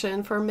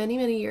possession for many,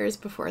 many years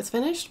before it's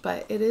finished,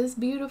 but it is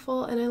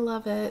beautiful and I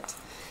love it.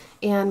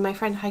 And my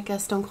friend Heike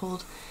Stone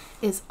Cold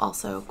is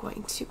also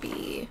going to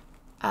be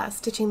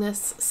stitching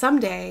this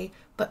someday,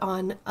 but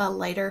on a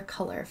lighter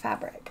color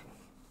fabric.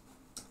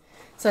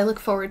 So I look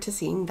forward to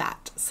seeing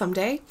that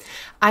someday.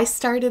 I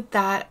started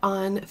that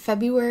on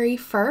February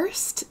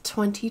 1st,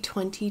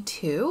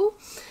 2022.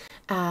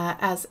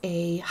 As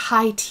a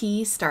high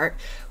tea start,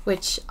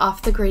 which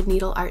Off the Grid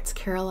Needle Arts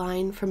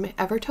Caroline from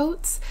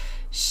Evertotes,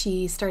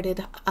 she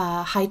started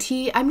high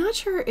tea. I'm not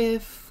sure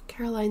if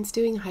Caroline's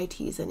doing high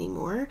teas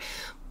anymore,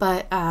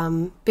 but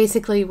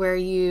basically where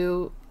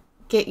you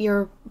get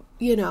your,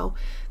 you know,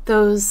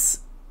 those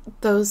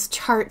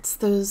charts,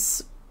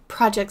 those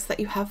projects that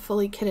you have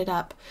fully kitted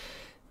up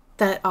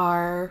that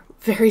are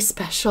very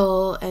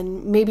special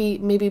and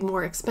maybe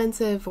more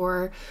expensive,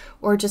 or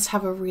just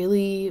have a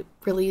really,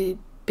 really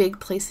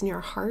big place in your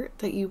heart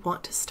that you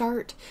want to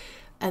start,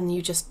 and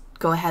you just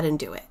go ahead and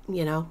do it,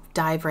 you know,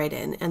 dive right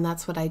in. And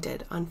that's what I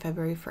did on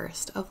February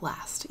 1st of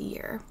last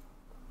year.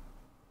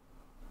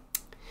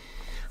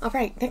 All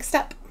right, next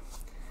up,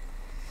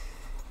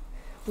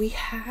 we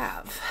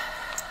have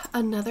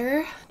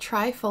another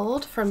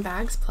tri-fold from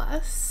Bags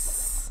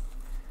Plus.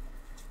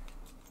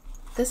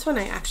 This one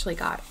I actually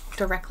got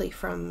directly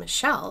from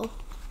Michelle.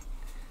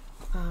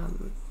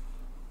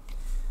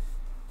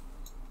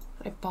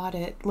 I bought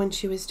it when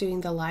she was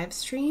doing the live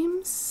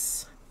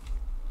streams.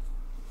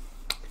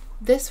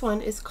 This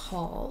one is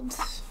called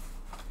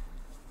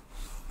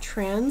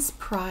Trans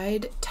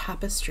Pride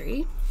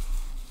Tapestry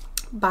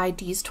by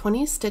D's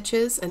 20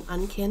 Stitches and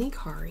Uncanny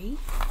Kari.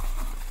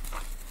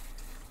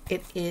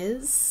 It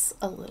is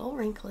a little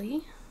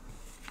wrinkly.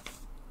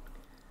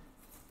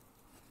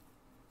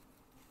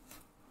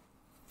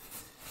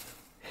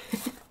 I'm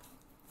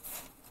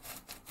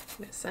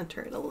going to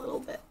center it a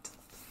little bit.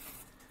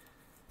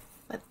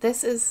 But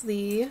this is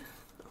the,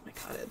 oh my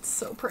god, it's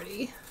so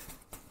pretty.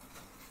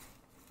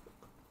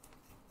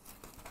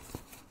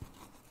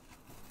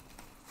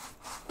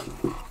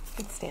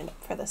 Let's stand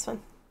up for this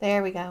one.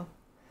 There we go.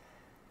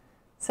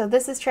 So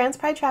this is Trans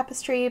Pride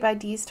Tapestry by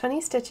D's 20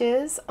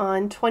 Stitches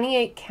on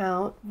 28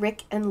 count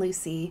Rick and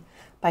Lucy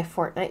by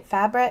Fortnite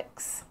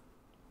Fabrics.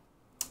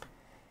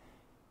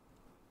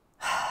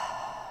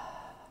 I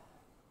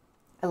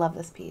love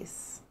this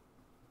piece.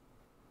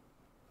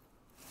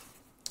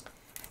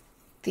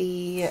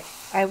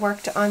 I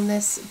worked on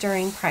this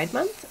during Pride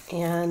Month,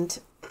 and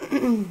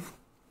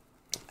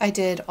I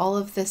did all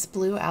of this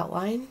blue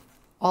outline,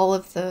 all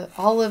of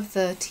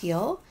the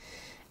teal,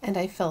 and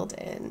I filled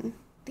in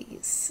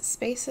these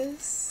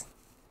spaces.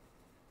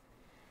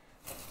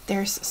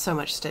 There's so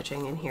much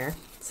stitching in here.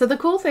 So the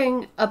cool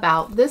thing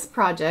about this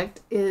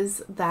project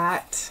is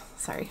that,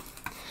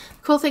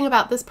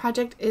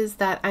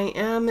 I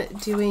am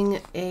doing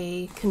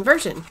a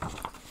conversion.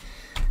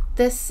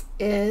 This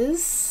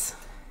is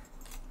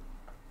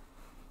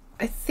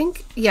I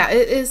think, yeah,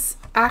 it is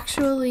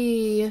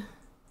actually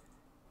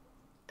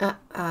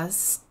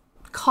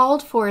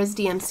called for as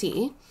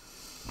DMC,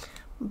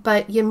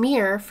 but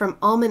Ymir from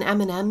Almond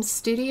M&M's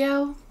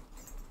studio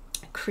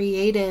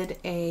created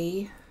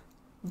a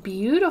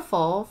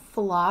beautiful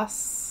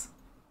floss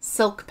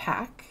silk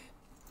pack.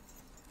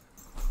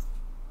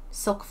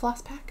 Silk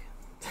floss pack?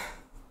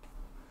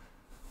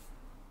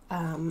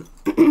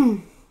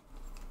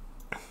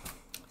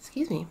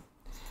 Excuse me.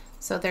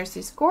 So there's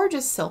these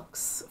gorgeous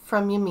silks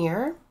from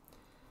Ymir,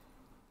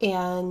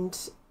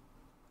 and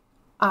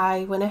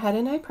I went ahead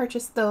and I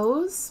purchased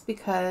those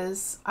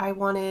because I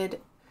wanted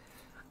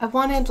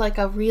like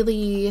a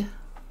really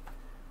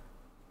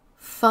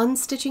fun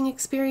stitching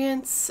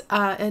experience,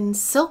 and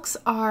silks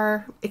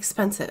are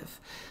expensive,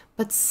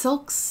 but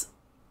silks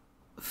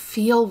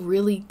feel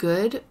really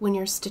good when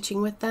you're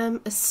stitching with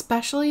them,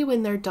 especially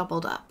when they're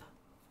doubled up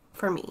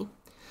for me.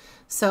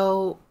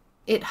 So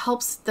it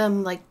helps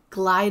them like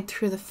glide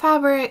through the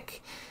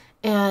fabric,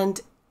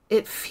 and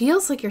it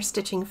feels like you're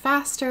stitching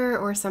faster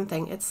or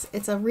something.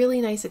 It's a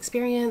really nice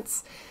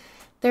experience.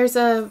 There's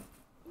a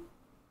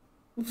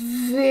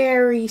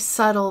very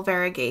subtle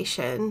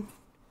variegation,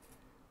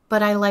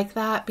 but I like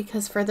that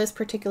because for this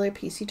particular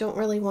piece you don't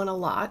really want a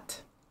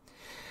lot.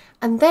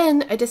 And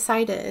then I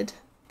decided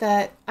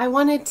that I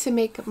wanted to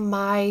make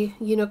my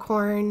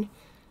unicorn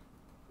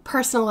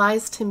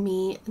personalized to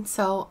me, and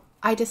so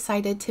I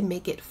decided to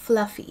make it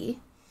fluffy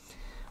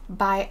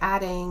by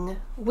adding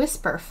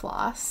Whisper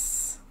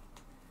Floss,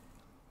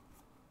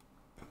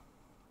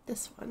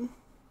 this one,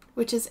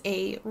 which is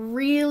a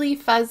really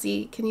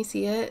fuzzy, can you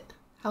see it?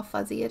 How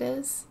fuzzy it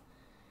is?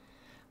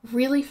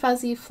 Really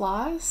fuzzy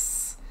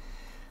floss.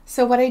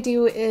 So what I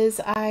do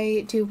is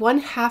I do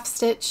 1/2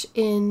 stitch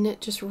in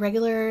just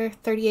regular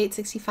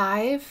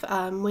 3865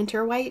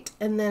 winter white,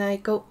 and then I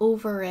go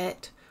over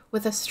it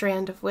with a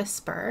strand of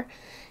Whisper,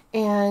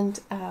 and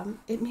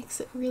it makes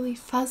it really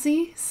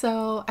fuzzy.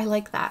 So I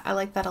like that. I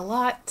like that a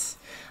lot.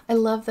 I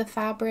love the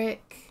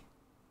fabric.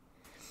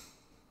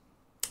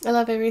 I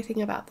love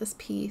everything about this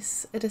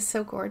piece. It is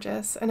so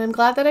gorgeous. And I'm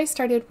glad that I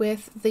started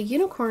with the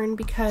unicorn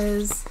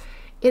because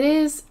it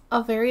is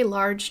a very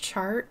large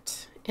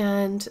chart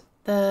and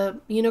the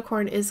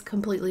unicorn is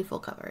completely full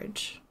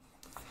coverage.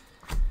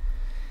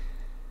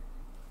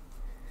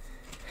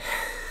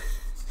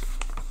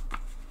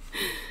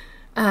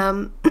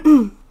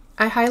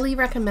 I highly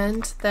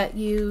recommend that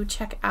you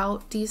check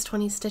out Dee's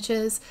 20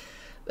 Stitches,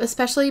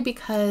 especially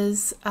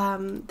because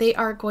they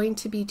are going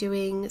to be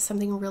doing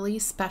something really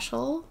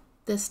special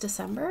this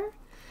December,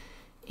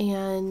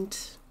 and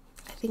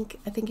I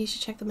think you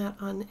should check them out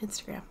on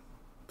Instagram,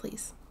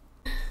 please.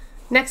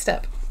 Next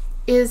up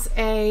is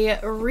a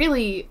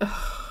really,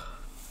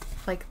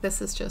 like,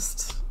 this is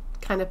just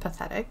kind of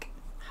pathetic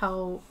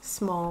how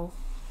small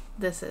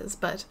this is,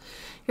 but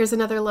here's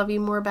another Love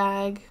You More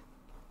bag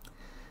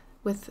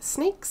with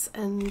snakes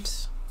and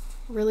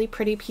really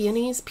pretty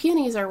peonies.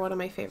 Peonies are one of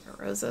my favorite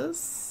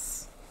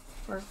roses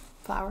or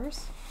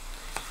flowers.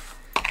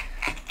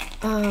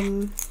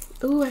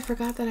 Ooh, I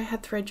forgot that I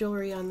had thread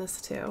jewelry on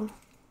this too.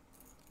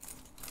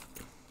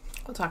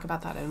 We'll talk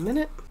about that in a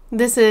minute.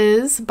 This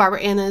is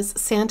Barbara Anna's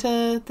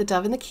Santa, the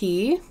Dove and the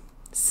Key.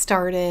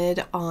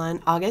 Started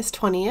on August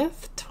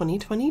 20th,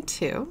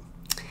 2022.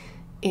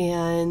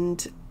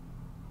 And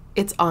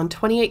it's on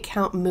 28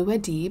 count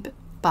Muad'Dib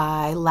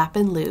by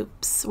Lapin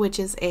Loops, which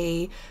is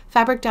a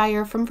fabric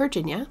dyer from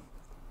Virginia,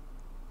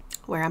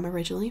 where I'm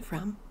originally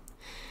from.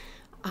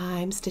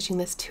 I'm stitching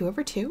this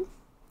 2/2,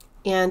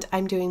 and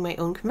I'm doing my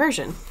own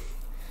conversion.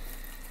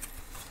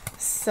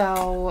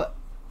 So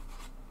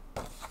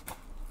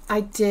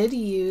I did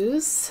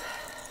use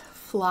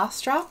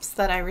floss drops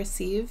that I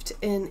received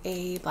in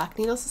a Black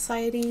Needle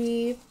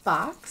Society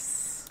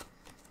box.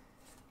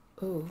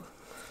 Ooh.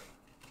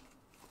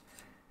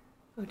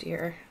 Oh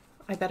dear.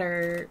 I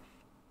better...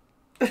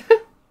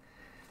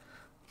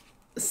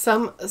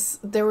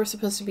 there were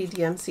supposed to be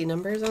DMC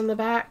numbers on the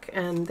back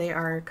and they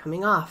are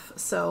coming off,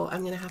 so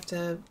I'm gonna have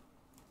to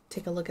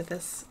take a look at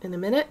this in a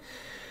minute.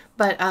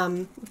 But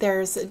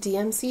there's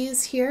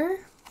DMCs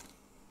here,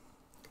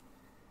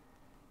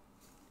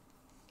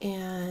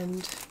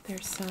 and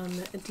there's some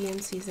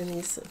DMCs in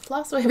these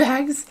Flossway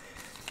bags,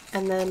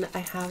 and then I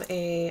have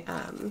a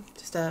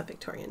just a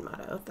Victorian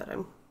motto that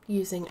I'm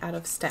using out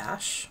of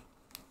stash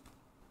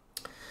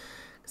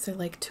because I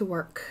like to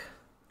work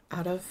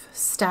out of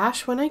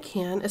stash when I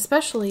can,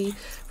 especially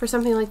for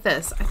something like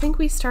this. I think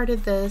we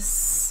started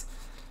this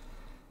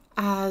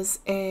as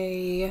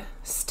a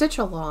stitch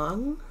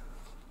along.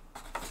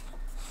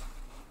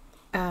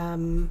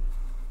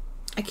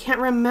 I can't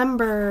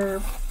remember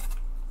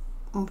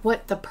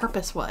what the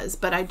purpose was,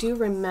 but I do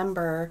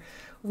remember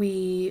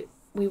we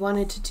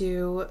wanted to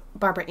do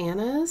Barbara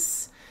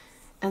Anna's,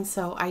 and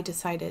so I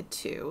decided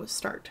to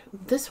start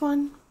this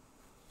one.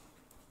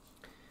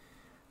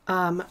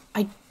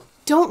 I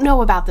don't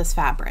know about this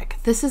fabric.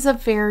 This is a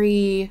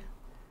very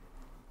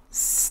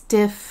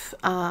stiff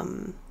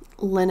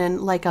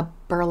linen, like a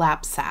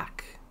burlap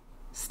sack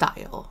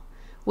style,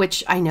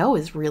 which I know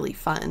is really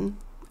fun.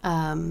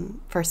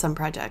 for some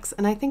projects,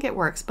 and I think it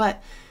works,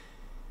 but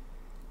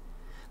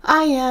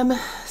I am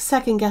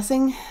second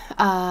guessing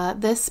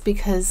this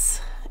because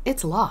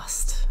it's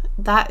lost.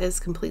 That is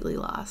completely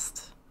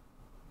lost.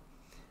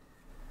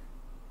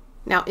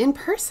 Now in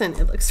person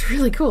it looks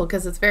really cool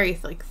because it's very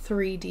like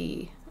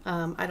 3D.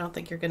 I don't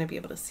think you're going to be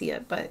able to see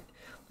it, but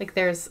like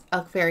there's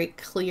a very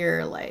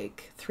clear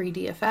like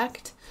 3D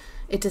effect.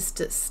 It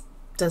just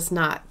does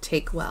not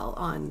take well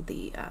on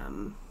the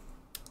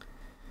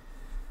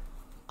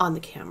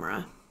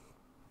camera.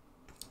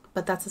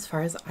 But that's as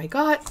far as I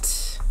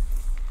got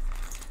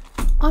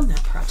on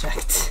that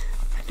project.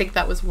 I think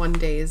that was one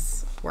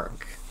day's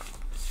work,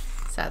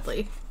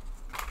 sadly.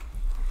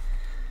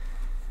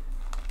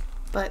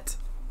 But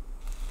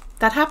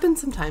that happens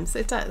sometimes.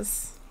 It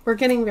does. We're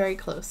getting very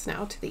close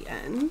now to the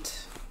end.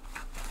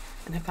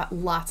 And I've got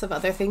lots of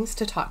other things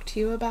to talk to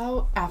you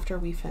about after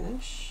we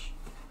finish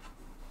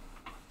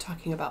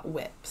talking about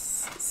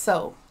WIPs.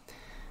 So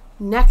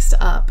next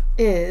up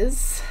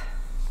is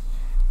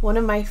one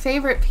of my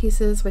favorite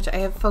pieces, which I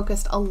have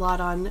focused a lot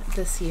on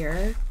this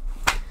year,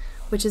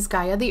 which is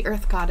Gaia the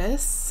Earth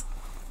Goddess.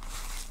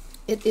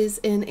 It is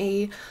in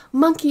a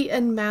monkey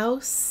and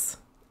mouse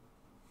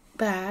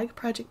bag,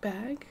 project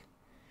bag,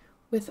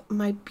 with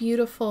my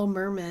beautiful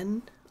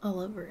merman all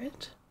over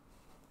it.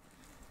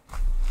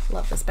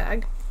 Love this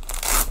bag.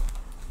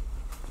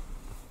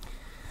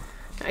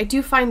 I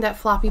do find that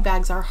floppy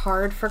bags are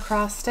hard for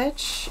cross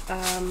stitch.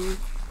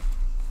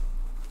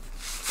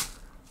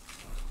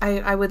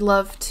 I would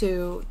love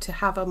to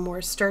have a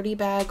more sturdy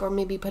bag, or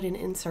maybe put an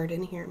insert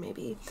in here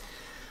maybe.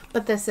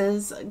 But this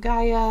is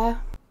Gaia.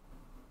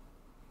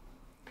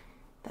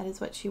 That is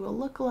what she will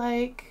look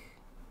like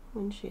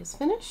when she is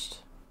finished.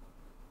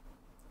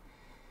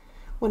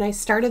 When I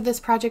started this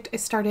project, I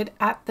started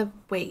at the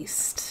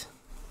waist.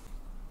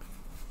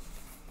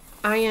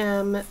 I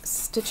am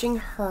stitching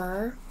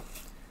her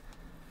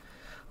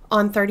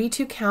on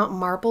 32 count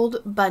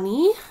Marbled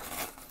Bunny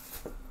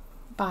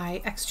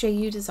by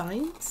XJU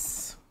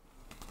Designs.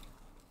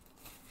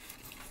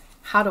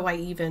 How do I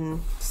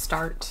even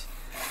start?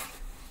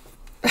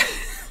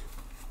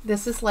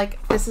 This is like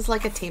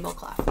a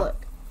tablecloth.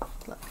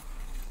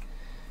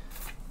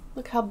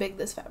 Look how big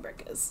this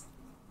fabric is.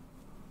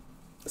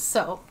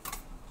 So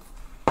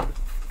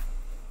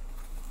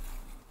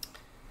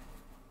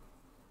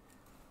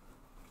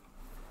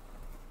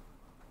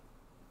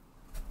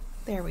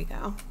there we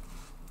go.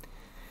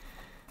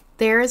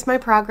 There is my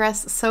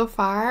progress so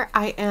far.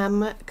 I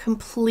am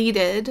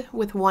completed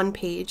with one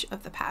page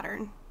of the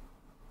pattern.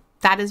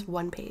 That is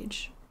one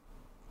page.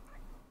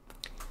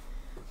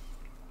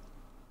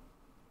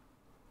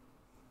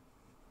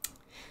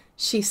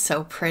 She's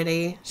so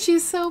pretty.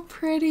 She's so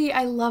pretty.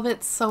 I love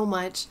it so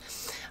much.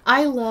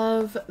 I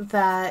love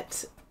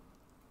that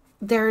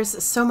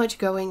there's so much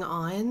going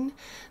on.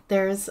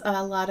 There's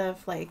a lot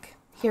of like,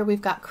 here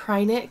we've got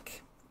Krynic,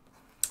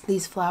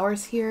 these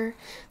flowers here.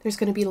 There's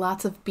going to be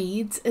lots of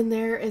beads in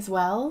there as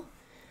well.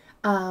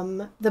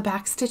 The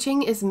back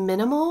stitching is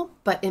minimal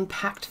but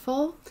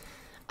impactful.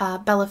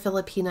 Bella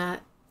Filipina,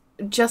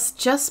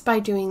 just by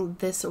doing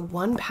this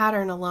one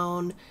pattern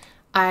alone,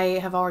 I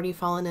have already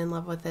fallen in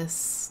love with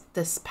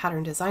this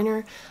pattern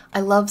designer.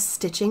 I love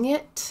stitching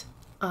it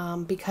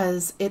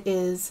because it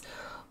is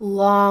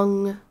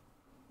long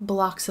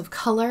blocks of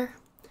color,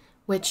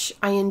 which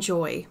I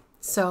enjoy.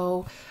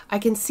 So I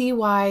can see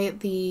why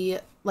the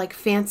like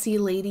fancy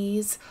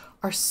ladies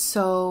are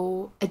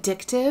so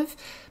addictive,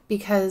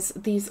 because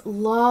these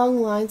long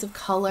lines of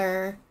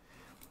color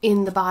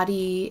in the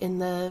body, in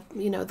the,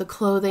 you know, the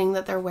clothing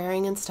that they're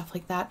wearing and stuff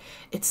like that,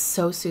 it's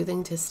so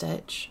soothing to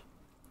stitch.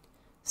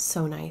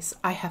 So nice.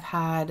 I have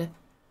had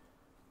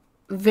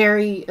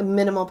very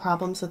minimal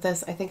problems with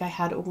this. I think I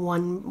had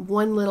one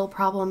little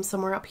problem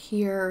somewhere up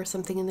here or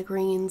something in the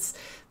greens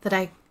that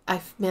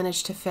I've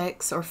managed to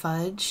fix or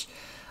fudge.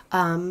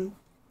 And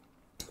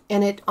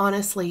it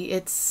honestly,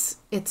 it's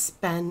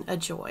been a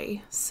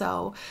joy.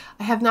 So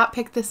I have not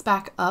picked this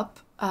back up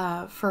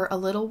for a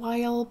little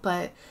while,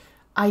 but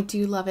I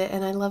do love it,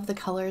 and I love the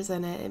colors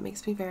in it. It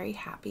makes me very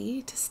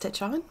happy to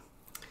stitch on.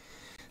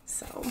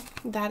 So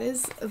that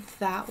is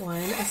that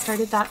one. I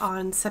started that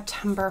on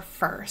September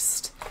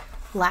 1st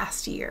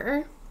last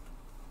year.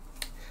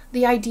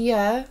 The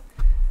idea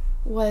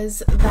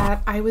was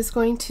that I was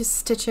going to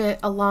stitch it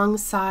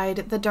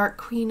alongside the Dark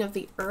Queen of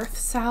the Earth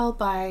Sal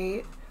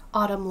by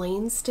Autumn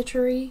Lane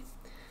Stitchery.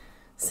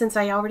 Since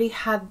I already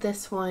had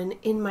this one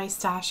in my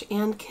stash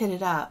and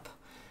kitted up,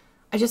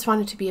 I just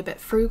wanted to be a bit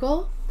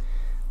frugal.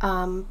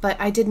 But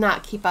I did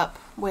not keep up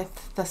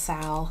with the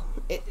Sal.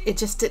 It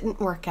just didn't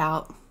work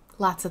out.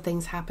 Lots of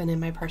things happen in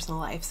my personal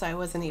life, so I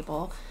wasn't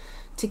able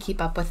to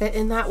keep up with it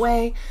in that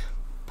way.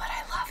 But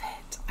I love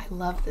it. I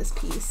love this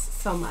piece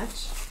so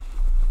much.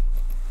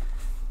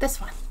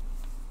 This one.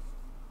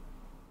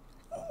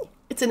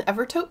 It's an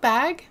Evertote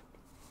bag.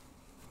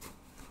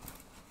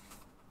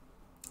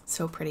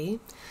 So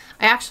pretty.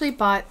 I actually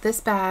bought this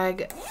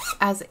bag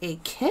as a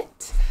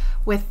kit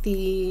with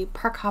the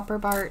Park Hopper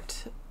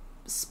Bart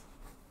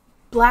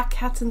Black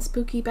Cats and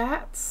Spooky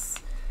Bats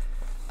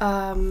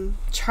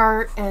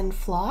chart and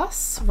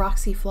floss,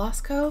 Roxy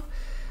Floss Co.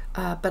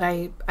 But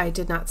I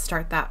did not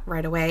start that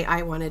right away.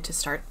 I wanted to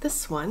start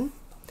this one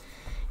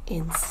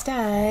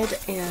instead,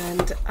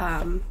 and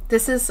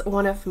this is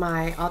one of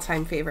my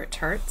all-time favorite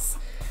charts.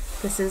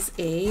 This is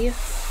a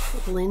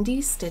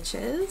Lindy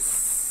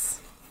Stitches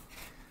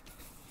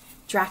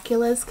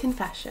Dracula's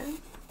Confession.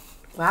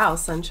 Wow,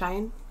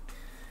 Sunshine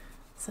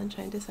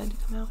decided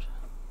to come out.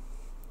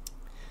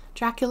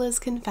 Dracula's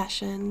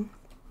Confession.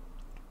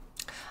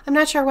 I'm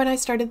not sure when I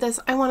started this.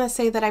 I want to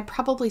say that I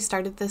probably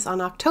started this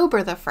on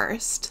October the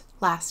 1st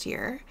last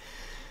year.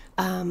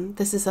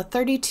 This is a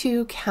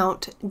 32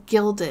 count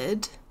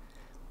gilded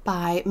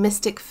by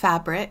Mystic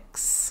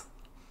Fabrics.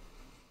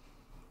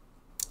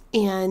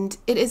 And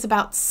it is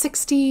about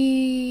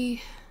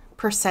 60%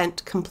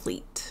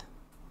 complete.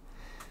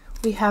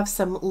 We have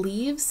some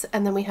leaves,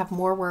 and then we have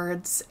more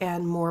words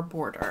and more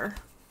border.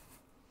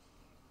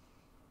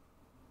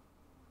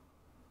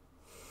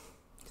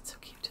 It's so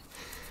cute.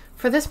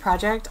 For this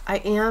project, I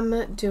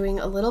am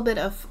doing a little bit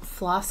of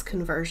floss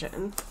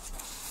conversion.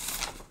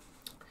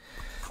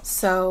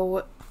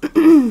 So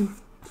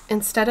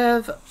instead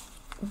of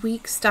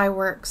Weeks Dye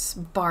Works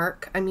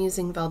bark, I'm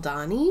using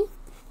Valdani.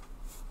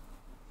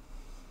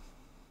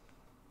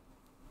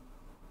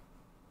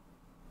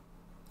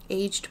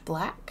 Aged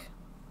black.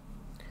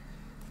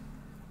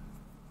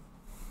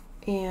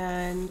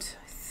 And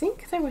I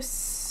think there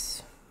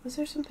was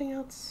there something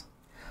else?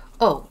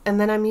 Oh, and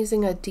then I'm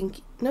using a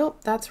Dinky, nope,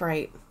 that's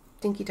right.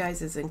 Dinky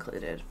Dyes is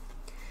included.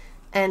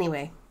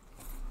 Anyway,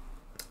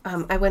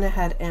 I went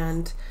ahead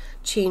and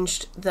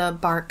changed the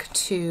bark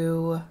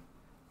to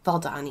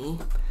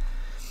Valdani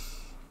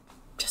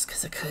just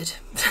because I could,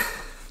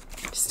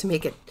 just to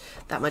make it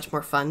that much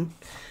more fun.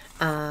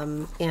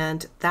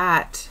 And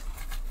that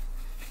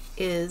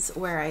is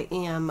where I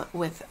am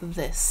with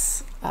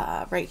this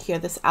right here,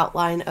 this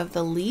outline of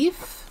the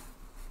leaf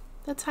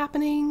that's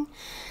happening.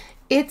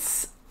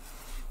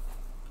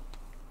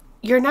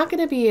 You're not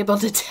going to be able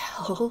to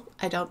tell,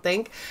 I don't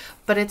think,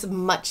 but it's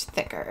much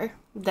thicker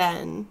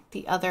than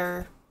the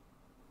other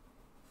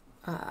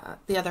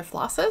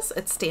flosses.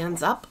 It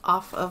stands up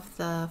off of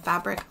the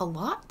fabric a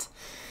lot,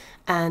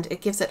 and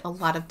it gives it a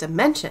lot of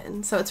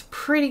dimension. So it's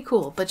pretty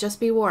cool, but just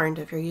be warned,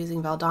 if you're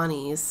using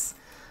Valdanis,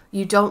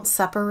 you don't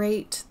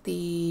separate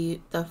the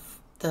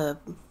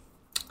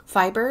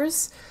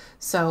fibers,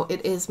 so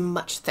it is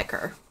much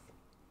thicker,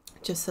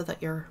 just so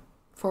that you're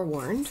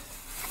forewarned.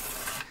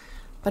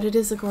 But it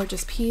is a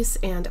gorgeous piece,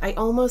 and I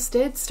almost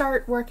did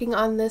start working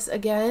on this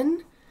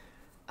again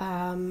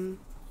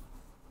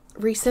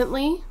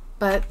recently,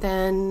 but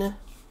then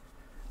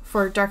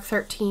for Dark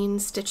 13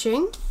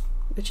 stitching,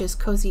 which is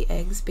Cozy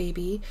Eggs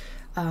Baby,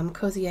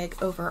 Cozy Egg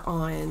over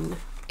on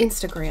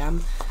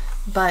Instagram,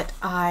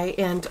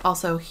 and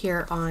also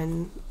here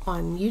on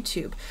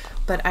YouTube,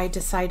 but I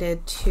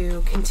decided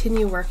to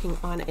continue working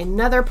on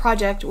another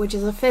project, which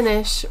is a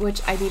finish,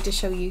 which I need to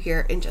show you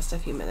here in just a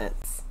few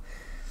minutes.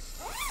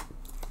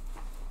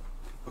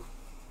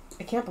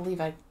 I can't believe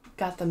I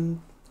got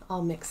them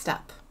all mixed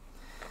up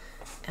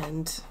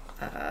and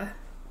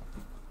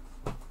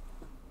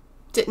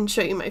didn't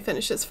show you my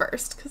finishes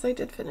first, because I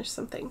did finish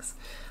some things.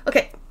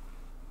 Okay,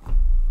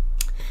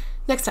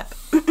 next up.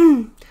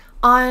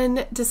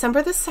 On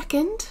December the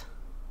 2nd,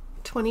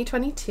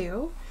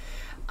 2022,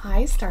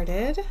 I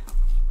started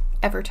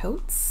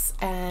Evertotes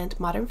and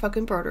Modern Folk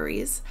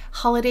Embroideries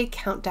Holiday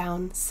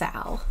Countdown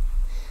Sal.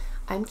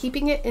 I'm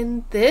keeping it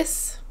in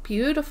this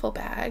beautiful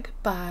bag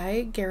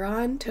by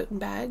Garon Toten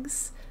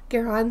Bags,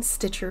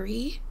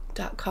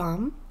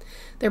 GaronStitchery.com.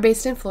 They're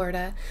based in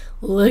Florida.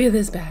 Look at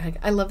this bag.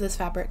 I love this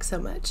fabric so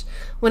much.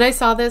 When I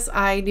saw this,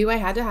 I knew I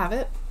had to have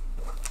it.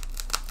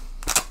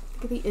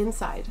 Look at the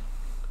inside.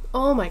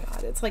 Oh my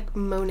god, it's like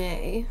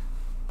Monet.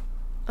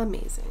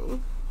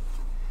 Amazing.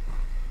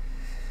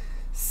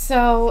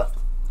 So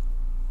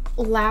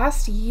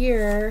last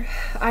year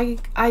I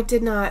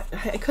could not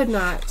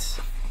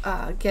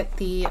get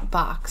the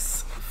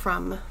box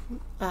from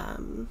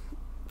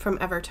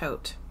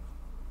Evertote.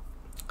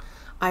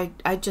 I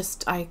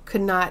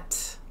could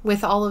not,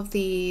 with all of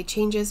the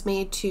changes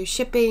made to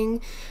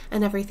shipping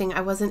and everything, I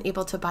wasn't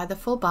able to buy the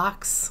full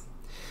box.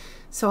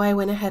 So I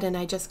went ahead and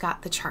I just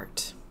got the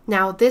chart.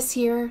 Now this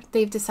year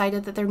they've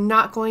decided that they're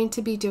not going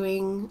to be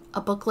doing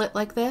a booklet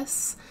like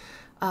this.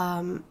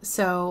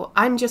 So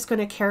I'm just going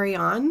to carry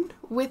on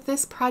with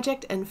this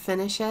project and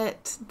finish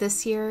it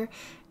this year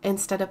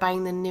instead of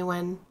buying the new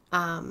one.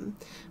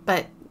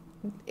 But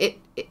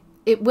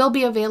it will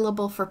be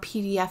available for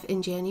PDF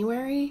in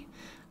January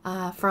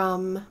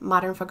from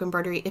Modern Folk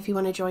Embroidery if you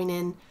want to join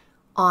in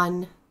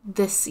on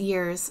this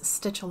year's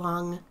stitch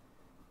along,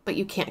 but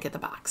you can't get the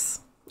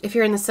box. If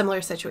you're in a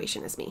similar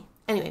situation as me.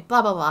 Anyway,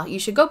 blah, blah, blah. You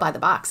should go buy the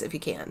box if you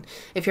can.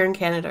 If you're in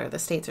Canada or the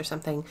States or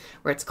something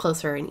where it's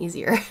closer and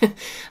easier.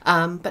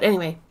 But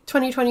anyway,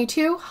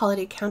 2022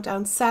 Holiday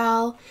Countdown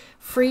Sal,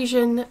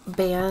 Frisian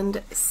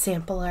Band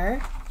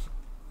Sampler.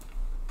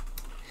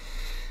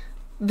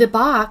 The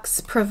box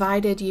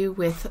provided you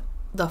with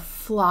the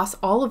floss,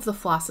 all of the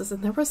flosses,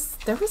 and there was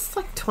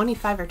like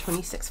 25 or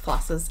 26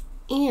 flosses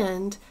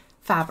and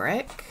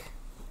fabric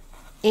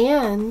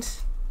and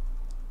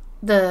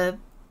the,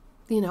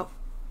 you know,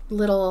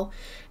 little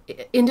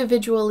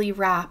individually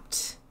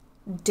wrapped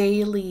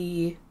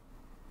daily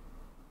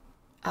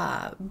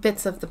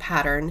bits of the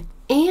pattern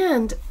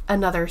and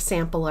another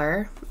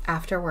sampler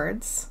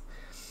afterwards.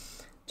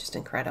 Just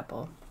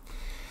incredible.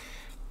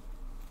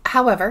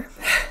 However,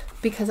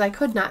 because I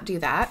could not do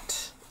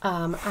that,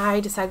 I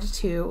decided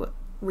to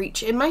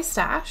reach in my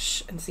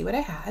stash and see what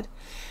I had.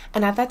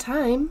 And at that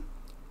time,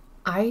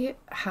 I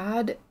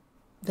had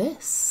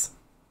this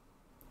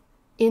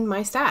in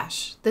my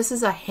stash. This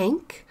is a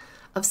hank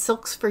of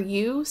Silks for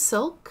You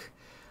silk,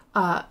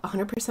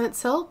 100%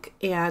 silk,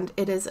 and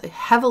it is a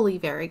heavily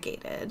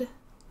variegated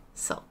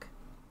silk.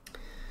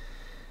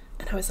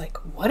 And I was like,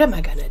 what am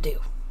I gonna do?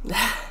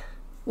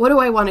 What do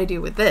I want to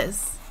do with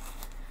this?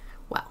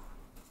 Well,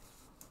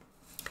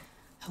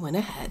 I went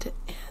ahead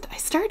and I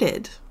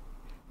started.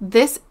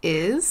 This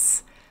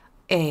is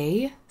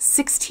a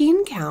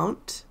 16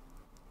 count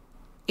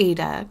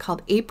Aida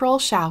called April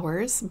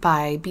Showers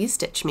by Bee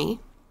Stitch Me.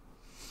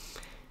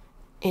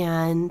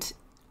 And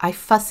I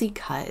fussy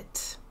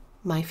cut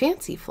my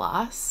fancy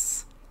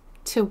floss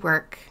to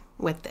work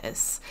with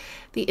this.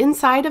 The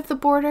inside of the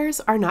borders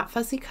are not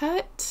fussy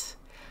cut,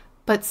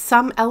 but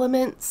some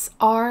elements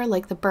are,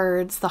 like the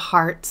birds, the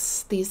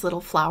hearts, these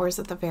little flowers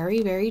at the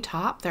very, very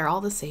top. They're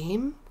all the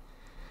same.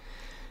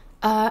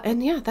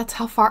 And yeah, that's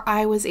how far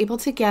I was able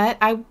to get.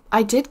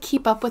 I did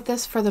keep up with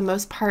this for the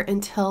most part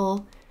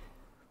until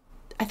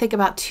I think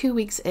about 2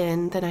 weeks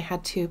in. Then I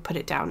had to put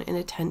it down and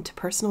attend to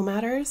personal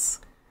matters.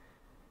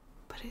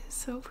 But it is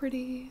so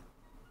pretty.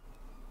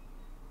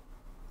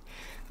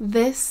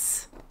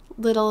 This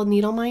little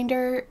needle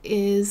minder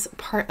is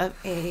part of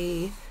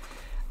an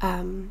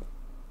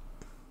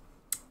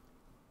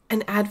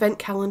advent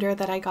calendar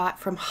that I got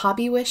from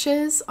Hobby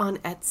Wishes on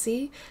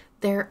Etsy.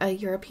 They're a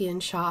European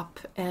shop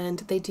and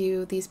they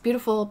do these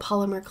beautiful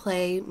polymer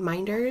clay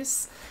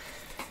minders.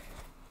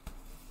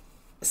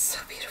 So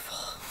beautiful.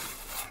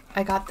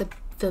 I got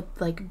the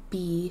like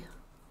bee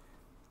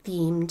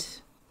themed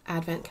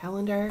advent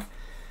calendar.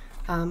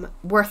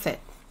 Worth it.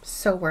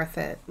 So worth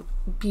it.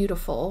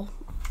 Beautiful.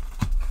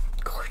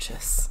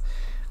 Gorgeous.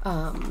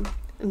 And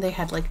they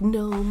had like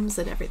gnomes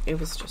and everything. It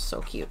was just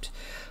so cute.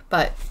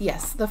 But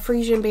yes, the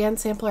Frisian band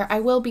sampler, I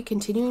will be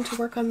continuing to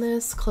work on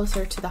this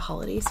closer to the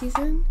holiday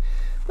season.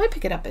 Might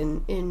pick it up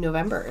in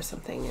November or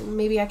something, and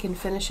maybe I can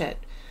finish it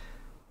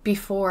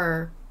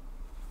before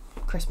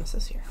Christmas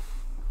this year.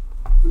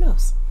 Who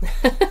knows?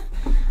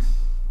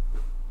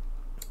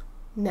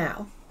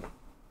 Now,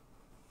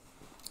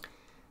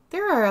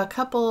 there are a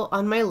couple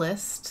on my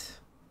list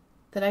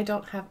that I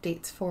don't have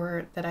dates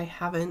for that I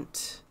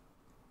haven't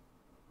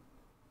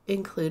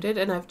included,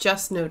 and I've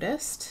just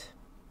noticed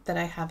that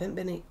I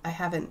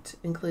haven't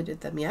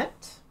included them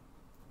yet.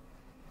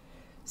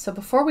 So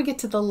before we get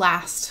to the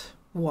last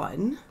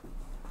one,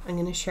 I'm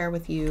going to share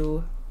with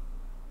you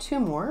two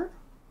more.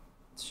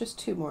 It's just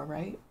two more,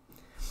 right?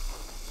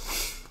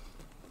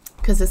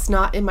 Because it's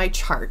not in my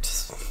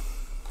chart.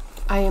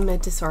 I am a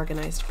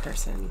disorganized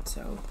person,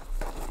 so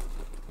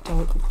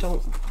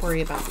don't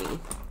worry about me.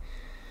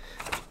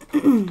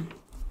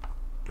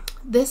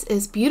 This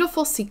is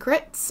Beautiful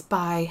Secrets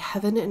by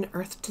Heaven and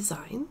Earth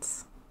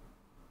Designs.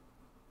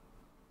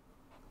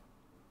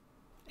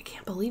 I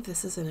can't believe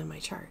this isn't in my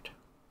chart.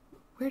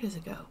 Where does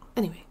it go?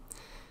 Anyway,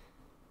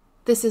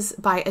 this is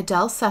by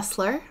Adele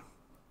Sessler,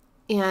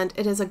 and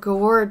it is a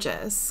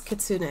gorgeous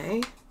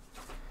kitsune.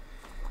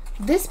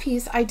 This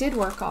piece I did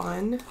work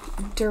on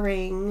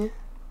during,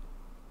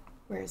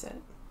 where is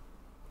it?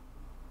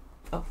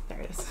 Oh, there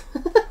it is.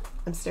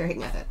 I'm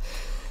staring at it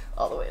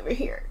all the way over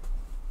here.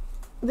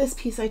 This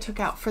piece I took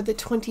out for the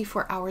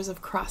 24 hours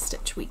of cross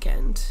stitch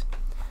weekend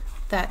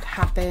that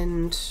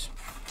happened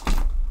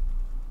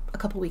a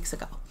couple weeks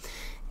ago.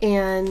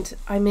 And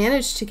I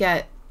managed to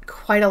get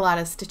quite a lot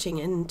of stitching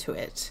into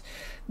it.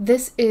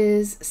 This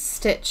is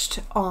stitched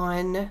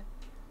on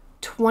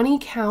 20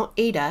 count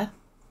Aida,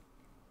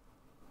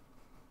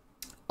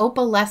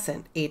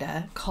 opalescent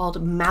Aida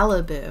called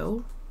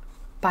Malibu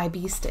by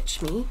Bee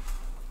Stitch Me.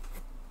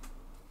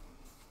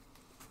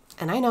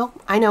 And I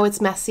know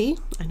it's messy.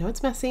 I know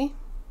it's messy,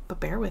 but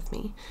bear with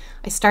me.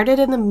 I started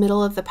in the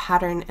middle of the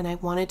pattern and I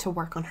wanted to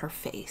work on her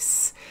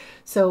face.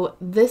 So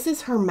this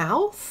is her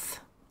mouth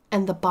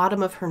and the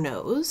bottom of her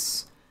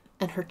nose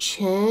and her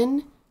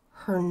chin,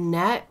 her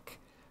neck.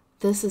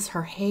 This is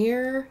her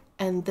hair,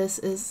 and this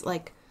is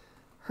like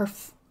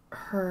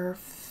her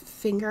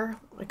finger,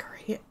 like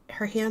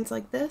her hands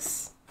like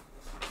this.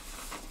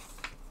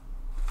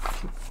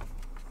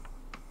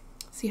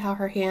 See how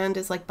her hand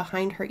is like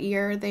behind her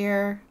ear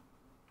there?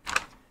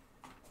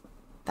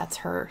 That's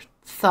her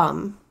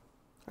thumb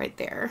right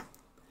there.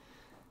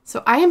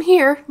 So I am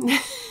here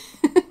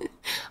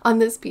on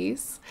this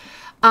piece.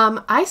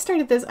 I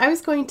started this, I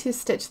was going to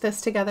stitch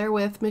this together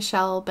with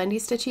Michelle Bendy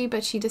Stitchy,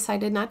 but she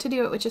decided not to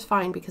do it, which is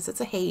fine because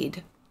it's a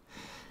Haid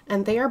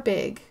and they are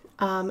big.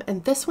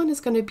 And this one is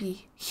going to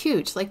be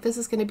huge. Like this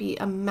is going to be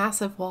a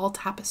massive wall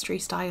tapestry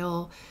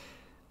style.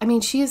 I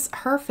mean,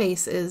 her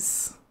face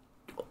is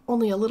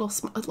only a little,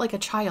 like a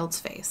child's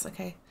face.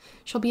 Okay.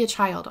 She'll be a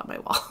child on my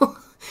wall.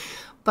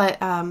 But,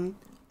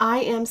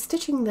 I am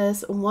stitching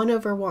this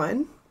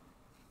 1/1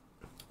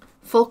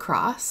 full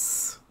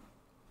cross.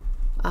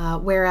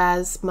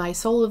 Whereas my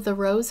Soul of the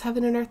Rose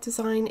Heaven and Earth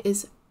design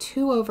is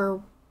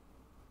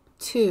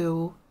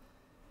 2/2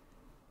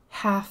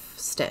 half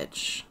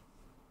stitch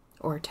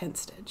or 10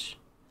 stitch.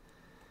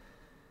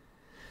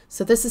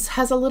 So this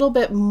has a little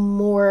bit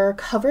more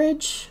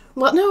coverage.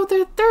 Well, no,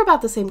 they're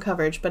about the same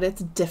coverage, but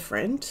it's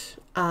different.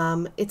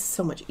 It's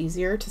so much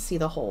easier to see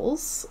the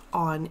holes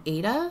on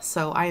Ada,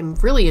 so I'm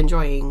really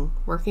enjoying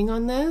working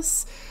on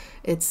this.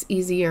 It's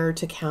easier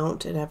to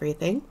count and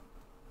everything.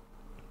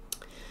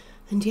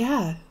 And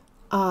yeah,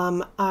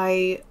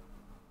 I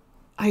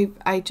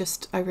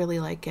really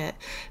like it.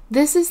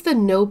 This is the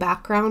no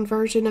background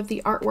version of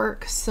the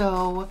artwork,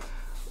 so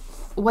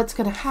what's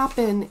going to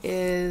happen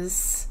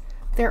is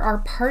there are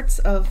parts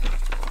of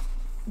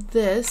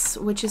this,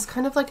 which is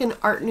kind of like an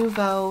Art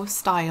Nouveau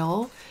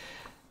style,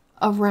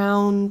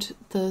 around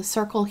the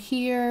circle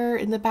here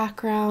in the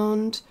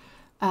background,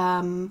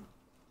 around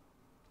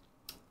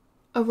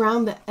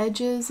the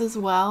edges as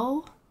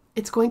well.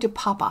 It's going to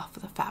pop off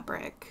the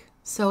fabric.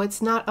 So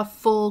it's not a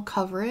full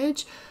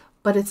coverage,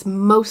 but it's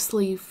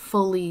mostly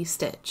fully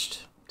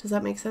stitched. Does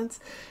that make sense?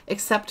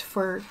 Except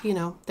for, you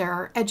know, there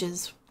are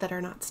edges that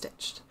are not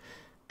stitched.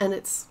 And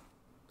it's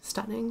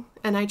stunning.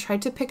 And I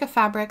tried to pick a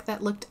fabric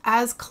that looked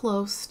as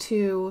close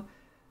to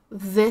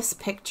this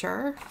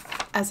picture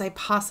as I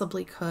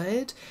possibly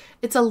could.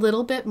 It's a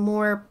little bit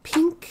more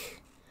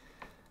pink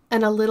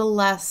and a little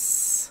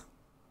less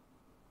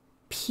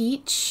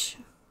peach,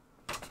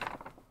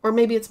 or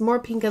maybe it's more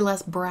pink and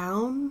less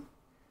brown,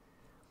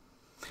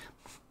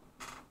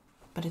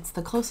 but it's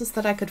the closest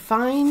that I could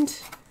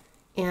find,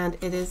 and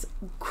it is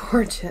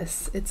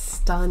gorgeous. It's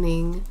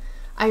stunning.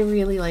 I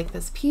really like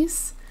this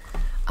piece.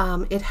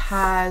 It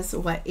has,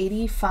 what,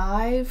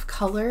 85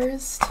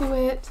 colors to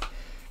it,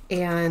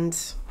 and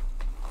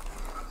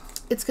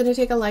it's going to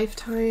take a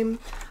lifetime.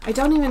 I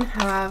don't even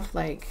have,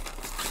 like,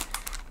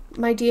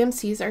 my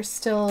DMCs are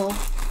still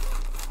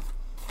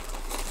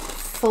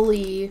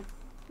fully,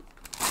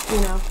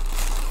 you know,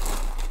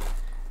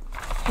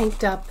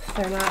 hanked up.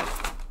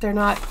 They're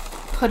not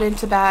put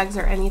into bags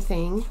or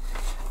anything.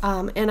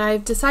 And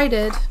I've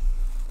decided,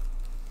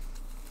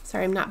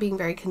 sorry, I'm not being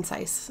very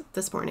concise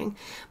this morning,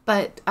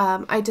 but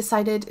I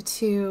decided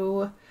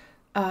to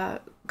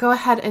go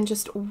ahead and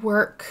just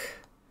work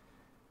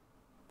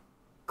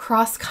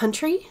cross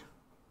country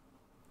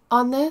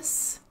on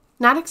this.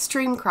 Not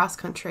extreme cross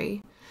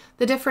country.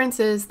 The difference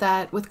is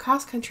that with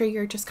cross country,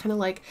 you're just kind of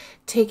like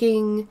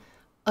taking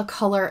a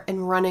color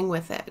and running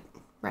with it,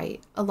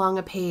 right? Along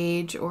a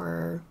page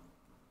or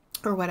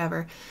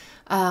whatever.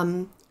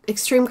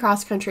 Extreme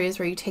cross country is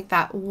where you take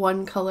that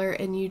one color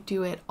and you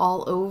do it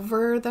all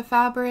over the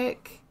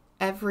fabric.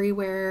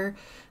 Everywhere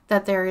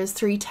that there is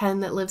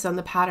 310 that lives on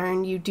the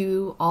pattern, you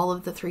do all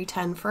of the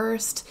 310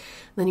 first,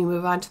 then you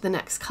move on to the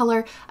next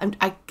color.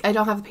 I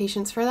don't have the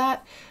patience for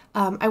that.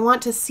 I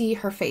want to see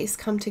her face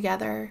come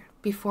together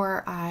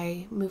before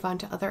I move on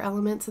to other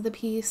elements of the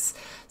piece.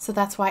 So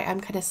that's why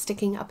I'm kind of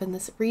sticking up in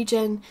this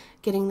region,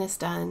 getting this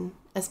done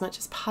as much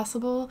as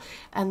possible,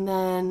 and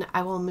then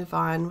I will move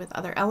on with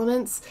other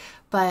elements.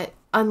 But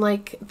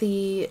unlike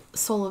the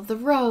Soul of the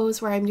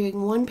Rose, where I'm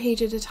doing one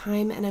page at a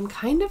time and I'm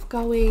kind of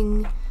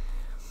going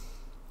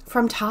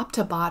from top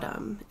to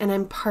bottom and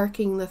I'm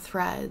parking the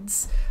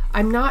threads,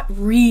 I'm not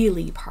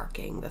really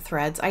parking the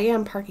threads. I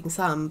am parking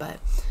some, but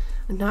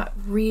I'm not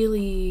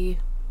really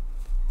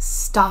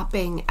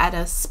stopping at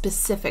a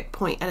specific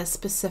point, at a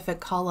specific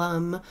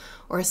column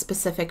or a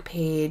specific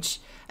page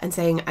and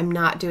saying I'm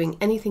not doing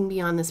anything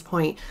beyond this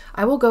point.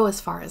 I will go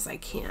as far as I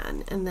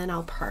can and then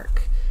I'll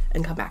park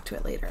and come back to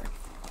it later.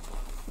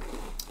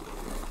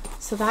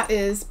 So that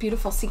is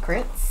Beautiful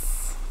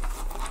Secrets,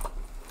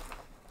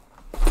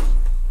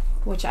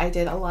 which I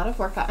did a lot of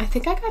work on. I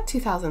think I got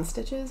 2,000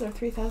 stitches or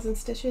 3,000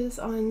 stitches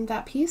on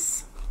that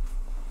piece.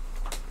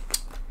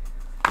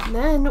 And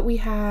then we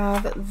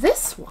have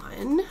this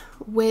one,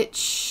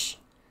 which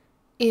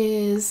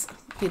is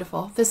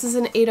beautiful. This is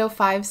an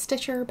 805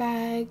 stitcher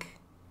bag.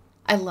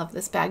 I love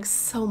this bag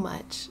so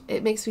much.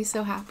 It makes me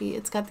so happy.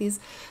 It's got these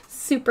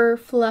super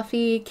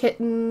fluffy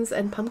kittens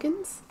and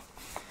pumpkins.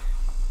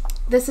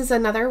 This is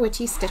another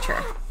witchy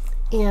stitcher.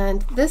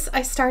 And this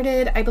I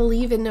started, I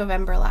believe, in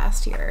November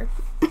last year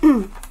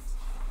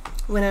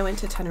when I went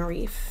to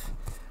Tenerife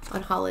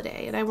on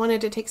holiday, and I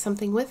wanted to take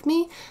something with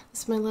me.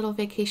 This is my little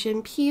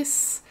vacation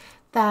piece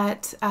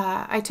that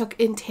I took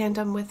in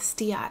tandem with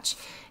Stiach,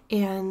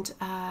 and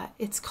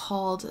it's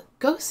called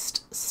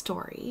Ghost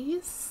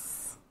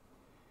Stories.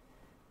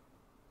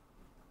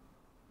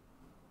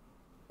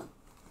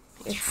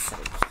 It's so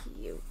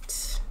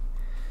cute.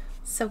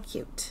 So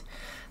cute.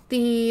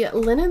 The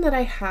linen that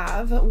I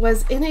have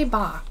was in a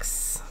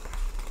box,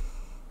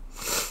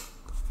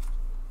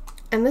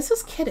 and this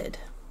was kitted.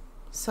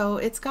 So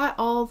it's got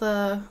all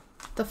the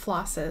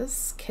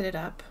flosses kitted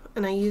up,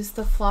 and I used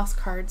the floss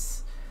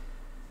cards.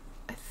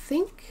 I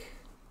think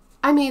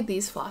I made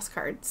these floss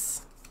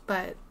cards,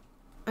 but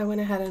I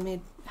went ahead and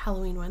made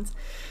Halloween ones.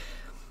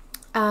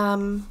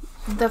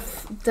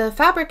 The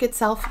fabric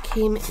itself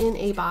came in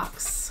a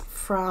box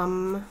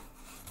from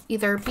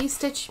either Bee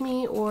Stitch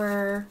Me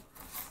or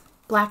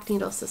Black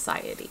Needle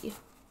Society,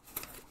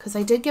 because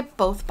I did get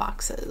both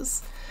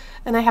boxes,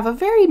 and I have a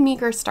very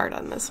meager start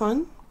on this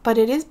one, but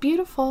it is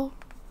beautiful.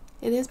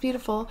 It is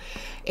beautiful.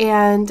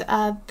 And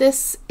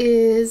this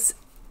is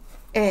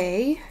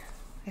I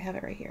have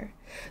it right here,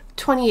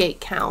 28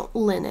 count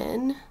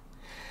linen.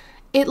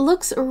 It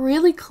looks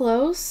really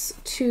close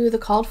to the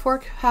called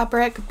for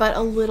fabric, but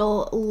a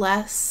little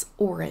less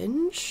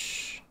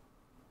orange.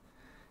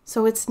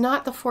 So it's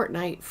not the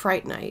Fortnite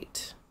Fright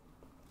Night.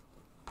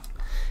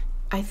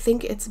 I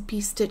think it's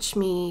Bee Stitch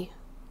Me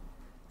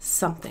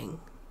something.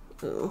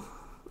 Ooh,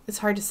 it's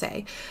hard to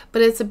say,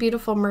 but it's a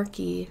beautiful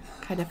murky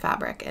kind of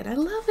fabric, and I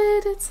love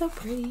it. It's so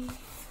pretty.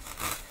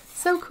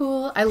 So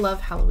cool. I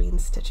love Halloween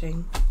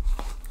stitching.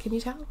 Can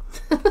you tell?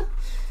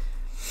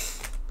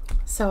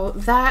 So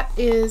that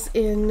is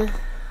in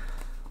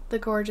the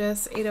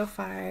gorgeous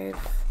 805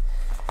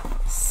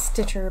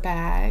 Stitcher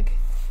bag.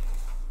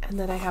 And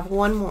then I have two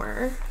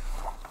more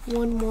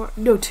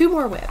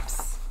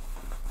WIPs.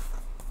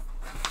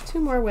 2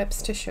 more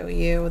WIPs to show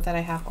you that I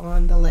have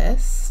on the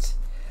list.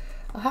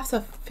 I'll have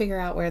to figure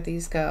out where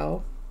these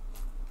go.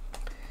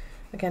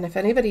 Again, if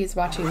anybody's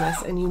watching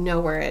this and you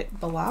know where it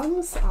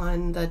belongs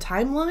on the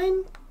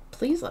timeline,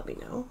 please let me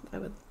know. I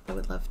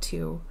would love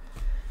to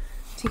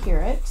hear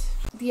it.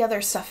 The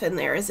other stuff in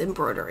there is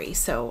embroidery,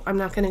 so I'm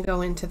not going to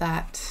go into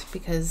that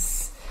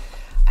because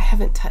I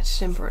haven't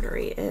touched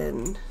embroidery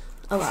in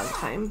a long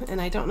time, and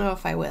I don't know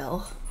if I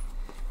will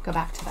go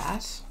back to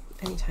that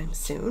anytime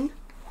soon.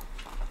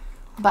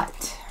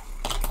 But,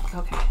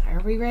 okay,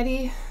 are we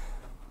ready?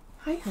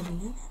 Hi,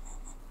 honey.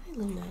 Hi,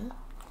 Luna.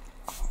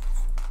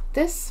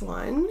 This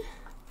one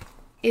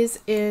is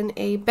in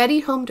a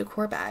Betty Home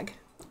Decor bag.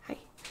 Hi.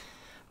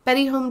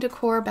 Betty Home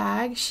Decor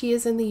bag. She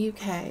is in the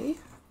UK.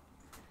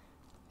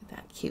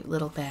 That cute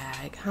little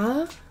bag,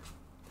 huh? Isn't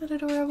that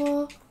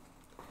adorable?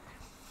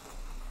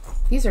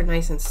 These are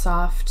nice and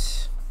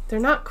soft. They're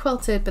not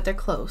quilted, but they're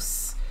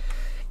close.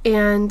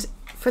 And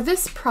for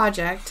this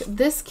project,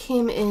 this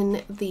came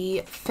in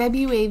the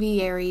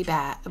February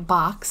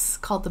box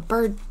called the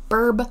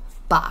Burb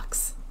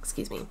box.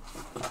 Excuse me.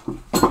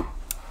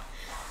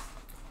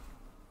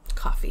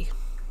 Coffee.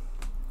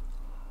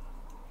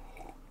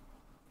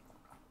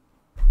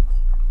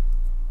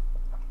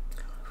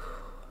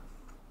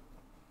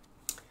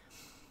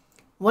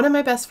 One of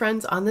my best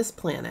friends on this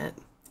planet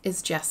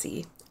is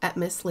Jessie at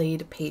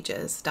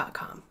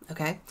mislaidpages.com.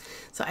 Okay,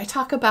 so I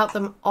talk about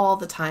them all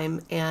the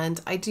time,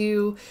 and I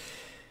do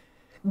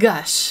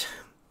gush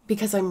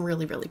because I'm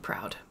really, really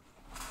proud.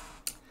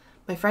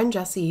 My friend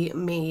Jessie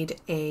made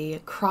a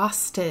cross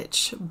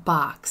stitch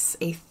box,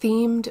 a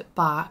themed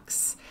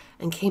box,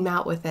 and came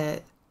out with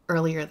it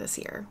earlier this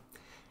year.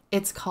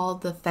 It's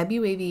called the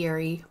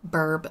February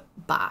Burb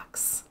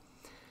box.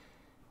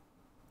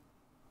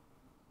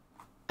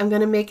 I'm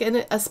going to make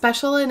a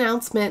special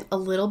announcement a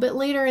little bit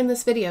later in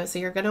this video, so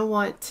you're going to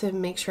want to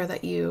make sure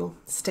that you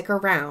stick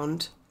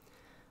around.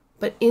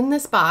 But in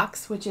this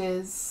box, which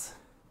is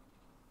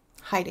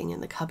hiding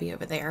in the cubby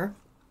over there,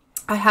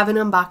 I have an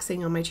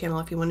unboxing on my channel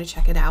if you want to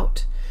check it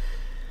out.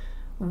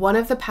 One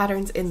of the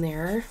patterns in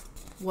there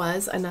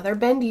was another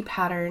bendy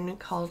pattern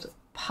called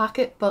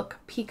Pocketbook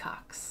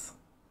Peacocks.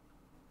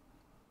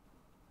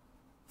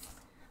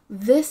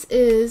 This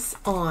is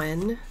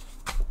on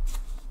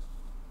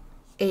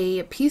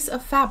a piece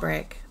of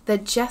fabric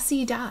that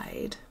Jessie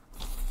dyed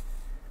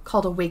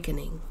called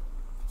Awakening.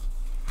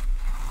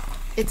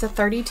 It's a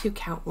 32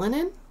 count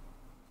linen,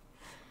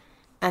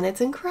 and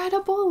it's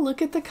incredible.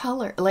 Look at the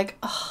color. Like,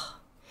 oh.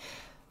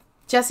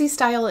 Jessie's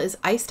style is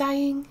ice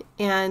dyeing,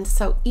 and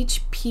so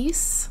each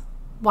piece,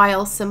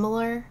 while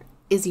similar,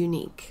 is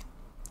unique.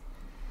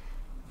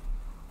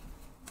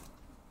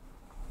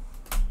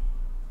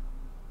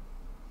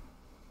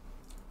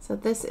 So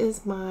this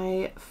is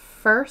my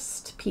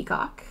first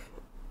peacock.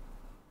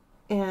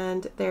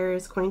 And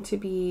there's going to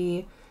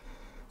be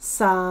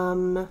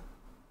some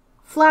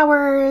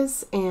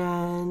flowers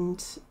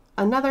and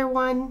another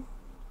one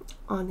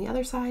on the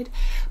other side.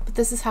 But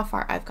this is how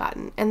far I've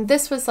gotten. And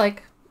this was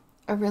like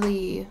a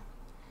really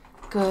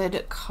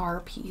good car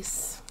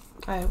piece.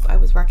 I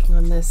was working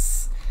on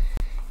this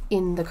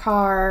in the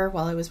car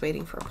while I was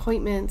waiting for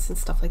appointments and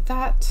stuff like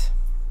that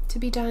to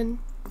be done.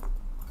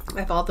 I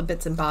have all the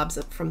bits and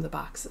bobs from the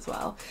box as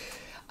well.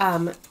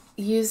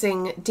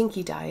 Using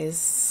dinky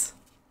dyes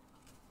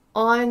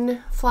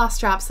on floss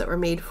straps that were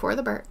made for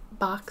the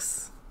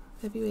box,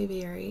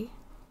 February.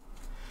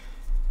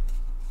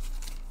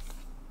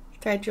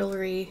 Thread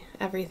jewelry,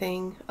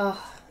 everything.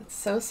 Oh, it's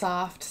so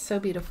soft, so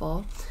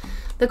beautiful.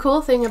 The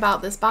cool thing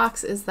about this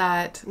box is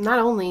that not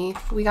only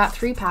we got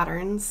 3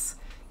 patterns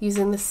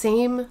using the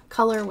same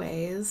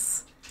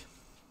colorways,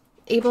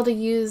 able to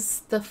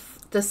use the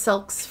the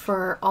silks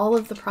for all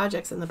of the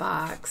projects in the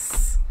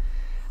box,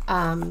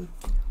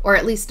 or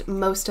at least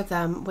most of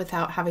them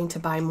without having to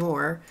buy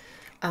more.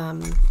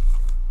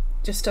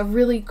 Just a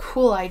really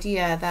cool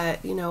idea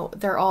that, you know,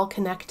 they're all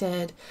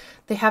connected.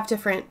 They have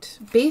different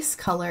base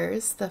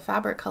colors, the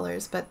fabric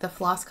colors, but the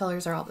floss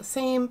colors are all the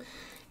same.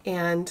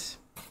 And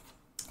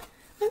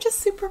I'm just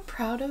super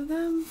proud of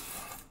them.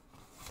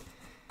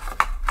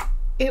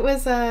 It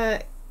was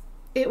an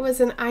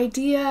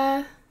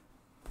idea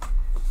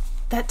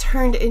that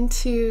turned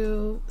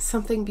into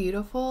something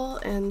beautiful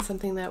and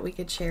something that we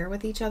could share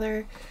with each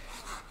other.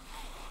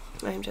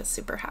 I'm just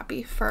super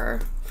happy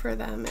for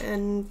them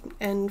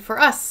and for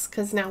us,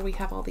 because now we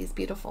have all these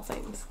beautiful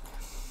things.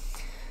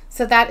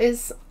 So that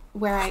is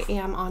where I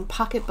am on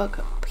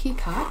Pocketbook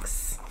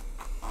Peacocks.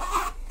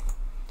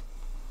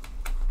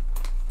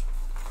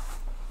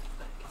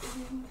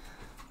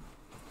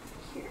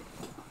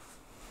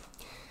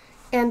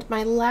 And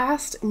my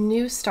last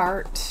new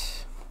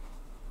start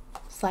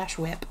 /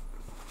 WIP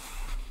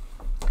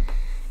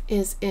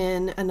is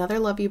in another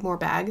Love You More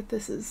bag.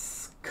 This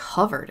is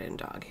covered in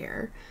dog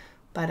hair,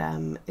 but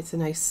it's a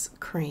nice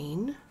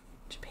crane,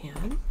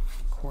 Japan,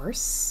 of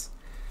course.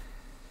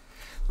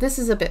 This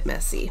is a bit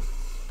messy,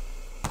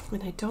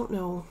 and I don't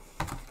know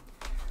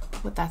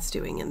what that's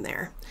doing in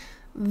there.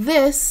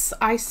 This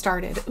I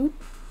started,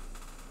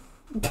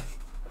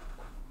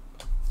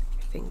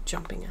 everything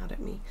jumping out at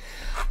me.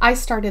 I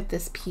started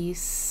this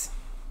piece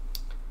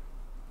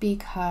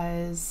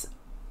because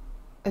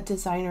a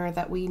designer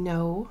that we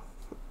know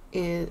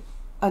is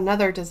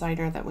another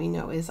designer that we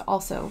know is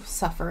also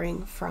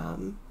suffering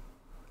from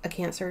a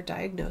cancer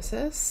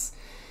diagnosis.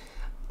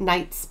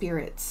 Night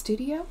Spirit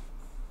Studio,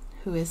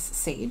 who is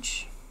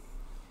Sage.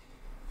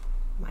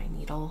 My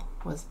needle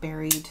was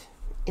buried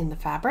in the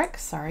fabric.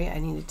 Sorry, I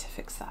needed to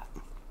fix that.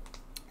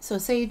 So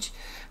Sage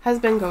has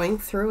been going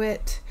through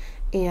it,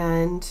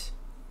 and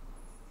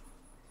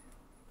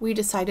we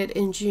decided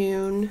in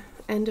June,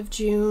 end of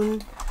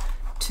June,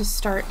 to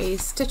start a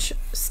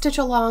stitch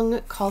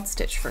along called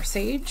Stitch for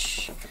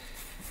Sage.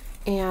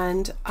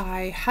 And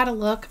I had a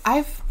look.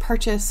 I've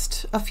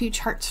purchased a few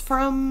charts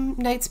from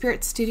Night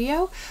Spirit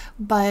Studio,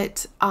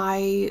 but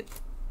I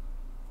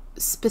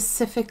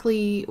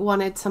specifically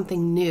wanted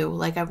something new.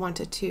 Like, I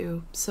wanted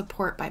to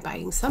support by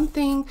buying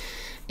something,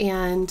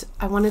 and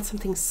I wanted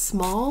something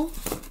small.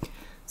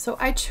 So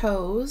I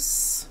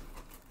chose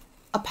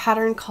a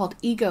pattern called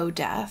Ego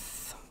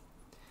Death.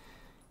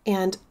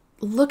 And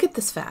look at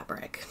this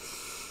fabric.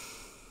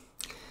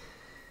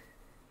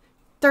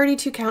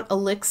 32 count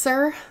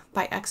Elixir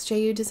by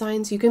XJU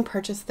Designs. You can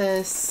purchase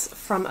this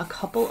from a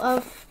couple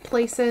of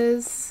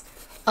places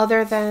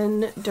other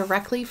than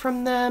directly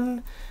from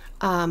them.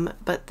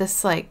 But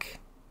this, like,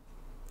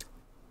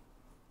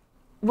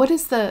 what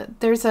is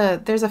there's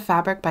a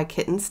fabric by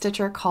Kitten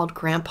Stitcher called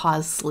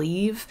Grandpa's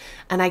Sleeve,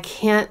 and I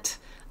can't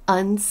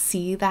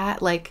unsee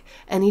that. Like,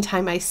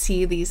 anytime I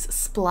see these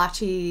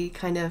splotchy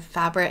kind of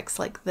fabrics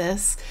like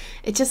this,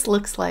 it just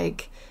looks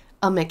like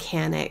a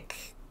mechanic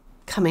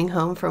coming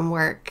home from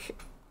work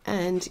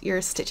and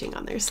you're stitching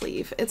on their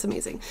sleeve. It's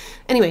amazing.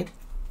 Anyway,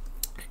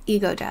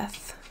 Ego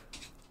Death,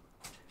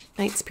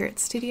 Night Spirit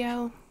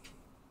Studio,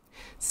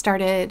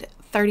 started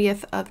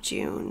 30th of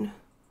June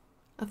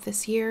of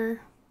this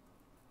year.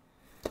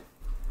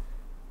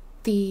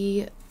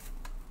 The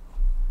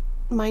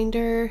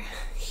minder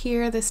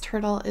here, this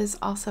turtle, is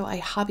also a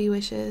Hobby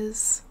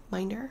Wishes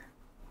minder,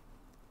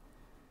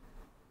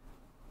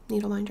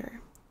 needle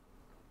minder,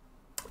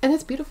 and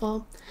it's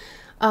beautiful.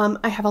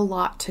 I have a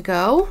lot to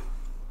go.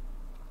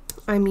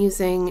 I'm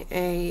using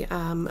a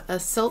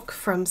silk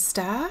from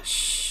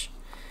Stash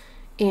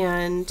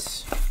and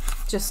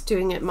just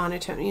doing it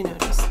monotone, you know,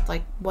 just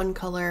like one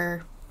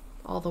color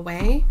all the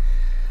way.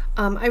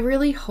 I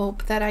really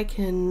hope that I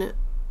can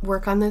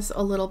work on this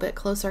a little bit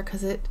closer,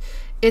 because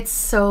it's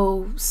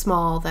so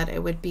small that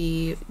it would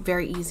be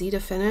very easy to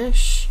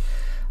finish.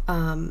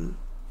 But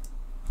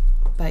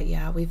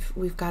yeah,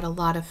 we've got a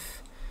lot of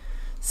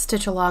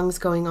stitch alongs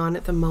going on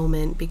at the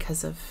moment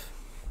because of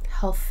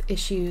health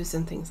issues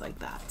and things like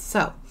that.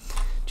 So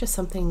just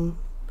something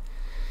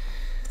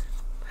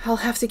I'll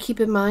have to keep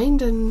in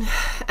mind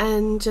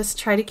and just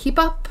try to keep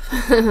up.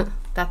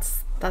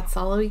 That's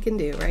all we can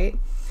do, right?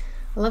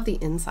 I love the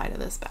inside of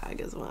this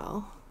bag as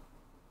well.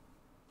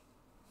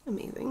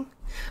 Amazing.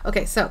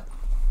 Okay, so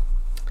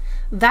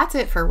that's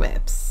it for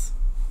WIPs.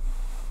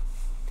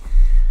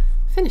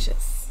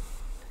 Finishes.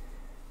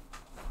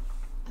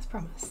 As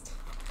promised.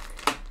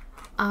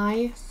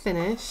 I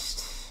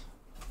finished,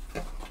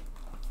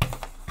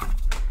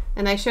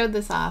 and I showed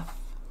this off,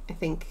 I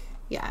think,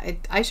 yeah,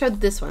 I showed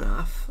this one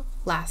off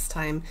last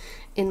time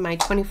in my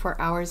 24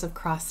 hours of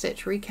cross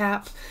stitch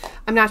recap.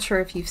 I'm not sure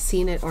if you've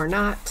seen it or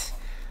not,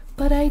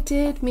 but I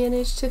did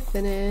manage to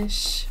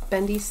finish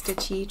Bendy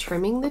Stitchy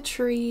Trimming the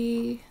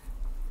Tree.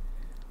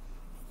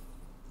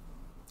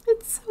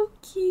 It's so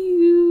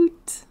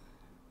cute.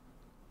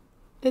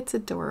 It's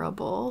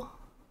adorable.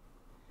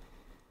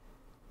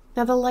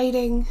 Now the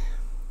lighting,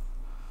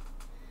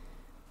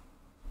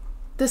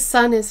 the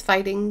sun is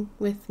fighting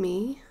with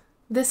me,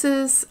 This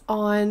is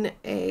on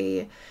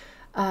a,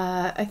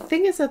 I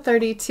think it's a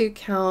 32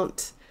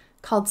 count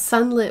called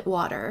Sunlit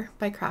Water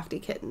by Crafty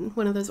Kitten,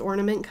 one of those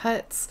ornament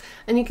cuts.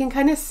 And you can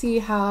kind of see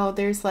how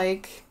there's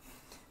like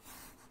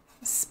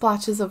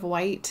splotches of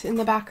white in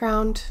the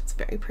background. It's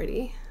very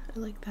pretty. I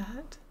like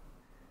that.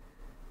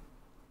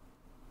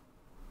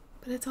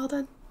 But it's all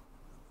done.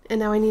 And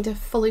now I need to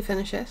fully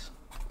finish it.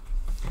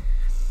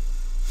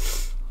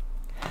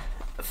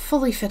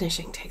 Fully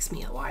finishing takes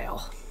me a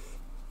while.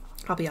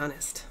 I'll be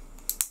honest.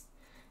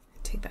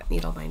 Take that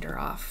needle binder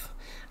off.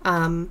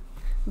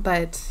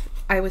 But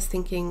I was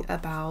thinking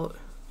about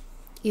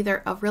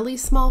either a really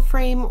small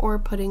frame or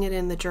putting it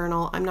in the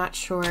journal. I'm not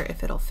sure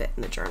if it'll fit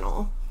in the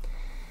journal,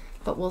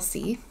 but we'll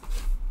see.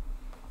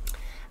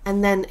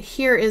 And then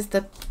here is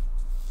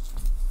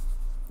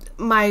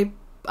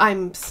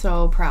I'm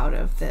so proud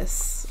of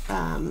this.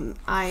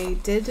 I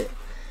did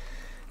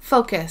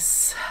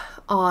focus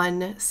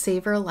on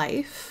Savor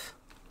Life.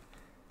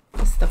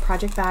 This is the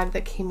project bag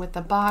that came with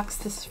the box.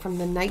 This is from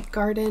the Night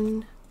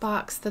Garden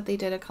box that they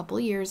did a couple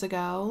years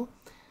ago.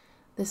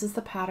 This is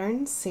the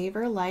pattern,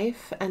 Savor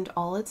Life and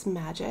All Its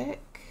Magic.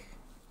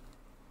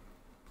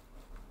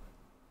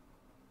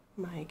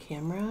 My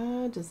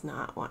camera does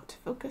not want to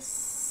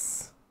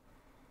focus,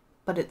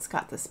 but it's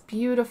got this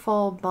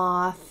beautiful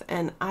moth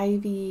and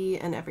ivy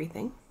and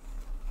everything.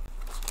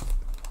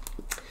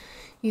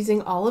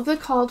 Using all of the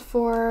called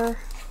for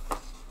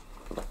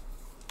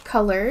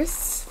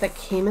colors that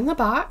came in the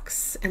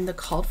box and the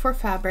called for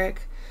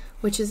fabric,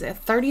 which is a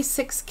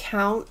 36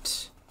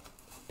 count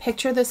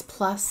Picture This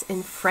Plus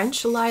in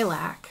French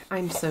lilac.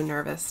 I'm so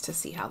nervous to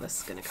see how this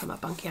is going to come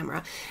up on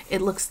camera.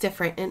 It looks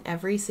different in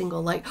every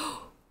single light.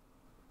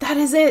 That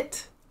is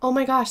it. Oh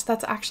my gosh,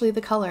 that's actually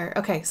the color.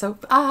 Okay, so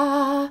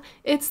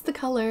it's the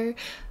color.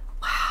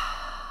 Wow.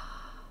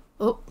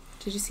 Oh,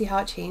 did you see how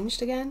it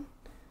changed again?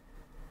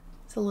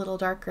 It's a little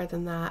darker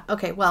than that.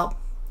 Okay, well,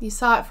 you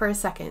saw it for a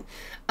second.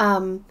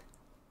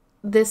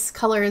 This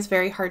color is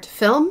very hard to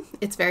film.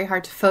 It's very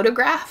hard to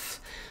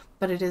photograph,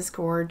 but it is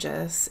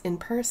gorgeous in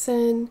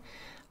person.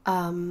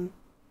 I'm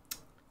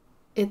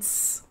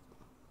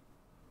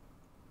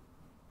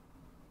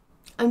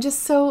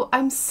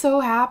so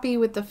happy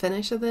with the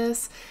finish of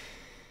this.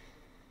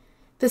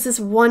 This is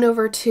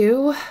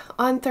 1/2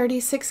 on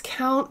 36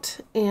 count,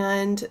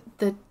 and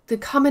the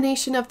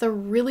combination of the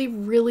really,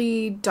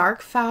 really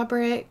dark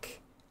fabric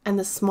and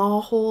the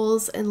small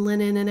holes and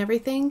linen and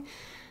everything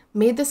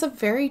made this a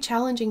very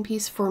challenging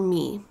piece for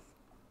me.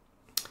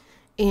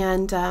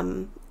 And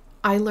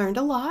I learned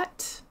a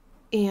lot,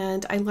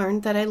 and I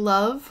learned that I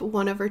love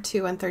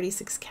 1/2 on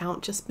 36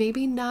 count, just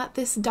maybe not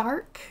this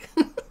dark.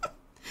 But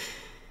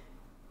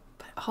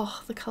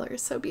oh, the color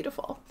is so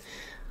beautiful.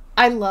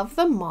 I love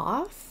the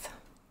moth.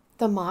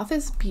 The moth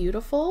is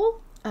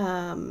beautiful,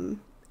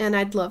 and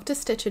I'd love to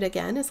stitch it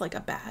again as like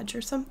a badge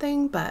or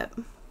something, but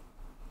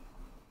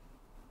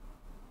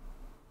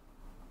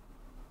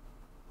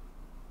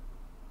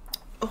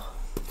oh,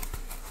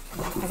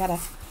 I gotta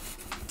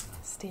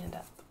stand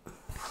up.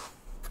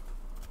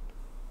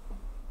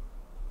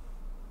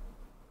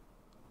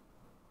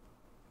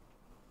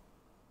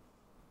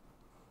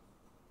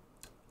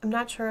 I'm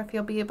not sure if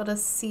you'll be able to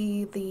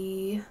see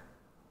the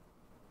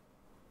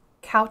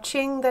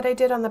couching that I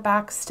did on the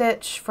back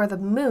stitch for the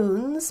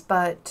moons,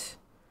 but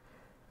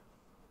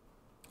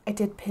I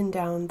did pin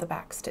down the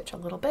back stitch a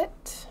little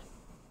bit.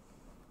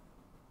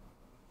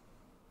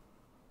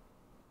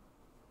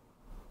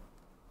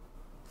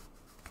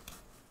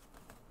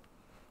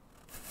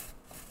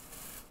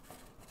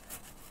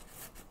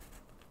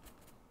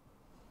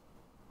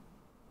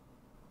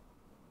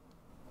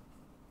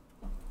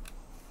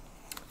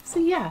 So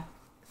yeah,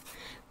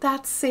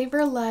 that's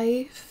Savor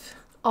Life,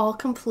 all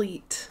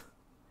complete.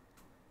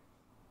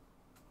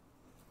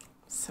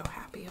 So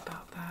happy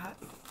about that.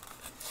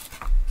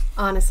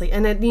 Honestly,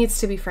 and it needs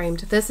to be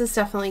framed. This is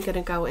definitely going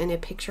to go in a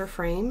picture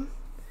frame.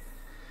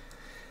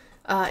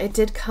 It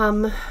did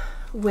come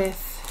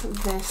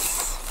with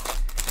this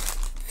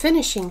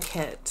finishing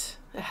kit.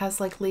 It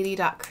has like Lady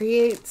Dot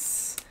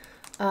Creates.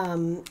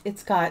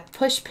 It's got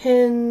push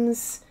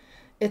pins.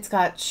 It's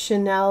got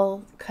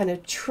Chanel kind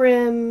of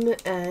trim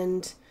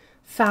and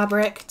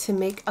fabric to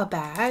make a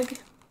bag.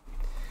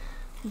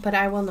 But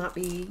I will not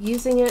be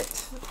using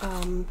it.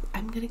 I'm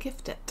going to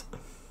gift it.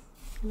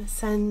 I'm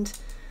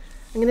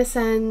going to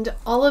send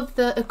all of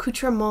the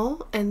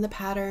accoutrement and the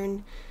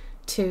pattern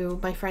to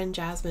my friend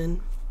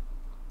Jasmine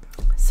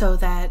so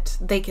that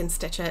they can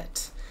stitch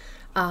it.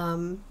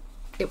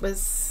 It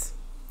was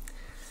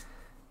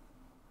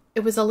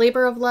a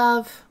labor of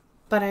love,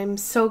 but I'm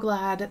so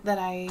glad that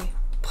I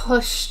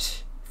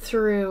pushed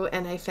through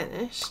and I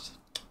finished.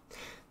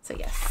 So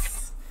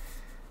yes,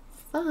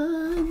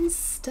 fun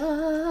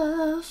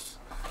stuff.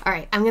 All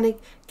right, I'm gonna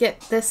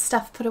get this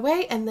stuff put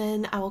away and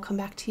then I will come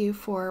back to you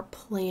for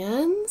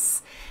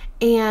plans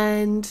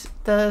and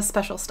the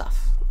special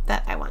stuff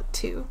that I want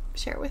to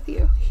share with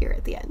you here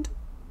at the end.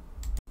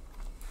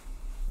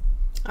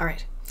 All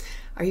right,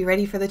 are you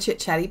ready for the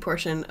chit-chatty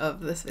portion of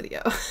this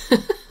video?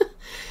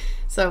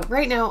 So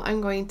right now I'm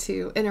going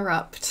to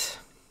interrupt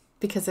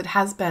because it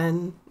has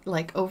been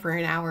like over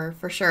an hour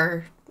for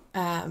sure,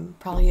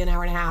 probably an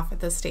hour and a half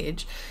at this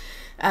stage.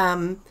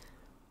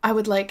 I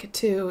would like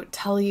to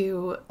tell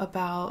you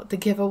about the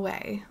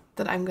giveaway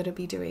that I'm going to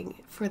be doing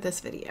for this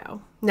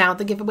video. Now,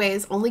 the giveaway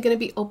is only going to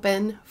be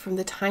open from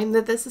the time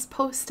that this is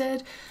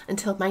posted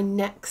until my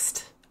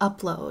next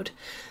upload.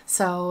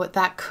 So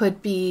that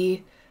could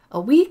be a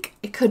week,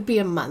 it could be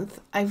a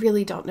month. I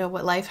really don't know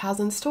what life has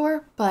in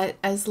store, but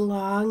as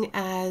long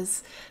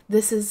as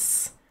this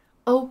is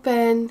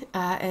open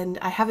and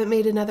I haven't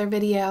made another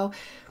video,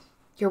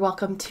 you're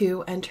welcome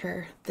to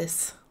enter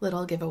this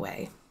little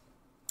giveaway.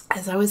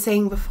 As I was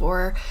saying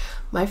before,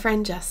 my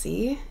friend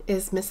Jessie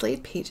is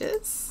Mislaid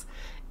Pages,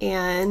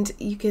 and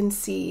you can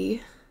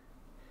see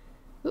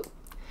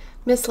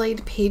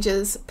Mislaid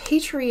Pages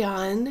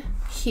Patreon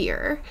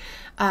here.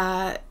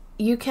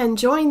 You can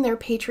join their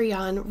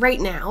Patreon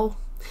right now,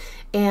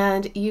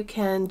 and you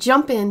can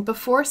jump in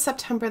before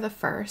September the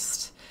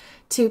 1st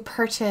to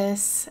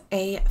purchase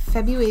a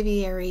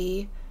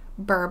February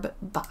Burb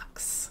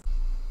box.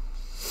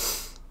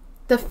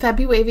 The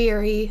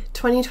February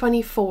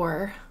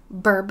 2024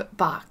 Burb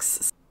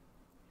box.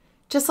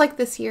 Just like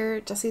this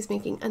year, Jessie's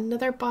making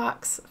another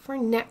box for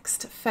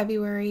next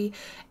February,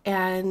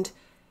 and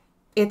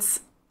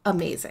it's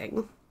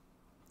amazing.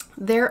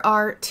 There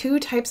are two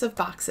types of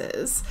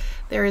boxes.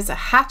 There is a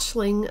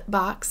hatchling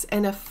box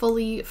and a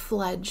fully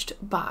fledged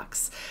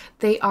box.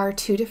 They are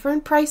two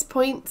different price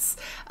points,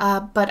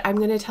 but I'm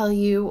going to tell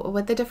you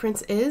what the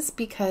difference is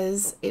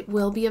because it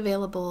will be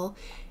available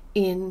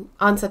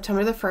on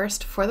September the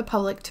 1st for the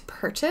public to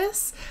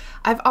purchase.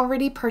 I've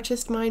already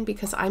purchased mine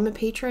because I'm a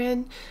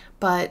patron,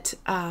 but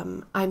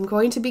I'm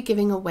going to be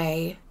giving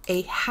away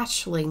a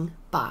hatchling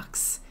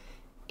box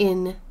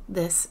in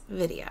this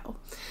video.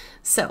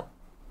 So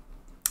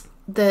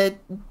the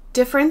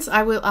difference,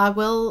 I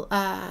will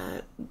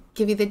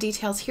give you the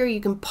details here. You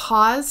can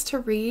pause to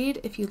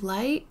read if you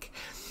like.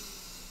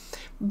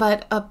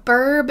 But a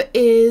burb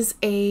is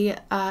a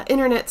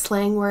internet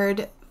slang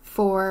word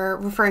for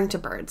referring to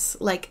birds,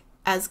 like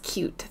as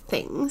cute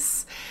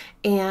things.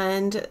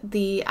 And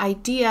the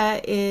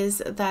idea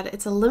is that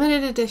it's a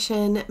limited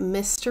edition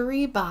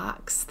mystery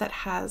box that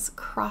has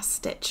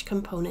cross-stitch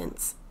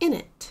components in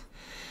it.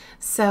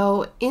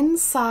 So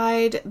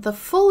inside the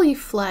fully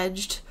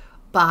fledged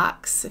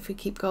box, if we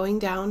keep going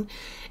down,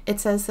 it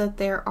says that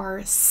there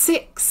are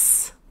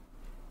 6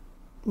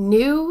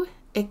 new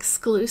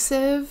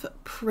exclusive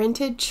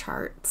printed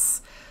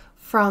charts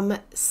from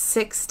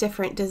 6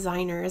 different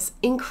designers.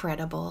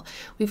 Incredible.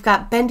 We've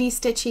got Bendy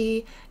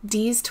Stitchy,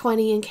 Dee's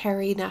 20 and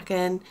Carrie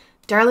Nuckin,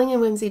 Darling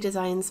and Whimsy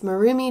Designs,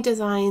 Marumi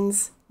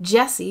Designs,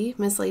 Jessie,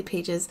 Mislaid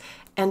Pages,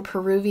 and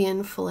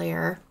Peruvian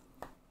Flair.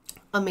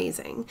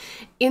 Amazing.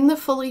 In the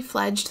fully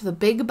fledged, the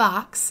big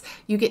box,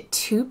 you get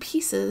 2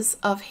 pieces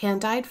of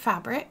hand-dyed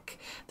fabric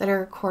that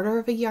are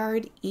 1/4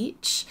 yard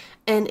each,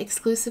 and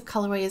exclusive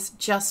colorways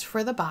just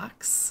for the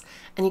box,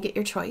 and you get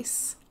your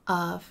choice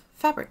of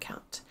fabric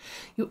count.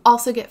 You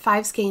also get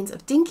 5 skeins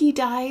of dinky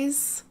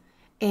dyes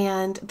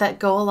and that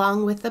go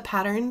along with the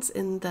patterns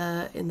in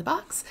the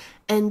box,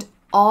 and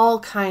all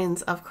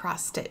kinds of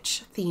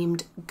cross-stitch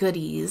themed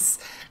goodies.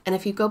 And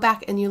if you go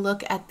back and you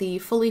look at the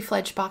fully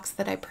fledged box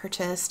that I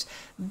purchased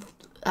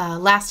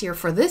last year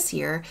for this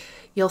year,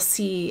 you'll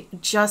see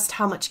just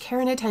how much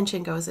care and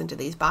attention goes into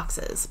these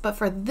boxes. But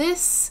for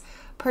this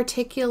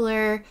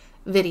particular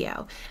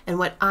video, and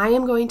what I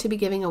am going to be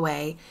giving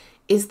away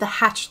is the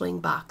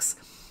hatchling box,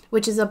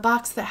 which is a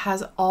box that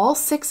has all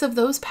 6 of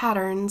those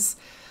patterns,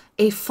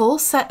 a full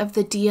set of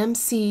the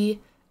DMC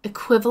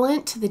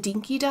equivalent to the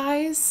dinky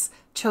dyes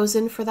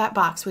chosen for that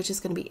box, which is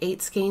going to be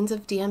 8 skeins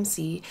of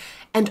DMC,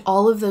 and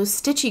all of those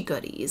stitchy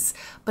goodies,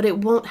 but it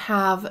won't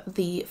have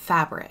the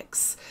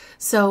fabrics.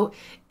 So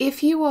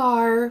if you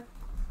are,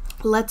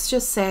 let's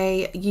just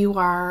say you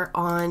are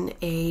on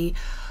a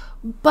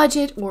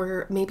budget,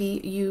 or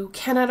maybe you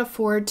cannot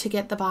afford to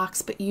get the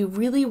box, but you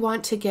really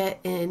want to get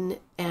in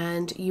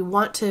and you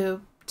want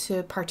to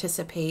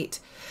participate,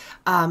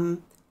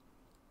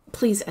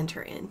 please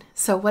enter in.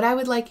 So what I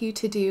would like you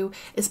to do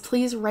is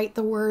please write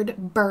the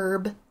word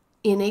burb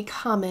in a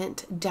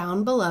comment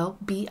down below,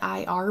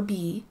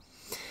 B-I-R-B.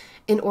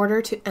 In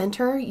order to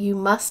enter, you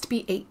must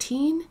be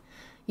 18.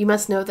 You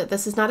must know that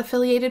this is not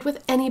affiliated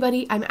with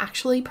anybody. I'm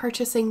actually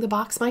purchasing the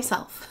box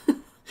myself.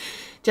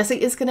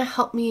 Jessie is going to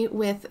help me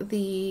with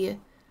the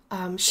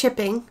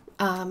shipping,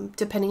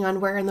 depending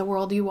on where in the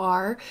world you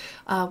are.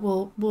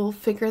 We'll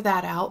figure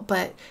that out,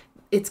 but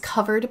it's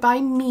covered by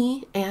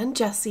me and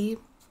Jessie.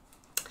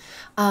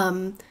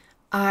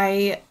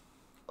 I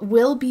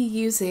will be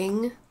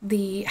using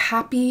the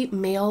Happy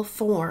Mail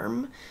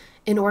form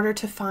in order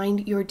to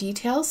find your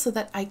details so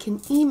that I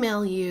can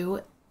email you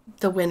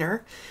the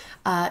winner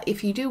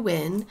if you do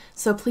win.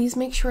 So please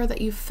make sure that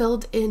you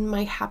filled in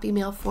my Happy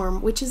Mail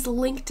form, which is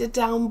linked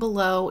down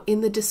below in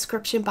the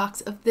description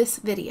box of this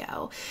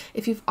video.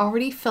 If you've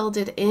already filled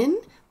it in,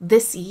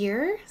 this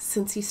year,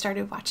 since you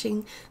started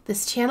watching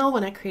this channel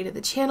when I created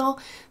the channel,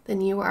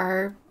 then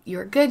you're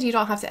good. You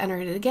don't have to enter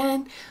it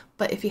again.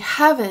 But if you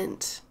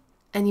haven't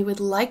and you would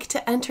like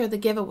to enter the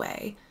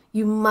giveaway,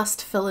 you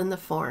must fill in the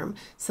form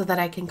so that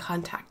I can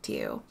contact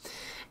you.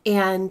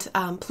 And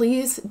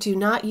please do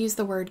not use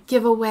the word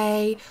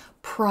giveaway,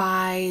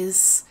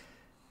 prize,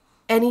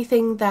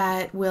 anything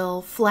that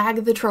will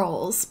flag the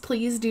trolls.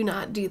 Please do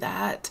not do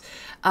that.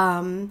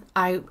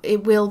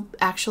 It will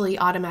actually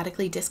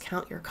automatically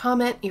discount your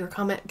comment. Your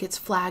comment gets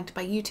flagged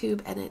by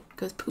YouTube and it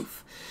goes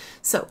poof.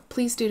 So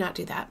please do not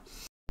do that.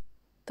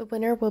 The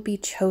winner will be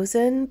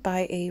chosen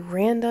by a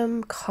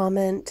random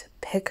comment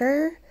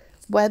picker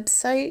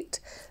website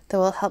that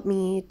will help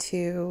me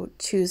to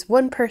choose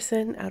one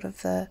person out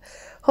of the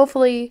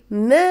hopefully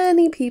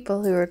many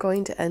people who are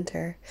going to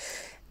enter.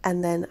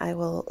 And then I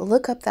will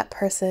look up that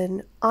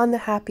person on the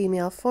Happy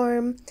Mail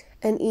form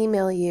and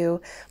email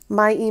you.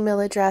 My email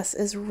address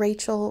is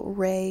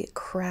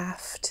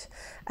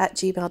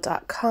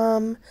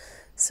rachelraycraft@gmail.com.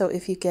 So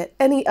if you get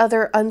any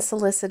other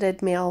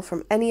unsolicited mail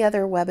from any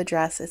other web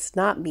address, it's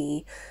not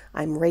me.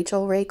 I'm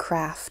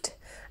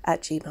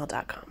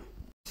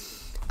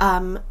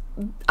rachelraycraft@gmail.com.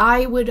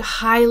 I would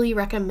highly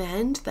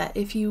recommend that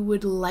if you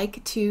would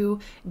like to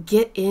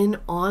get in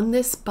on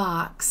this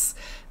box,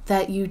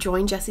 that you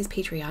join Jessie's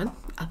Patreon,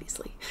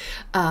 obviously,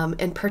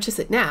 and purchase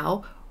it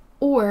now,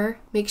 or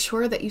make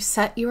sure that you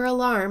set your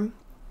alarm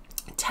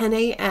 10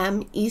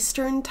 a.m.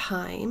 Eastern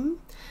Time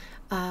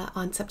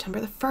on September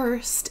the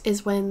 1st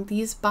is when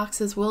these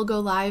boxes will go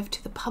live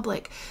to the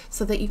public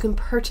so that you can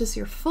purchase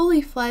your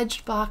fully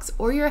fledged box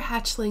or your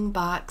hatchling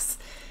box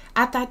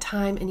at that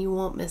time and you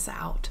won't miss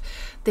out.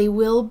 They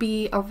will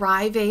be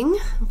arriving,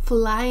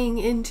 flying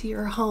into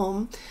your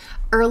home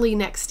early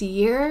next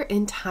year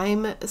in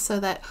time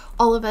so that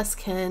all of us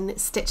can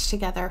stitch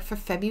together for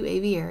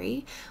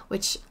February,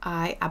 which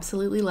I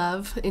absolutely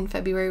love. In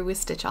February we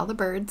stitch all the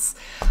birds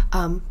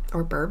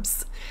or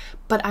burbs,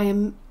 but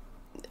I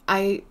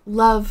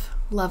love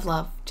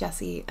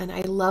Jessie, and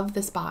I love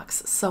this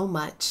box so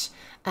much,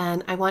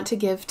 and I want to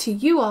give to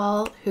you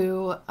all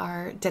who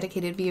are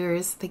dedicated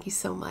viewers. Thank you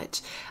so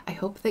much. I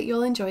hope that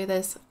you'll enjoy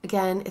this.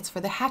 Again, it's for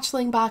the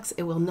hatchling box.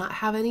 It will not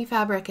have any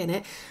fabric in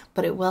it,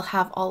 but it will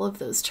have all of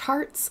those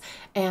charts,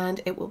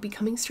 and it will be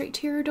coming straight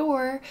to your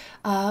door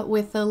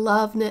with the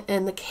love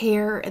and the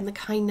care and the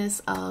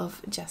kindness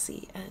of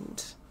Jessie,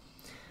 and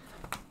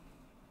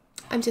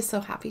I'm just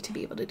so happy to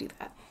be able to do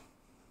that.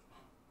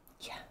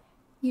 Yeah,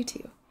 you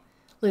too.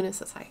 Luna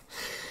says hi.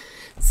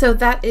 So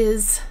that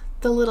is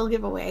the little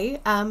giveaway,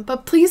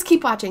 but please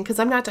keep watching because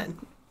I'm not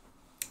done.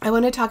 I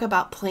want to talk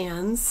about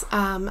plans.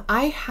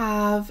 I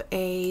have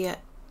a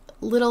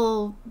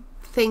little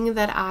thing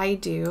that I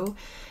do.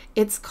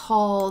 It's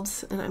called,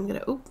 and I'm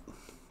gonna,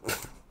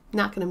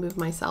 not gonna move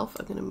myself.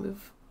 I'm gonna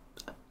move,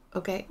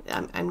 okay,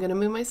 I'm gonna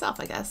move myself,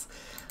 I guess.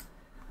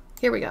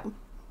 Here we go.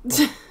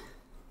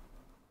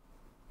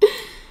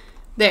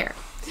 There.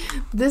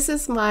 This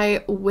is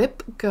my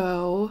WIP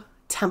Go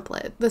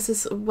template. This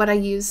is what I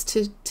use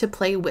to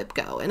play WIP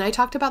Go. And I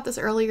talked about this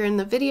earlier in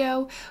the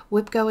video.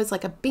 WIP Go is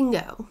like a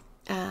bingo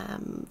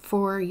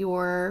for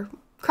your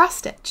cross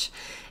stitch.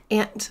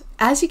 And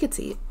as you can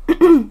see,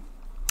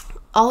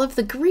 all of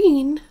the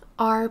green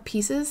are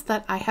pieces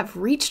that I have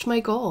reached my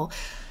goal.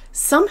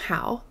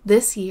 Somehow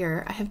this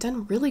year I have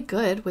done really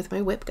good with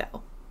my WIP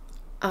Go.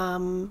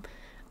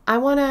 I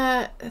want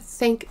to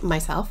thank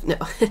myself. No,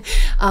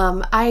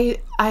 I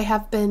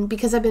have been,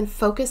 because I've been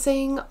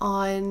focusing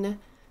on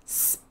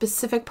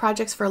specific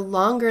projects for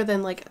longer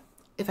than, like,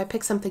 if I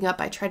pick something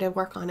up, I try to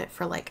work on it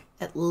for like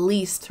at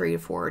least 3 to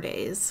 4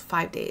 days,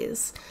 5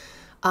 days.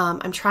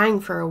 I'm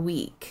trying for a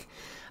week,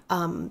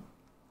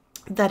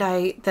 that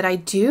I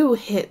do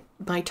hit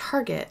my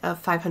target of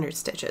 500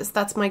 stitches.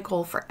 That's my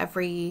goal for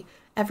every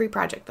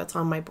project that's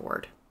on my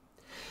board.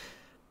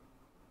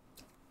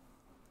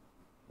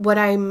 What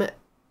I'm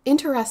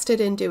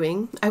interested in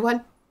doing, I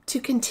want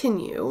to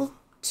continue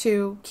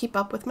to keep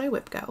up with my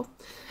WIP Go.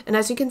 And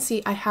as you can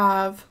see, I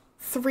have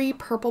 3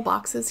 purple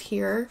boxes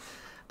here.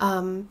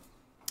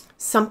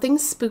 Something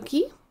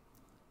Spooky,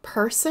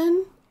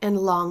 Person, and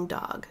Long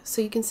Dog.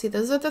 So you can see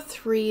those are the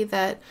 3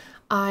 that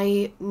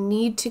I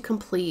need to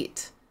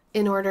complete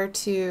in order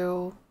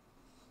to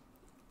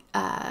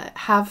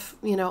have,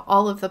 you know,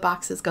 all of the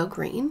boxes go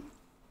green.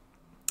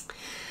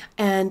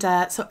 And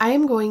so I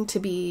am going to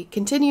be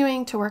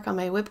continuing to work on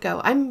my WIP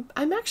Go. I'm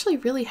actually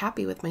really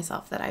happy with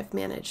myself that I've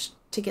managed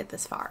to get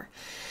this far.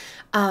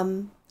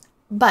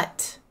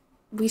 But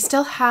we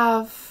still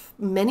have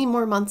many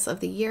more months of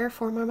the year,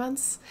 4 more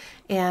months.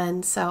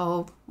 And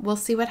so we'll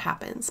see what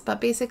happens. But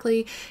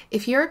basically,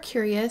 if you're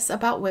curious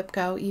about WIP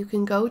Go, you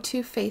can go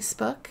to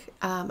Facebook.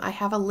 I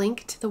have a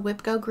link to the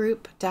WIP Go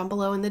group down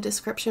below in the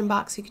description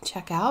box you can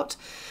check out.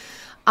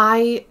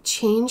 I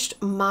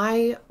changed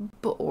my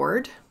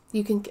board.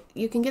 You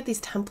can get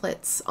these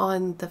templates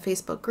on the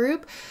Facebook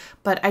group,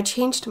 but I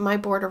changed my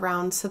board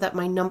around so that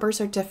my numbers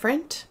are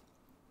different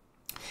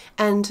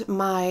and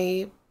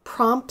my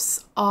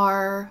prompts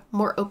are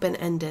more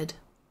open-ended.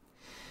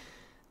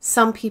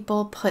 Some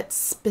people put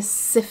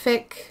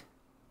specific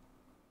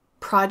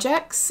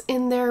projects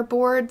in their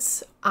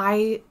boards.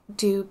 I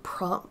do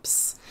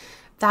prompts.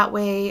 That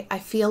way I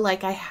feel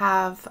like I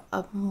have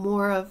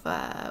more of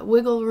a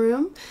wiggle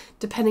room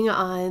depending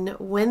on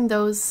when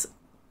those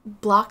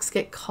blocks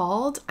get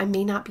called. I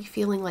may not be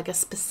feeling like a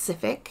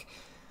specific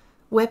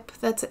WIP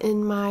that's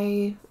in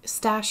my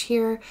stash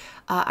here.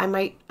 I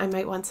might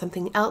want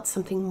something else,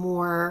 something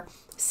more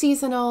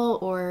seasonal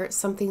or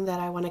something that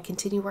I want to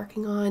continue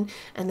working on,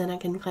 and then I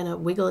can kind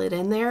of wiggle it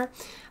in there.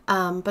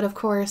 But of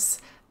course,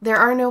 there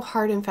are no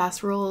hard and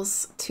fast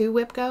rules to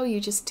WIP Go.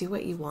 You just do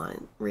what you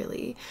want,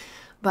 really.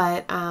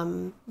 But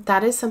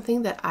that is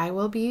something that I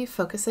will be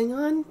focusing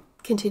on,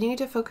 continuing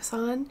to focus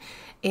on.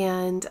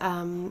 And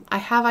I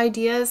have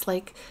ideas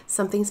like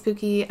something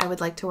spooky. I would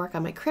like to work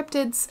on my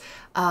cryptids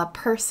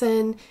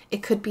person.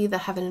 It could be the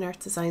Heaven and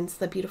Earth Designs,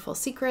 The Beautiful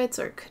Secrets,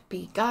 or it could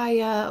be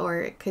Gaia,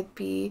 or it could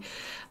be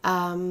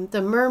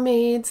the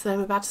mermaids that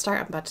I'm about to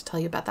start. I'm about to tell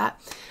you about that.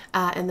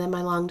 And then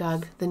my long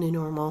dog, The New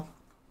Normal,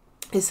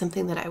 is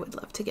something that I would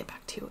love to get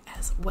back to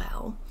as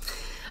well.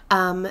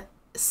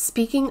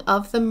 Speaking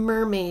of the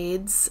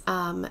mermaids,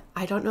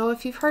 I don't know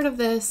if you've heard of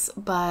this,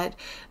 but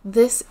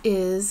this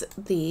is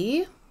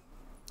the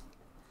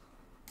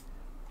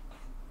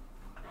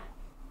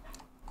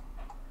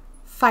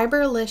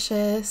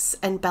Fiberlicious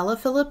and Bella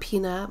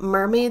Filipina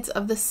Mermaids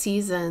of the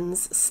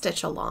Seasons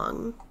Stitch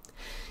Along.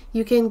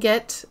 You can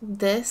get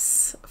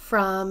this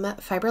from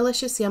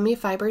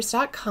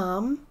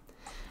fiberliciousyummyfibers.com.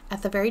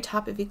 At the very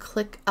top, if you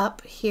click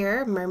up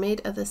here,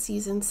 Mermaid of the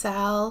Season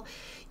Sal,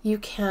 you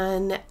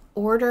can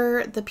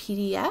order the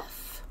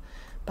PDF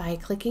by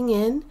clicking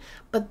in.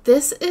 But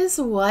this is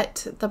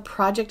what the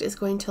project is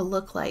going to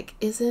look like.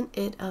 Isn't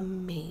it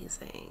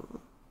amazing?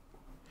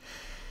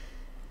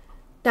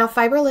 Now,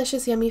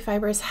 Fiberlicious Yummy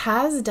Fibers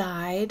has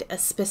dyed a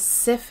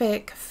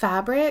specific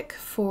fabric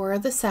for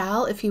the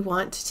Sal if you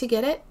want to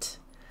get it.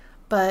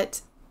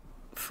 But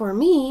for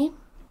me,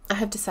 I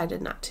have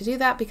decided not to do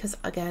that because,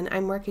 again,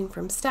 I'm working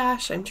from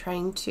stash. I'm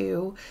trying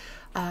to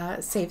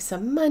save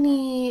some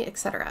money,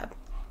 etc.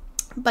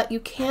 But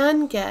you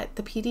can get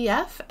the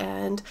PDF,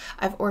 and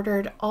I've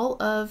ordered all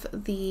of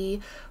the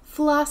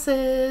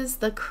flosses,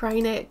 the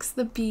Krynics,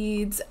 the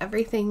beads,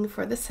 everything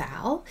for the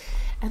Sal.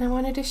 And I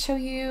wanted to show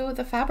you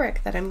the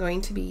fabric that I'm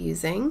going to be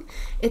using.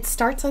 It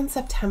starts on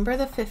September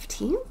the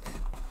 15th.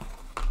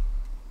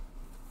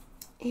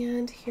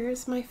 And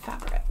here's my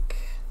fabric.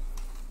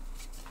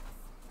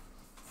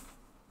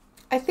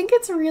 I think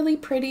it's really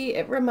pretty.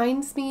 It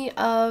reminds me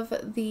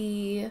of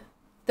the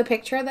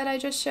picture that I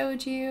just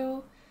showed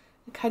you,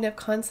 kind of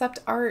concept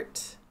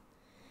art.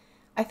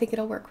 I think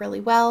it'll work really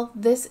well.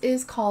 This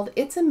is called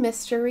It's a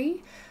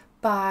Mystery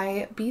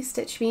by Bee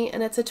Stitch Me,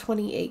 and it's a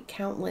 28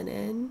 count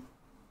linen.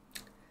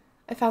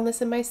 I found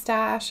this in my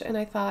stash and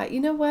I thought, you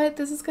know what,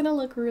 this is gonna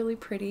look really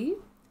pretty.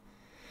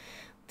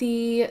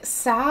 The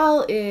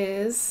Sal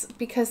is,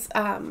 because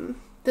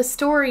the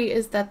story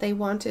is that they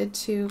wanted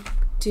to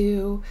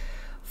do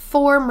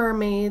 4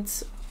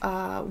 mermaids,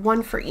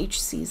 one for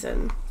each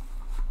season,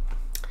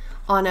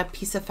 on a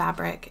piece of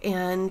fabric.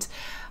 And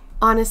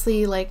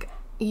honestly, like,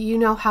 you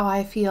know how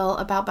I feel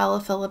about Bella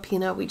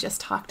Filipina. We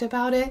just talked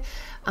about it.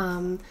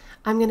 I'm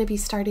going to be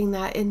starting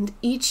that, and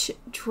each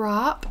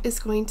drop is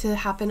going to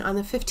happen on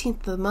the 15th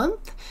of the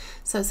month.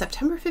 So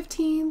September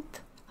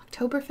 15th,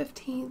 October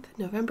 15th,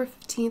 November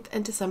 15th,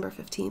 and December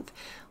 15th.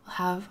 We'll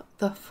have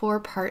the 4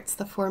 parts,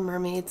 the 4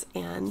 mermaids,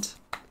 and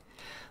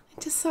I'm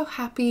just so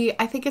happy.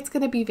 I think it's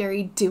going to be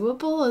very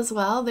doable as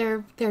well.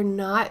 They're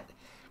not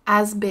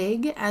as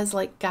big as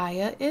like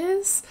Gaia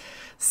is.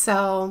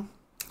 So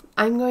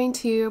I'm going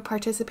to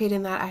participate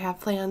in that. I have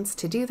plans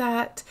to do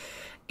that.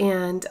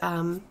 And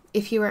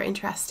if you are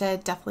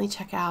interested, definitely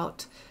check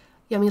out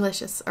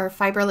Yummylicious or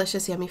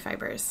Fiberlicious Yummy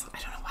Fibers.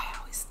 I don't know why I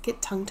always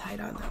get tongue-tied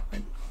on that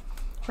one.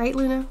 Right,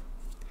 Luna?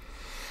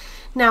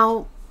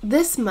 Now,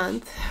 this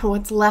month,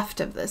 what's left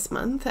of this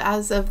month,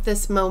 as of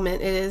this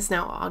moment, it is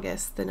now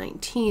August the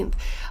 19th.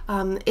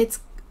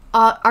 It's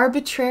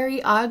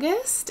arbitrary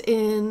August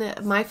in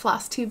my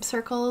flosstube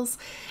circles,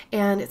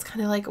 and it's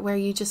kind of like where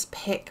you just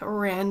pick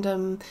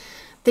random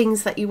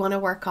things that you want to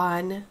work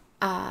on,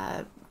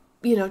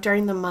 you know,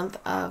 during the month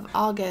of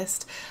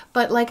August.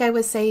 But like I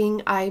was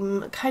saying,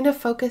 I'm kind of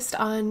focused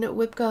on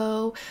WIP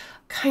Go,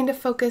 kind of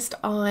focused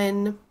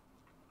on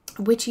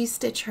Witchy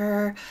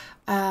Stitcher,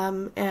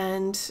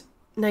 and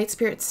Night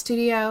Spirit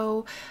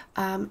Studio,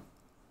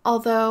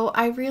 although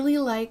I really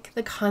like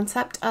the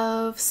concept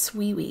of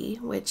SWEWE,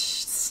 which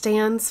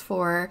stands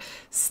for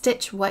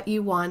Stitch What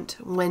You Want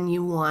When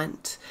You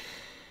Want.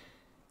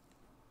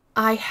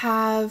 I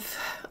have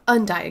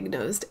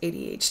undiagnosed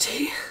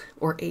ADHD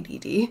or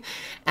ADD,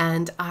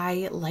 and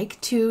I like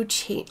to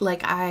change,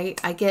 like I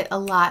get a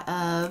lot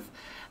of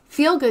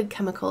feel-good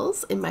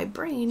chemicals in my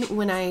brain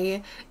when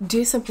I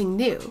do something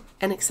new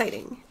and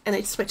exciting, and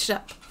I switch it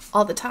up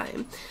all the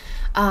time.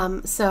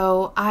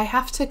 So I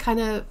have to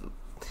kind of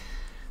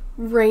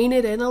rein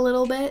it in a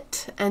little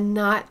bit and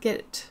not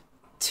get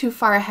too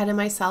far ahead of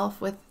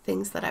myself with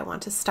things that I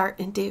want to start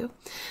and do.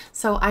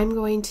 So I'm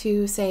going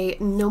to say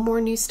no more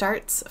new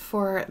starts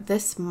for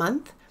this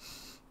month.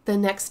 The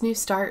next new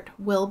start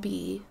will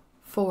be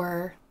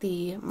for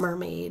the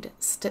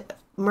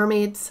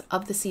Mermaids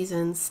of the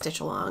Seasons stitch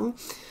along.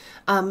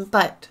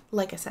 But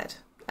like I said,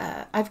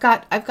 I've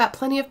got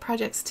plenty of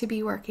projects to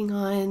be working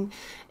on,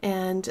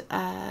 and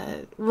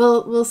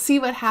we'll see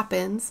what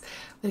happens.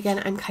 But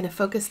again, I'm kind of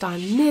focused on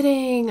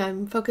knitting.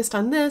 I'm focused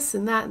on this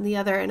and that and the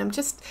other, and I'm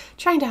just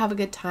trying to have a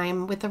good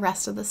time with the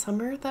rest of the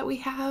summer that we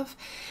have,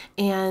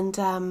 and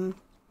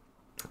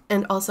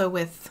also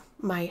with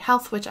my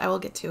health, which I will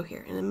get to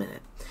here in a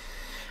minute.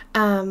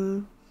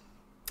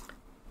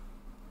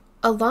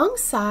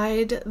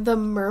 Alongside the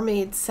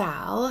Mermaid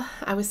Sal,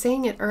 I was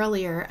saying it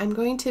earlier, I'm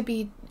going to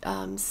be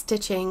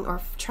stitching or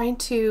trying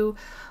to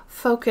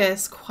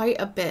focus quite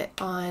a bit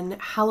on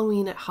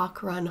Halloween at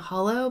Hawk Run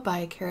Hollow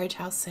by Carriage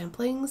House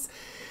Samplings.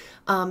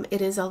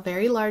 It is a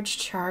very large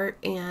chart,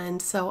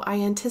 and so I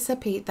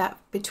anticipate that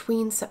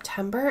between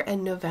September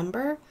and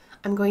November,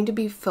 I'm going to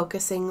be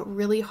focusing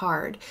really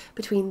hard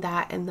between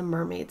that and the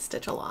Mermaid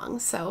Stitch Along.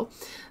 So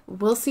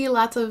we'll see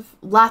lots of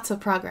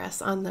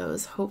progress on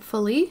those,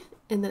 hopefully,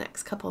 in the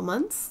next couple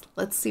months.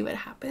 Let's see what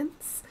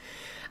happens.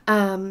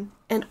 And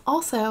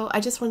also, I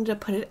just wanted to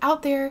put it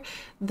out there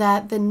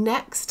that the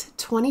next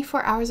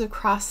 24 Hours of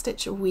Cross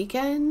Stitch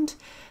weekend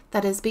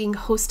that is being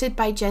hosted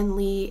by Jen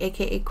Lee,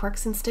 aka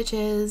Quirks and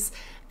Stitches,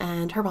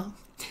 and her mom,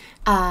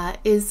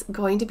 is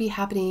going to be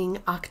happening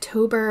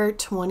October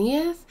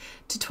 20th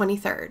to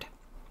 23rd.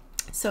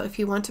 So if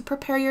you want to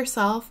prepare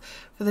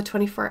yourself for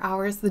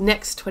the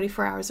next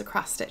 24 Hours of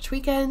Cross Stitch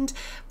weekend,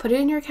 put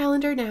it in your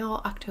calendar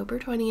now, October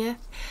 20th.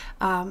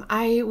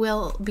 I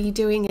will be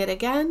doing it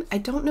again. I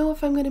don't know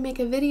if I'm going to make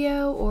a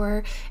video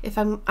or if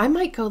I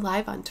might go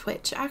live on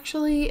Twitch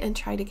actually and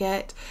try to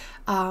get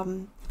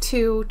 2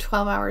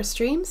 12-hour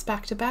streams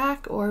back to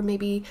back, or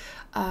maybe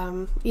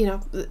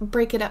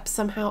break it up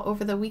somehow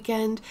over the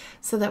weekend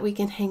so that we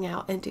can hang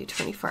out and do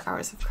 24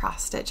 hours of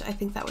cross stitch. I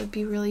think that would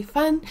be really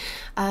fun.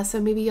 So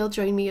maybe you'll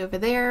join me over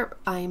there.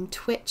 I'm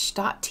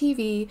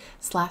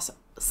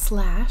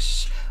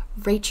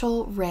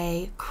twitch.tv/Rachel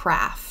Ray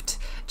Craft,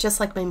 just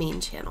like my main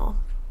channel.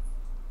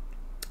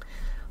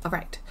 All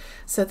right,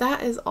 so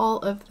that is all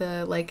of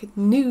the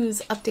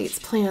news, updates,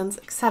 plans,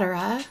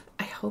 etc.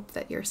 I hope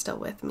that you're still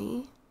with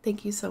me.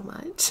 Thank you so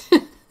much.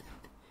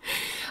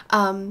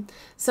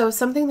 So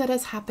something that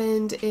has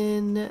happened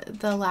in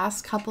the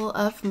last couple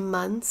of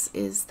months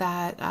is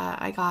that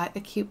I got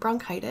acute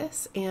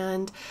bronchitis,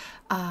 and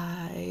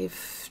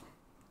I've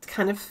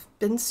kind of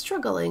been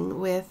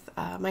struggling with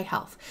my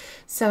health.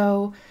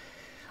 So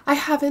I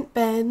haven't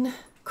been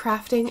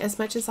crafting as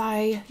much as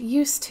I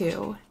used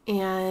to,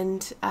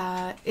 and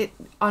it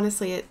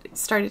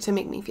started to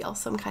make me feel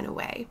some kind of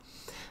way.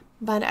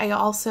 But I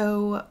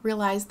also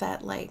realized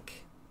that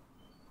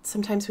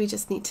sometimes we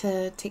just need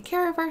to take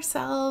care of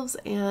ourselves,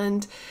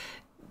 and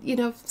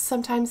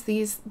sometimes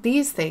these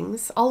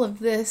things, all of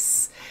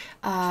this,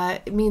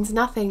 it means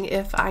nothing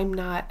if I'm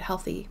not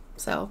healthy.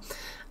 So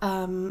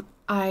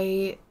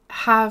I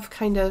have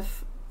kind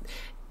of,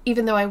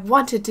 even though I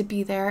wanted to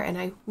be there and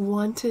I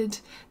wanted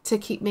to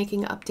keep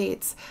making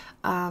updates,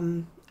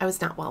 I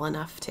was not well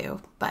enough to,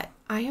 but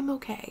I am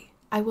okay.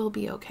 I will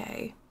be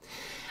okay.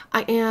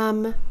 I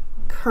am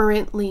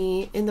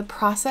currently in the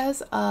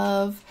process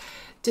of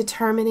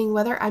determining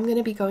whether I'm going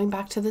to be going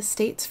back to the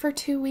States for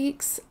 2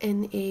 weeks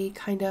in a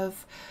kind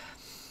of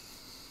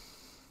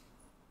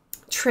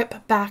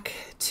trip back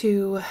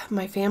to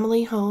my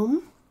family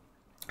home.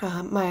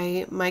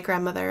 My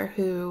grandmother,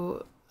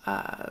 who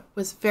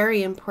was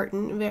very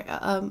important,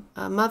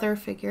 a mother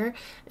figure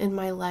in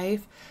my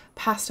life,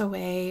 passed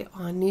away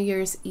on New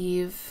Year's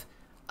Eve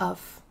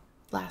of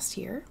last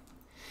year,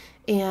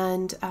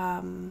 and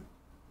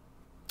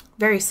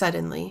very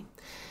suddenly.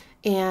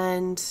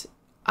 And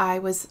I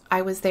was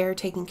there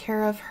taking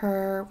care of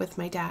her with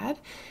my dad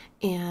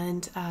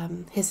and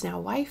his now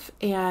wife,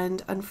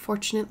 and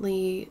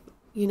unfortunately,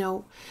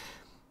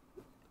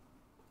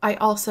 I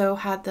also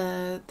had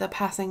the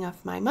passing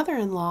of my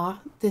mother-in-law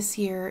this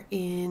year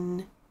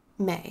in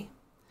May.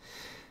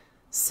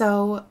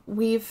 So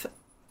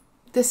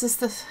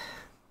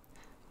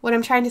what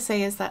I'm trying to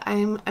say is that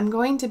I'm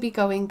going to be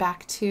going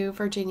back to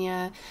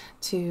Virginia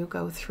to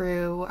go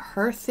through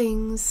her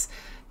things,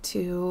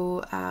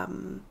 to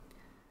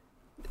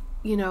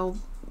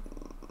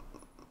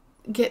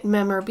get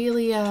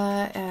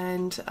memorabilia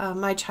and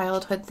my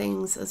childhood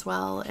things as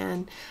well,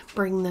 and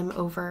bring them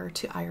over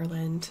to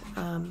Ireland,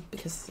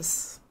 because this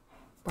is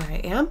where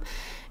I am.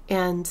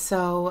 And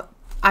so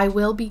I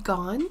will be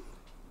gone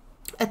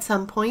at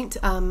some point.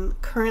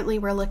 Currently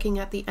we're looking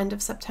at the end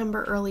of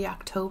September, early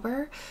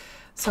October.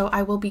 So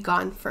I will be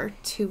gone for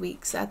 2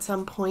 weeks at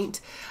some point,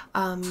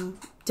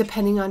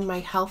 depending on my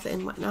health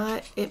and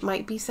whatnot. It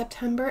might be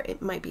September,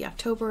 it might be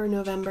October or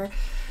November.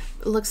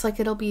 It looks like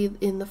it'll be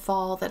in the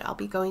fall that I'll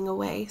be going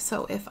away.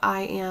 So if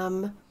I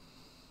am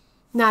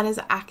not as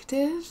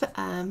active,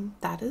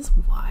 that is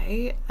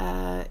why.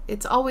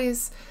 It's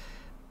always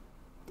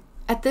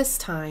at this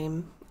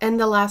time, and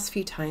the last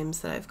few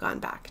times that I've gone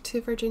back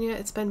to Virginia,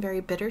 it's been very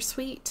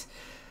bittersweet,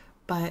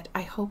 but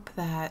I hope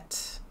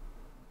that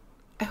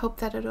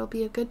it'll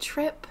be a good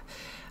trip.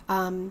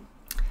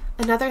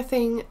 Another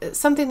thing,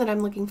 something that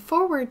I'm looking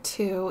forward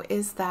to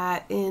is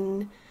that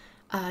in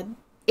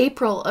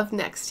April of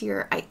next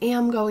year, I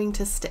am going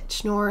to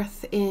Stitch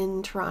North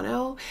in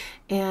Toronto,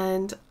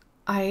 and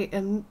I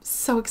am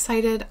so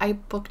excited. I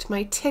booked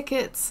my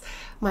tickets,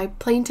 my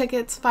plane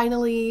tickets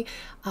finally.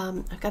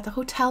 I've got the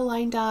hotel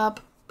lined up,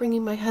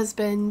 bringing my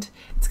husband.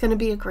 It's going to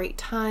be a great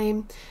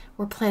time.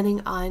 We're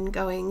planning on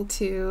going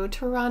to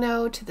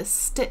Toronto to the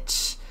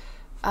Stitch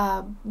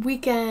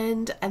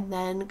weekend, and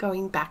then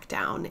going back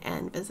down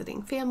and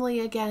visiting family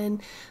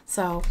again.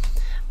 So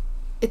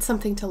it's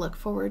something to look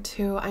forward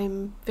to.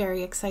 I'm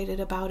very excited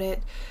about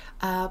it.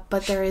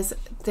 But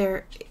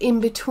there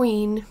in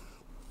between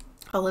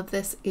all of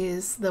this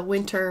is the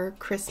winter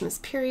Christmas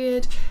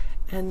period,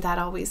 and that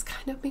always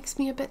kind of makes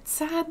me a bit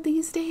sad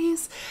these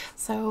days.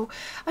 So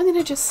I'm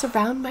gonna just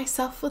surround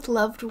myself with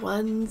loved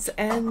ones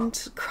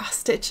and cross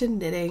stitch and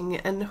knitting,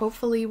 and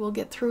hopefully we'll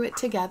get through it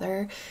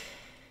together.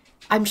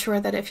 I'm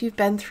sure that if you've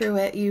been through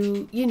it,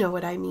 you know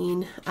what I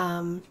mean.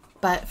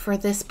 But for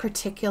this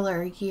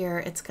particular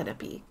year, it's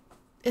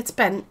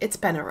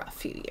been a rough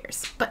few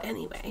years. But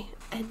anyway,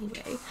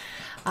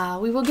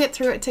 we will get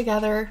through it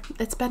together.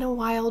 It's been a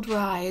wild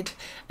ride,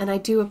 and I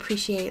do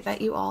appreciate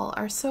that you all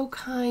are so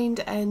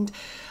kind and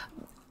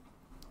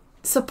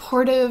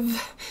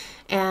supportive,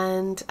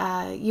 and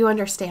you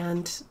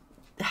understand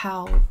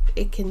how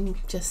it can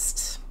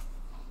just,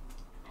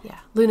 yeah,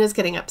 Luna's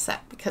getting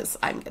upset because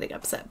I'm getting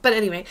upset. But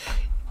anyway,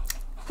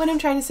 what I'm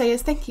trying to say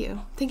is thank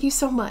you. Thank you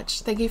so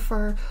much. Thank you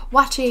for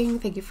watching.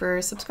 Thank you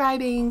for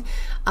subscribing.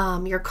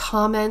 Your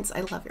comments.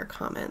 I love your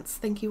comments.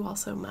 Thank you all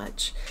so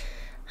much.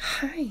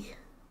 Hi.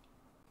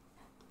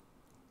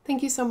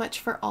 Thank you so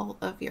much for all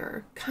of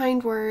your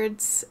kind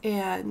words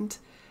and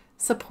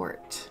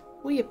support.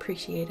 We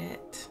appreciate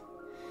it.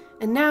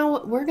 And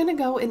now we're going to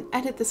go and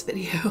edit this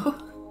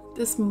video,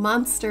 this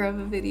monster of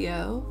a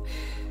video.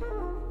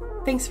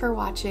 Thanks for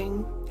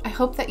watching. I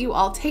hope that you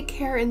all take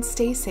care and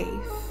stay safe.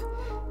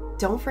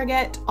 Don't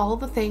forget all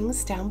the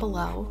things down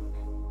below,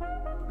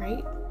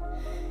 right?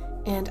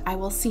 And I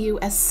will see you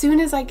as soon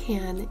as I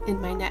can in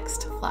my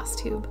next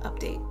flosstube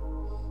update.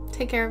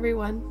 Take care,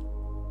 everyone.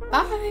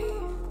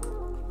 Bye!